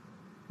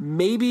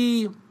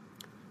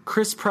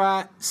Chris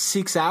Pratt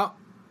seeks out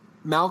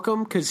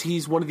Malcolm because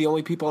he's one of the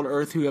only people on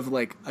Earth who have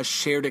like a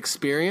shared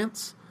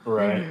experience.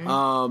 Right.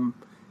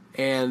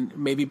 And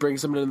maybe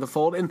brings him into the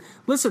fold. And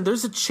listen,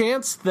 there's a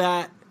chance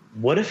that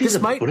what if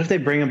they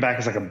bring him back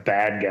as like a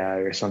bad guy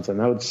or something?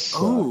 That would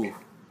suck. Ooh.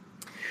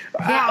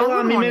 Yeah,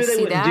 I mean, maybe they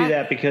wouldn't do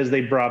that because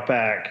they brought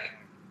back,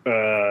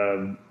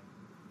 they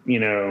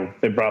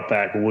brought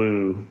back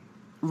Wu.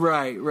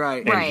 Right.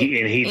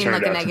 And he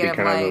turned out to be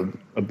kind of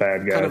a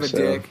bad guy. Kind of a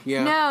dick,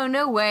 yeah.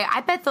 No way.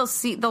 I bet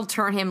they'll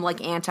turn him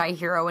like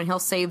anti-hero and he'll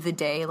save the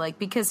day, like,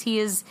 because he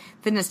is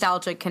the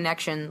nostalgic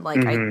connection.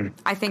 Like,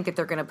 I think that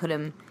they're going to put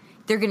him...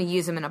 They're going to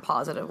use him in a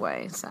positive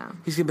way. So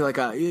he's going to be like,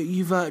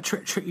 "You've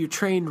you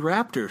trained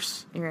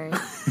raptors, right?"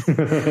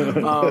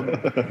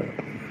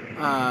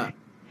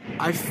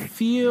 I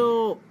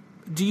feel.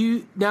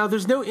 Now?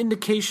 There's no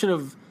indication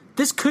of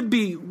this. Could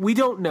be. We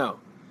don't know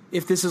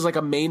if this is like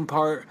a main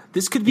part.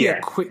 This could be a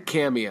quick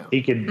cameo.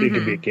 It could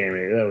be a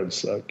cameo. That would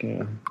suck.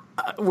 Yeah.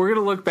 We're going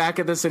to look back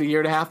at this in a year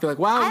and a half. Be like,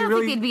 wow. I don't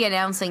think they'd be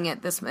announcing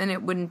it and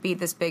it wouldn't be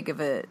this big of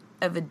a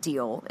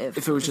deal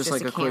if it was just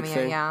like a quick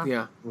thing.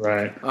 Yeah.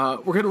 Right.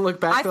 We're going to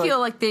look back. I feel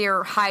like they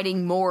are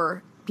hiding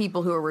more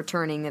people who are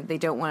returning that they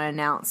don't want to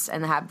announce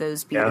and have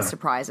those be the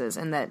surprises,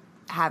 and that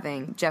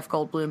having Jeff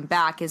Goldblum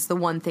back is the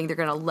one thing they're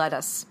going to let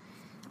us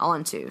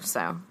onto.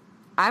 So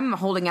I'm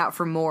holding out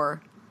for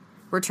more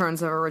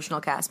returns of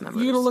original cast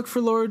members. You going to look for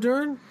Laura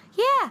Dern?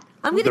 Yeah.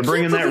 I'm going to keep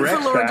bringing that looking Rex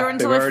for Laura back. Dern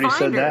They've until I already find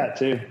said her. that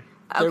too.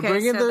 They're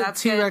bringing the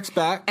T-Rex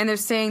back. And they're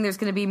saying there's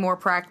going to be more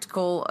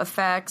practical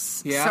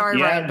effects. Yeah.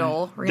 Sorry,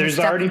 Randall. There's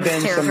already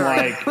been some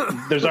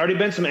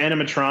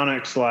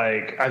animatronics.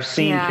 Like I've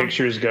seen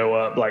pictures go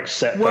up, like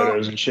set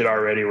photos and shit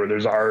already, where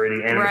there's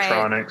already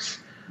animatronics.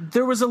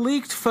 There was a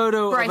leaked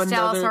photo Bryce of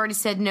another... Dallas already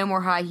said no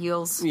more high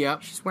heels.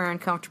 Yep. She's wearing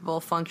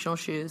comfortable, functional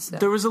shoes. So.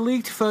 There was a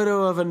leaked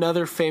photo of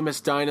another famous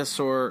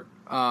dinosaur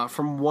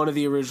from one of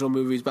the original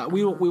movies, but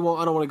we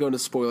won't. I don't want to go into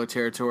spoiler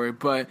territory,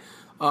 but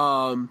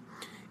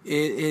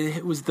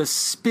it was the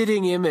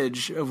spitting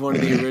image of one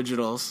of the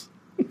originals.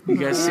 You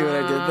guys see what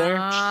I did there?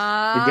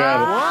 You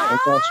got it.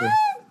 That's awesome.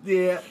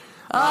 Yeah.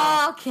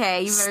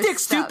 Okay. You Stick,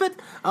 stupid.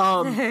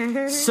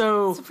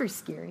 So it's pretty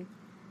scary.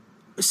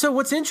 So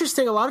what's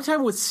interesting, a lot of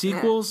time with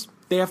sequels,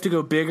 they have to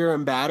go bigger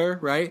and badder,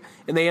 right?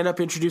 And they end up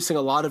introducing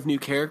a lot of new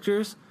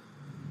characters.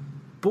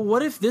 But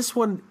what if this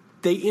one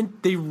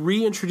they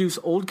reintroduce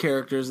old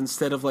characters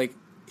instead of like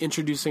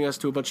introducing us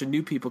to a bunch of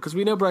new people? Because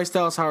we know Bryce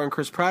Dallas Howard and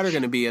Chris Pratt are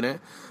going to be in it,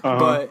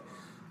 but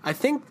I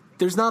think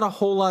there's not a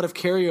whole lot of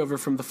carryover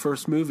from the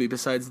first movie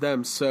besides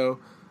them. So.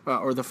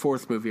 Or the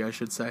fourth movie, I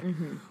should say.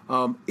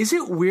 Mm-hmm. Is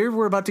it weird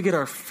we're about to get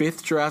our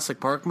 5th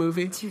Jurassic Park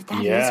movie? Dude,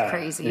 that is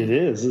crazy. It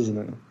is, isn't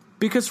it?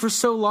 Because for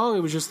so long,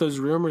 it was just those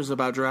rumors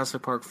about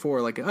Jurassic Park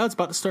 4. Like, it's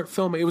about to start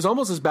filming. It was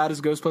almost as bad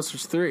as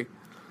Ghostbusters 3.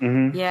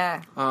 Mm-hmm.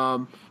 Yeah.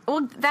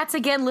 Well, that's,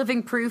 again,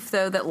 living proof,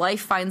 though, that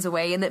life finds a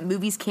way and that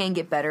movies can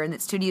get better and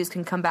that studios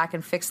can come back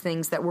and fix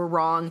things that were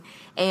wrong.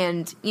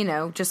 And, you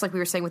know, just like we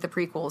were saying with the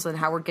prequels and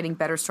how we're getting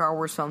better Star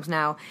Wars films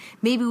now,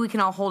 maybe we can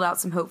all hold out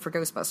some hope for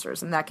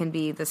Ghostbusters, and that can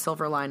be the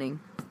silver lining.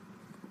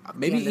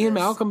 Maybe Ian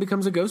Malcolm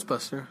becomes a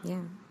Ghostbuster.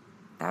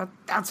 Yeah.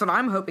 That's what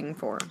I'm hoping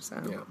for.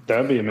 So. Yeah.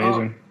 That'd be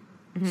amazing.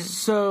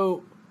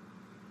 So,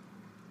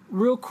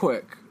 real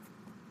quick,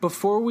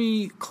 before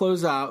we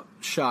close out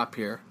shop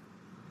here,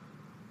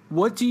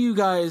 what do you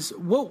guys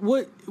what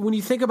when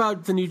you think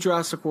about the new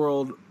Jurassic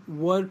World,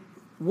 what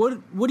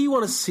do you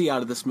want to see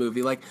out of this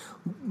movie? Like,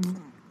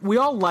 we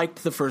all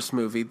liked the first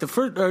movie. The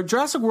first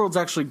Jurassic World's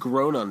actually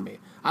grown on me.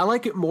 I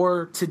like it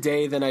more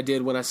today than I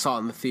did when I saw it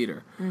in the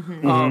theater.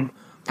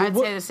 I'd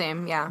say the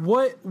same. Yeah.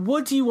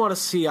 What do you want to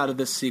see out of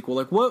this sequel?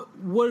 Like, what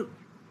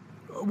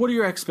are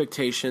your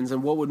expectations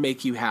and what would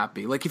make you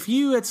happy? Like, if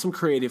you had some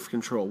creative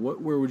control,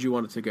 where would you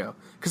want it to go?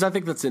 Because I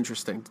think that's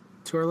interesting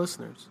to our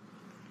listeners.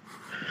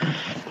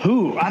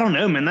 I don't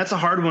know, man. That's a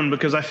hard one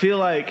because I feel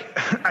like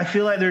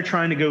they're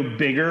trying to go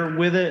bigger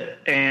with it,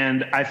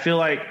 and I feel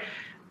like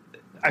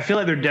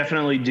they're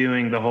definitely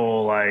doing the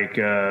whole like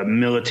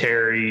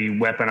military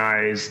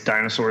weaponized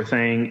dinosaur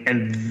thing,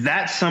 and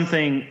that's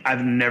something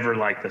I've never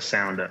liked the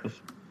sound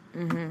of.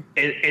 Mm-hmm.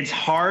 It's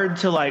hard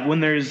to like when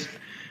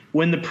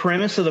the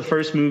premise of the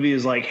first movie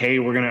is like, hey,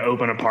 we're going to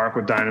open a park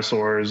with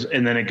dinosaurs,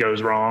 and then it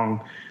goes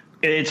wrong.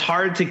 It's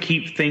hard to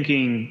keep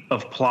thinking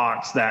of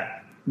plots that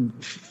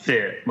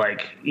fit.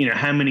 Like, you know,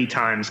 how many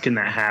times can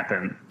that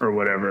happen or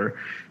whatever?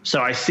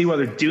 So I see why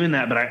they're doing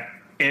that, but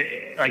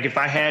like if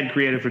I had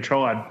creative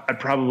control, I'd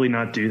probably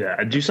not do that.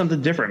 I'd do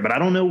something different, but I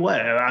don't know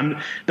what.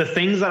 The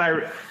things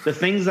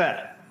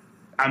that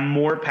I'm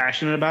more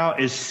passionate about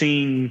is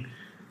seeing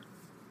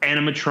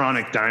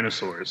animatronic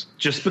dinosaurs,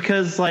 just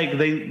because like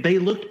they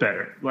looked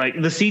better. Like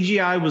the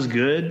CGI was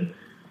good,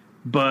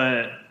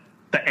 but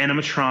the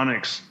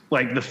animatronics,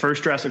 like the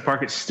first Jurassic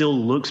Park, it still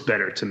looks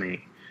better to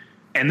me.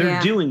 And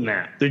they're doing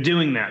that.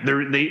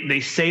 They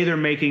say they're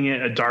making it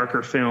a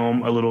darker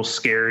film, a little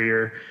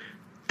scarier.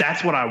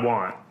 That's what I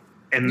want.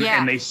 And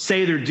they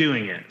say they're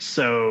doing it.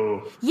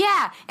 So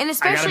and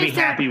especially I got to be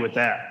happy with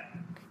that.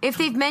 If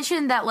they've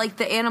mentioned that like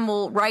the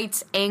animal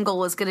rights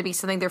angle is going to be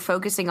something they're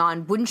focusing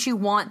on, wouldn't you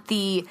want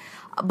the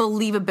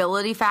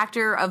believability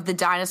factor of the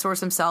dinosaurs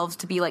themselves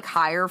to be like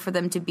higher for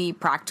them to be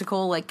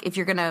practical? Like if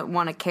you're going to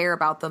want to care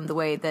about them the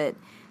way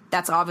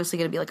that's obviously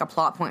going to be like a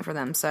plot point for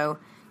them. So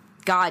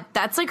God,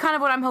 that's like kind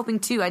of what I'm hoping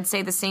too. I'd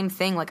say the same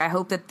thing. Like I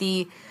hope that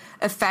the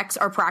effects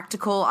are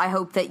practical. I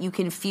hope that you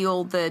can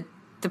feel the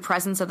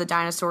presence of the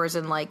dinosaurs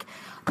and like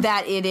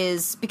that it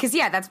is, because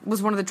that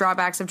was one of the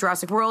drawbacks of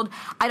Jurassic World.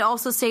 I'd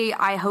also say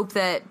I hope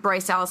that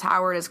Bryce Dallas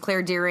Howard as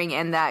Claire Dearing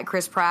and that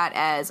Chris Pratt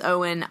as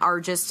Owen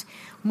are just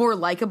more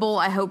likable.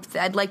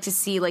 I'd like to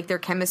see like their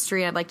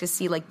chemistry. I'd like to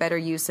see like better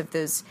use of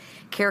those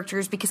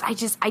characters, because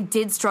I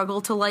did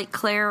struggle to like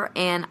Claire,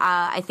 and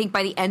I think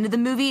by the end of the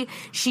movie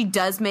she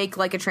does make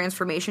like a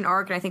transformation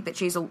arc, and I think that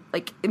she's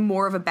like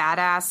more of a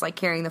badass, like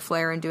carrying the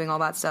flare and doing all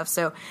that stuff.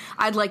 So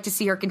I'd like to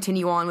see her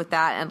continue on with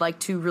that, and I'd like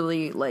to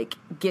really like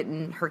get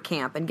in her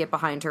camp and get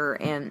behind her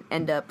and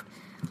end up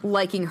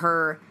liking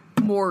her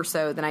more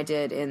so than I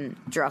did in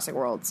Jurassic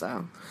World.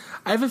 So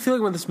I have a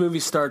feeling when this movie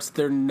starts,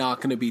 they're not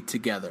going to be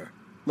together.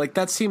 Like,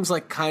 that seems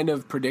like kind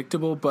of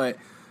predictable, but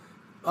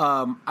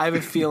I have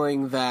a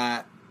feeling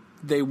that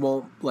they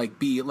won't like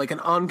be like an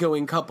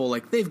ongoing couple.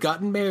 Like, they've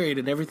gotten married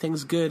and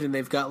everything's good, and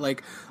they've got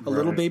like a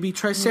little baby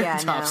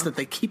Triceratops that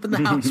they keep in the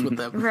house with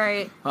them.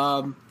 Right.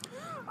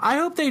 I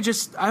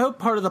hope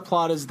part of the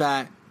plot is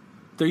that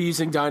they're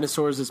using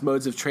dinosaurs as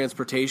modes of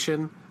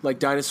transportation, like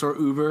dinosaur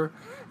Uber.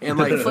 And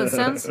like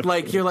Flintstones?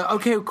 Like you're like,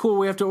 okay, cool,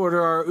 we have to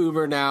order our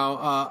Uber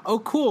now. Oh,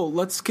 cool,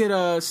 let's get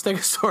a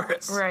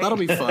Stegosaurus. Right. That'll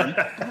be fun.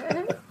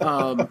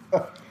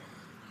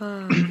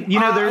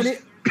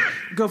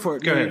 Go for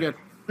it. Go ahead. Good.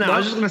 No, I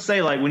was just gonna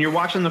say, like when you're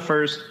watching the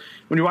first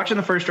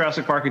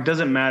Jurassic Park, it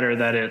doesn't matter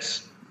that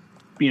it's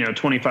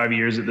 25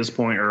 years at this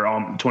point,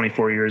 or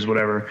 24 years,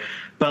 whatever.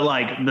 But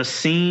like the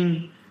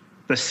scene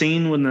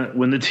when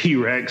the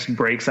T-Rex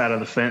breaks out of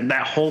the fence,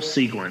 that whole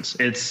sequence,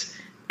 it's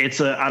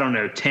a, I don't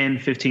know, 10,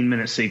 15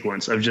 minute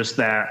sequence of just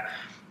that,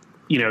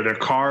 their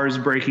cars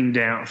breaking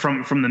down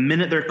from the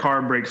minute their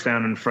car breaks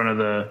down in front of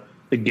the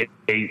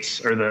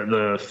gates or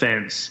the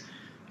fence,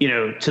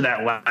 to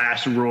that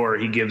last roar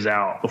he gives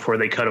out before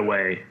they cut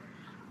away.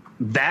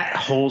 That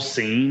whole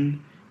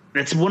scene,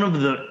 that is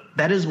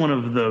one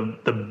of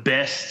the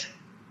best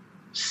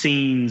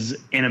scenes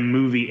in a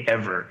movie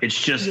ever. It's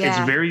just, it's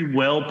very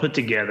well put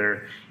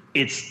together.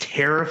 It's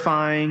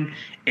terrifying.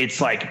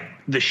 It's like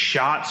the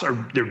shots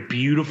they're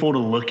beautiful to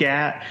look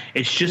at.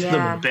 It's just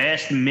the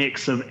best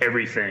mix of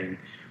everything.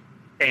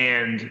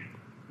 And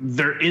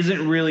there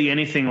isn't really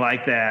anything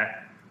like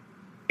that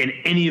in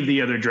any of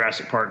the other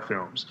Jurassic Park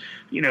films.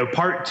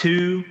 Part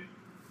 2,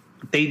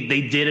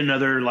 they did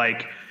another,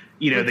 like,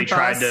 they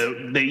tried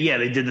to,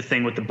 they did the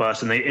thing with the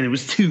bus, and it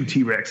was 2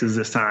 T-Rexes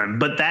this time.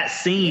 But that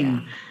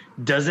scene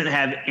doesn't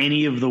have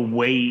any of the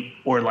weight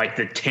or like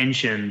the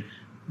tension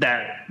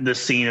that the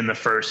scene in the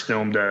first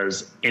film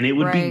does. And it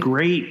would be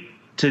great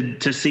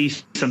to see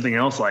something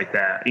else like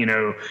that,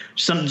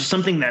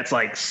 something that's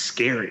like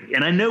scary.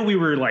 And I know we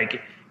were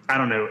like, I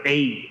don't know,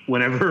 8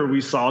 whenever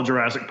we saw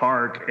Jurassic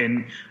Park,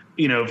 and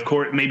of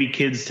course, maybe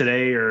kids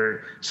today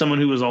or someone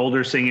who was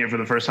older seeing it for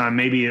the first time,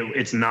 maybe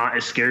it's not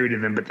as scary to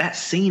them. But that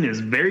scene is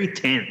very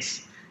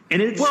tense,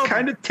 and it's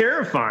kind of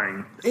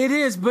terrifying. It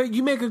is, but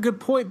you make a good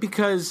point,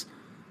 because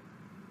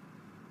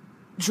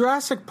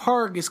Jurassic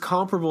Park is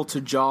comparable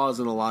to Jaws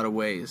in a lot of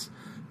ways,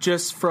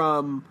 just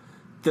from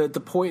the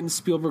point in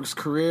Spielberg's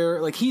career.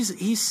 Like,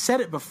 he's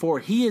said it before.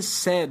 He has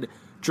said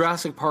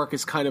Jurassic Park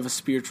is kind of a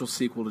spiritual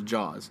sequel to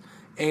Jaws.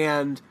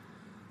 And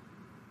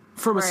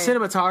from a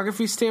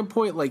cinematography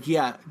standpoint, like,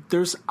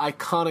 there's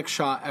iconic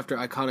shot after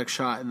iconic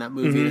shot in that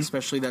movie,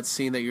 especially that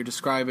scene that you're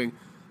describing.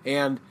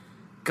 And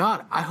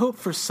God, I hope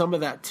for some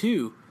of that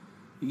too.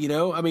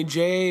 I mean,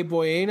 J.A.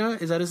 Boyena,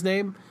 is that his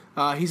name?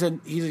 He's a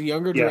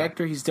younger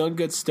director. He's done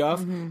good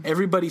stuff.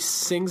 Everybody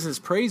sings his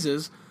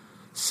praises.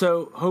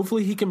 So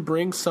hopefully he can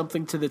bring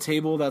something to the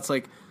table that's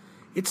like,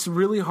 it's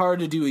really hard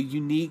to do a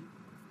unique,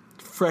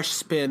 fresh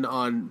spin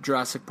on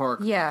Jurassic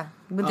Park. Yeah,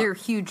 but they're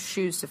huge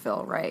shoes to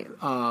fill, right?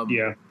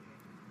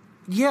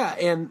 Yeah,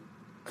 and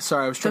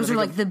sorry, I was trying. Those are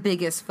like the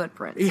biggest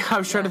footprint. Yeah, I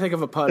was trying to think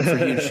of a pun for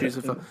huge shoes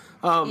to fill.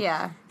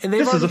 And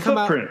they've already come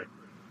out.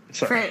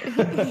 Sorry.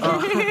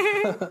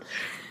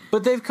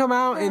 But they've come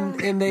out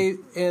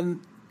and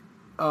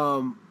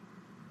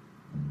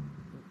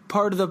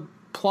part of the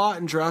plot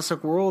in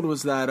Jurassic World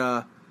was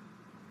that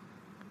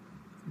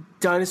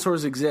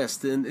dinosaurs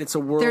exist, and it's a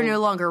world. They're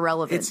no longer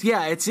relevant.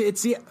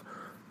 It's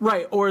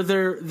right, or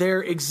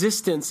their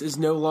existence is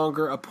no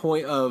longer a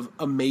point of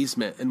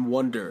amazement and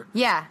wonder.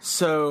 Yeah.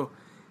 So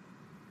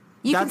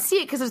you can see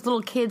it because there's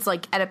little kids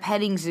like at a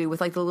petting zoo with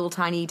like the little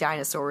tiny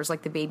dinosaurs,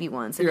 like the baby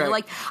ones, and you're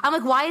like, I'm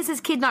like, why is this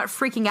kid not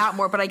freaking out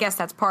more? But I guess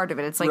that's part of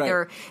it. It's like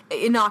they're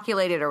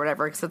inoculated or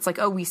whatever. Because it's like,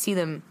 oh, we see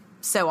them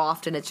so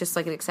often. It's just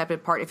like an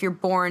accepted part. If you're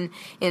born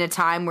in a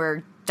time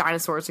where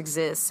dinosaurs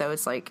exist, so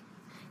it's like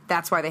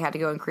that's why they had to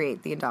go and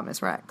create the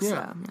Indominus Rex.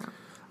 Yeah. So,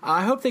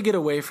 I hope they get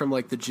away from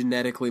like the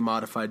genetically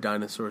modified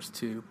dinosaurs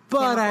too,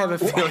 but I have a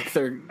feeling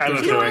they're. You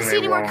don't want to see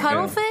any more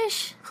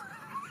cuttlefish?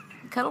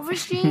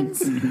 Cuttlefish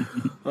genes? I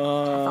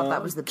thought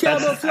that was the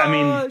best. I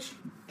mean,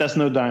 that's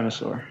no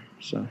dinosaur.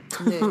 So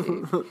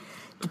no.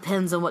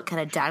 Depends on what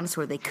kind of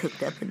dinosaur they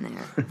cooked up in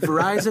there.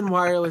 Verizon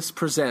Wireless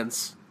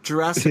presents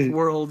Jurassic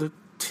World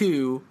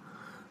 2: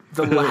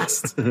 The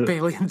Last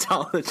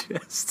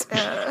Paleontologist.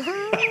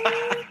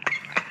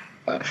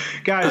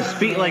 Guys,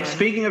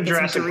 speaking of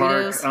Jurassic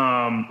Park,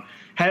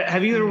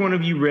 have either one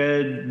of you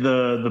read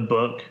the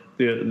book,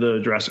 the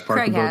Jurassic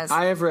Park book? Has.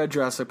 I have read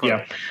Jurassic Park.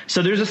 Yeah.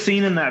 So there's a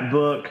scene in that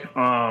book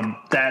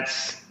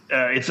that's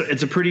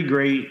it's a pretty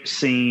great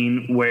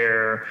scene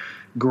where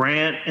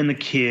Grant and the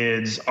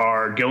kids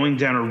are going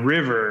down a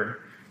river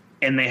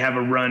and they have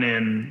a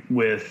run-in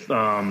with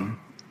the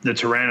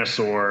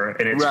Tyrannosaur,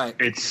 and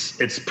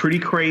it's pretty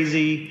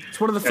crazy.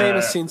 It's one of the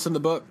famous scenes in the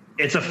book.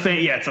 It's a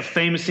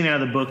famous scene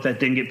out of the book that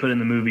didn't get put in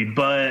the movie,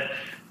 but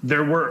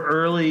there were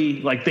early,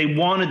 like, they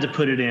wanted to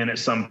put it in at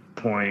some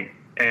point,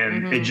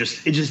 and it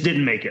just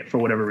didn't make it for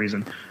whatever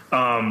reason.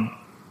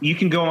 You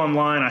can go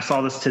online. I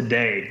saw this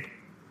today.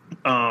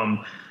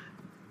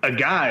 A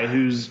guy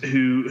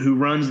who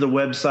runs the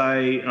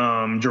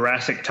website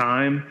Jurassic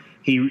Time.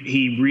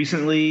 He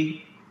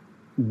recently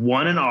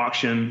won an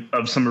auction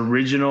of some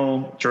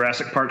original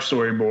Jurassic Park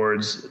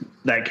storyboards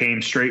that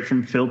came straight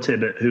from Phil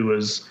Tippett,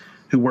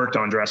 who worked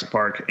on Jurassic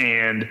Park,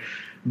 and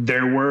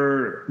there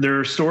are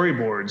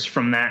storyboards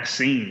from that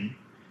scene,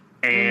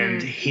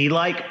 and he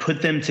like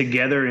put them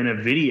together in a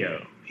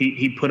video.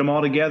 He put them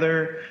all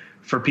together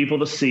for people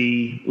to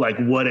see like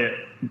what it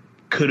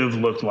could have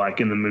looked like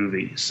in the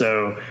movie.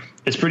 So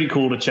it's pretty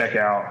cool to check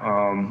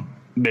out.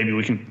 Maybe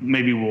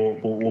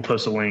we'll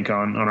post a link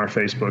on our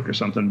Facebook or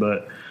something,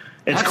 but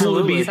it's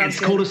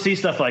cool to see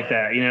stuff like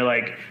that.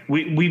 Like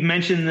we've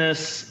mentioned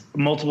this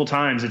multiple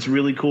times. It's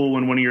really cool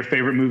when one of your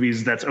favorite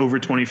movies that's over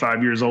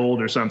 25 years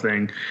old or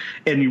something,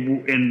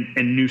 and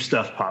new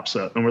stuff pops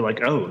up, and we're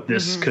like, oh,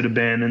 this could have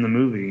been in the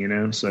movie, you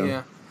know? So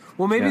yeah.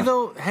 Well, maybe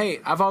they'll. Hey,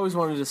 I've always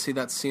wanted to see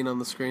that scene on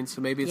the screen,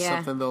 so maybe it's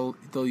something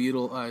they'll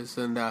utilize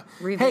and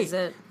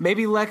revisit. Hey,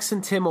 maybe Lex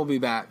and Tim will be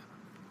back.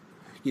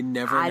 You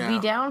never know. I'd be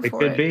down for it.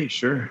 Could be,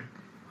 sure.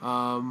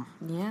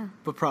 Yeah,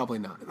 but probably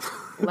not.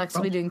 Lex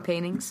will be doing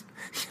paintings,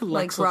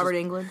 like Robert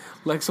Englund.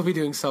 Lex will be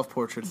doing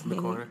self-portraits in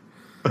the corner.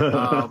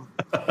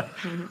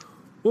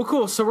 Well,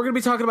 cool. So we're going to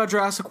be talking about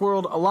Jurassic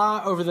World a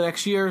lot over the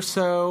next year or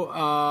so,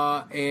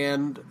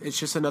 and it's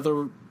just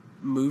another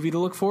movie to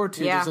look forward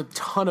to. Yeah. There's a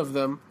ton of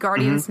them.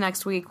 Guardians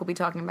next week we'll be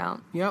talking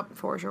about. Yep.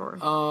 For sure.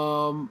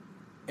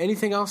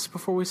 Anything else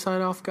before we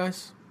sign off,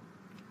 guys?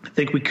 I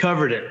think we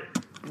covered it.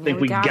 I think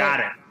we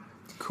got it.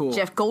 Cool.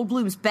 Jeff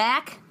Goldblum's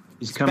back.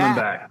 He's coming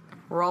back.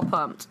 We're all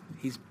pumped.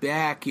 He's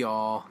back,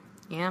 y'all.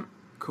 Yep.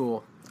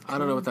 Cool. I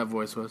don't know what that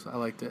voice was. I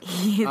liked it.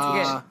 It's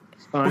good.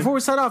 Before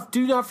we sign off,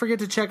 do not forget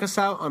to check us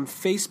out on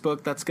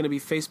Facebook. That's going to be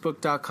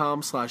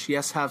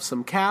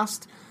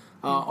facebook.com/yeshavesomecast.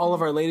 All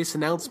of our latest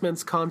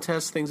announcements,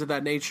 contests, things of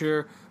that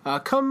nature.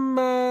 Come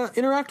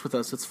interact with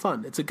us. It's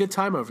fun. It's a good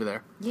time over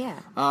there. Yeah.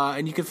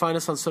 And you can find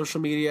us on social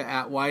media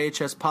at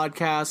YHS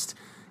Podcast,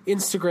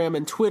 Instagram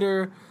and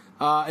Twitter.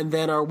 And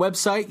then our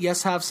website,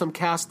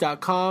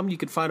 yeshavesomecast.com. You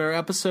can find our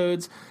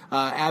episodes.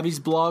 Abby's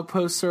blog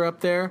posts are up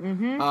there.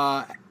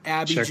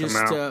 Abby, check just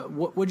them out.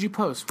 what'd you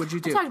post? What'd you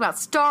do? I talked about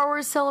Star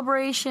Wars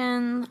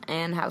Celebration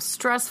and how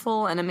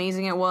stressful and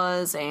amazing it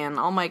was, and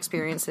all my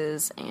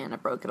experiences, and I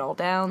broke it all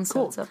down,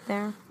 so it's up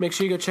there. Make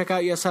sure you go check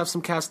out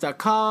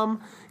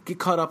yeshavesomecast.com. Get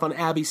caught up on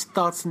Abby's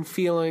thoughts and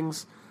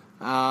feelings,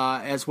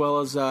 as well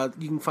as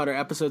you can find our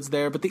episodes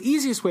there. But the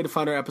easiest way to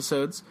find our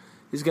episodes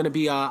is going to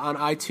be on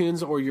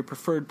iTunes or your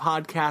preferred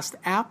podcast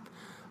app,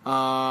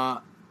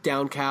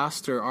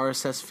 Downcast or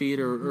RSS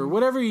feed or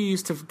whatever you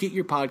use to get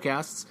your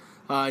podcasts.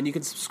 And you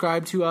can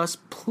subscribe to us.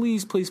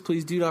 Please, please,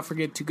 please do not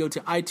forget to go to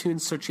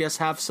iTunes, search Yes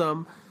Have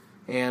Some,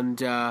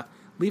 and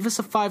leave us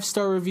a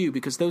 5-star review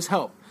because those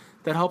help.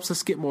 That helps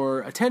us get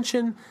more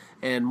attention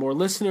and more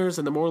listeners.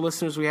 And the more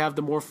listeners we have,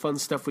 the more fun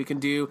stuff we can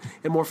do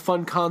and more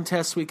fun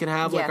contests we can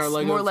have, like our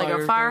Lego more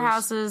Lego Firehouses.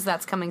 Firehouses.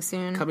 That's coming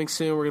soon. Coming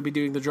soon. We're going to be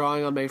doing the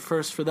drawing on May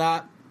 1st for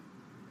that.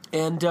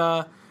 And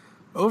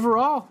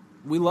overall,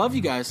 we love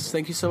you guys.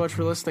 Thank you so much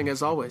for listening,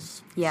 as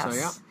always. Yes. So,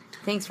 yeah.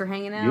 Thanks for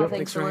hanging out.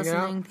 Thanks for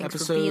listening. Thanks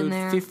Episode for being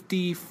there.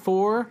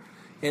 54.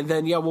 And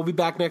then, we'll be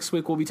back next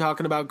week. We'll be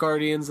talking about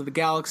Guardians of the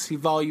Galaxy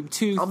Volume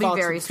 2. I'll be Thoughts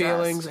very and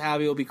feelings. stressed.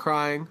 Abby will be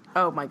crying.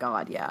 Oh, my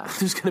God, yeah.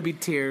 There's going to be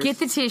tears. Get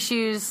the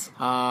tissues.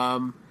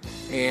 And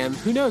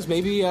who knows?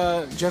 Maybe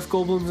Jeff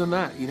Goldblum's in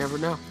that. You never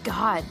know.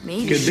 God,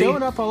 maybe. He's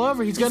showing up all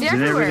over. He's in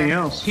everything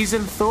else. He's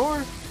in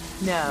Thor.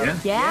 No.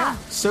 Yeah.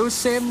 So is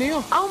Sam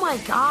Neill. Oh, my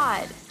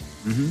God.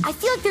 I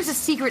feel like there's a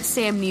secret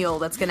Sam Neill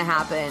that's going to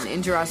happen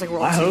in Jurassic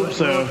World 2. I hope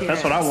so.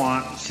 That's what I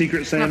want.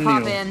 Secret Sam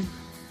Pop Neill. in.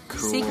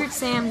 Cool. Secret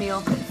Sam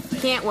Neill.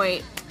 Can't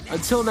wait.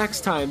 Until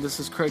next time, this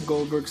is Craig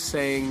Goldberg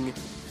saying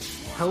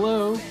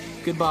hello,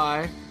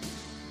 goodbye.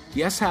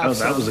 Yes, have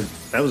some.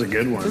 That was a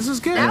good one. This is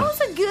good. That was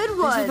a good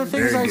one. These are the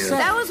things I said.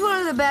 That was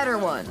one of the better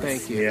ones.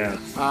 Thank you. Yeah.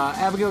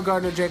 Abigail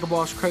Gardner, Jacob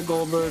Walsh, Craig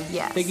Goldberg.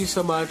 Yes. Thank you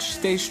so much.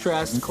 Stay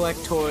stressed.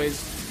 Collect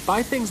toys.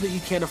 Buy things that you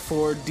can't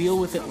afford. Deal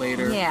with it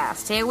later. Yeah.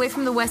 Stay away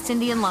from the West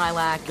Indian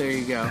lilac. There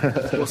you go.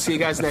 We'll see you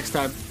guys next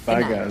time.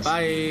 Bye, guys.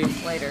 Bye.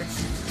 Later.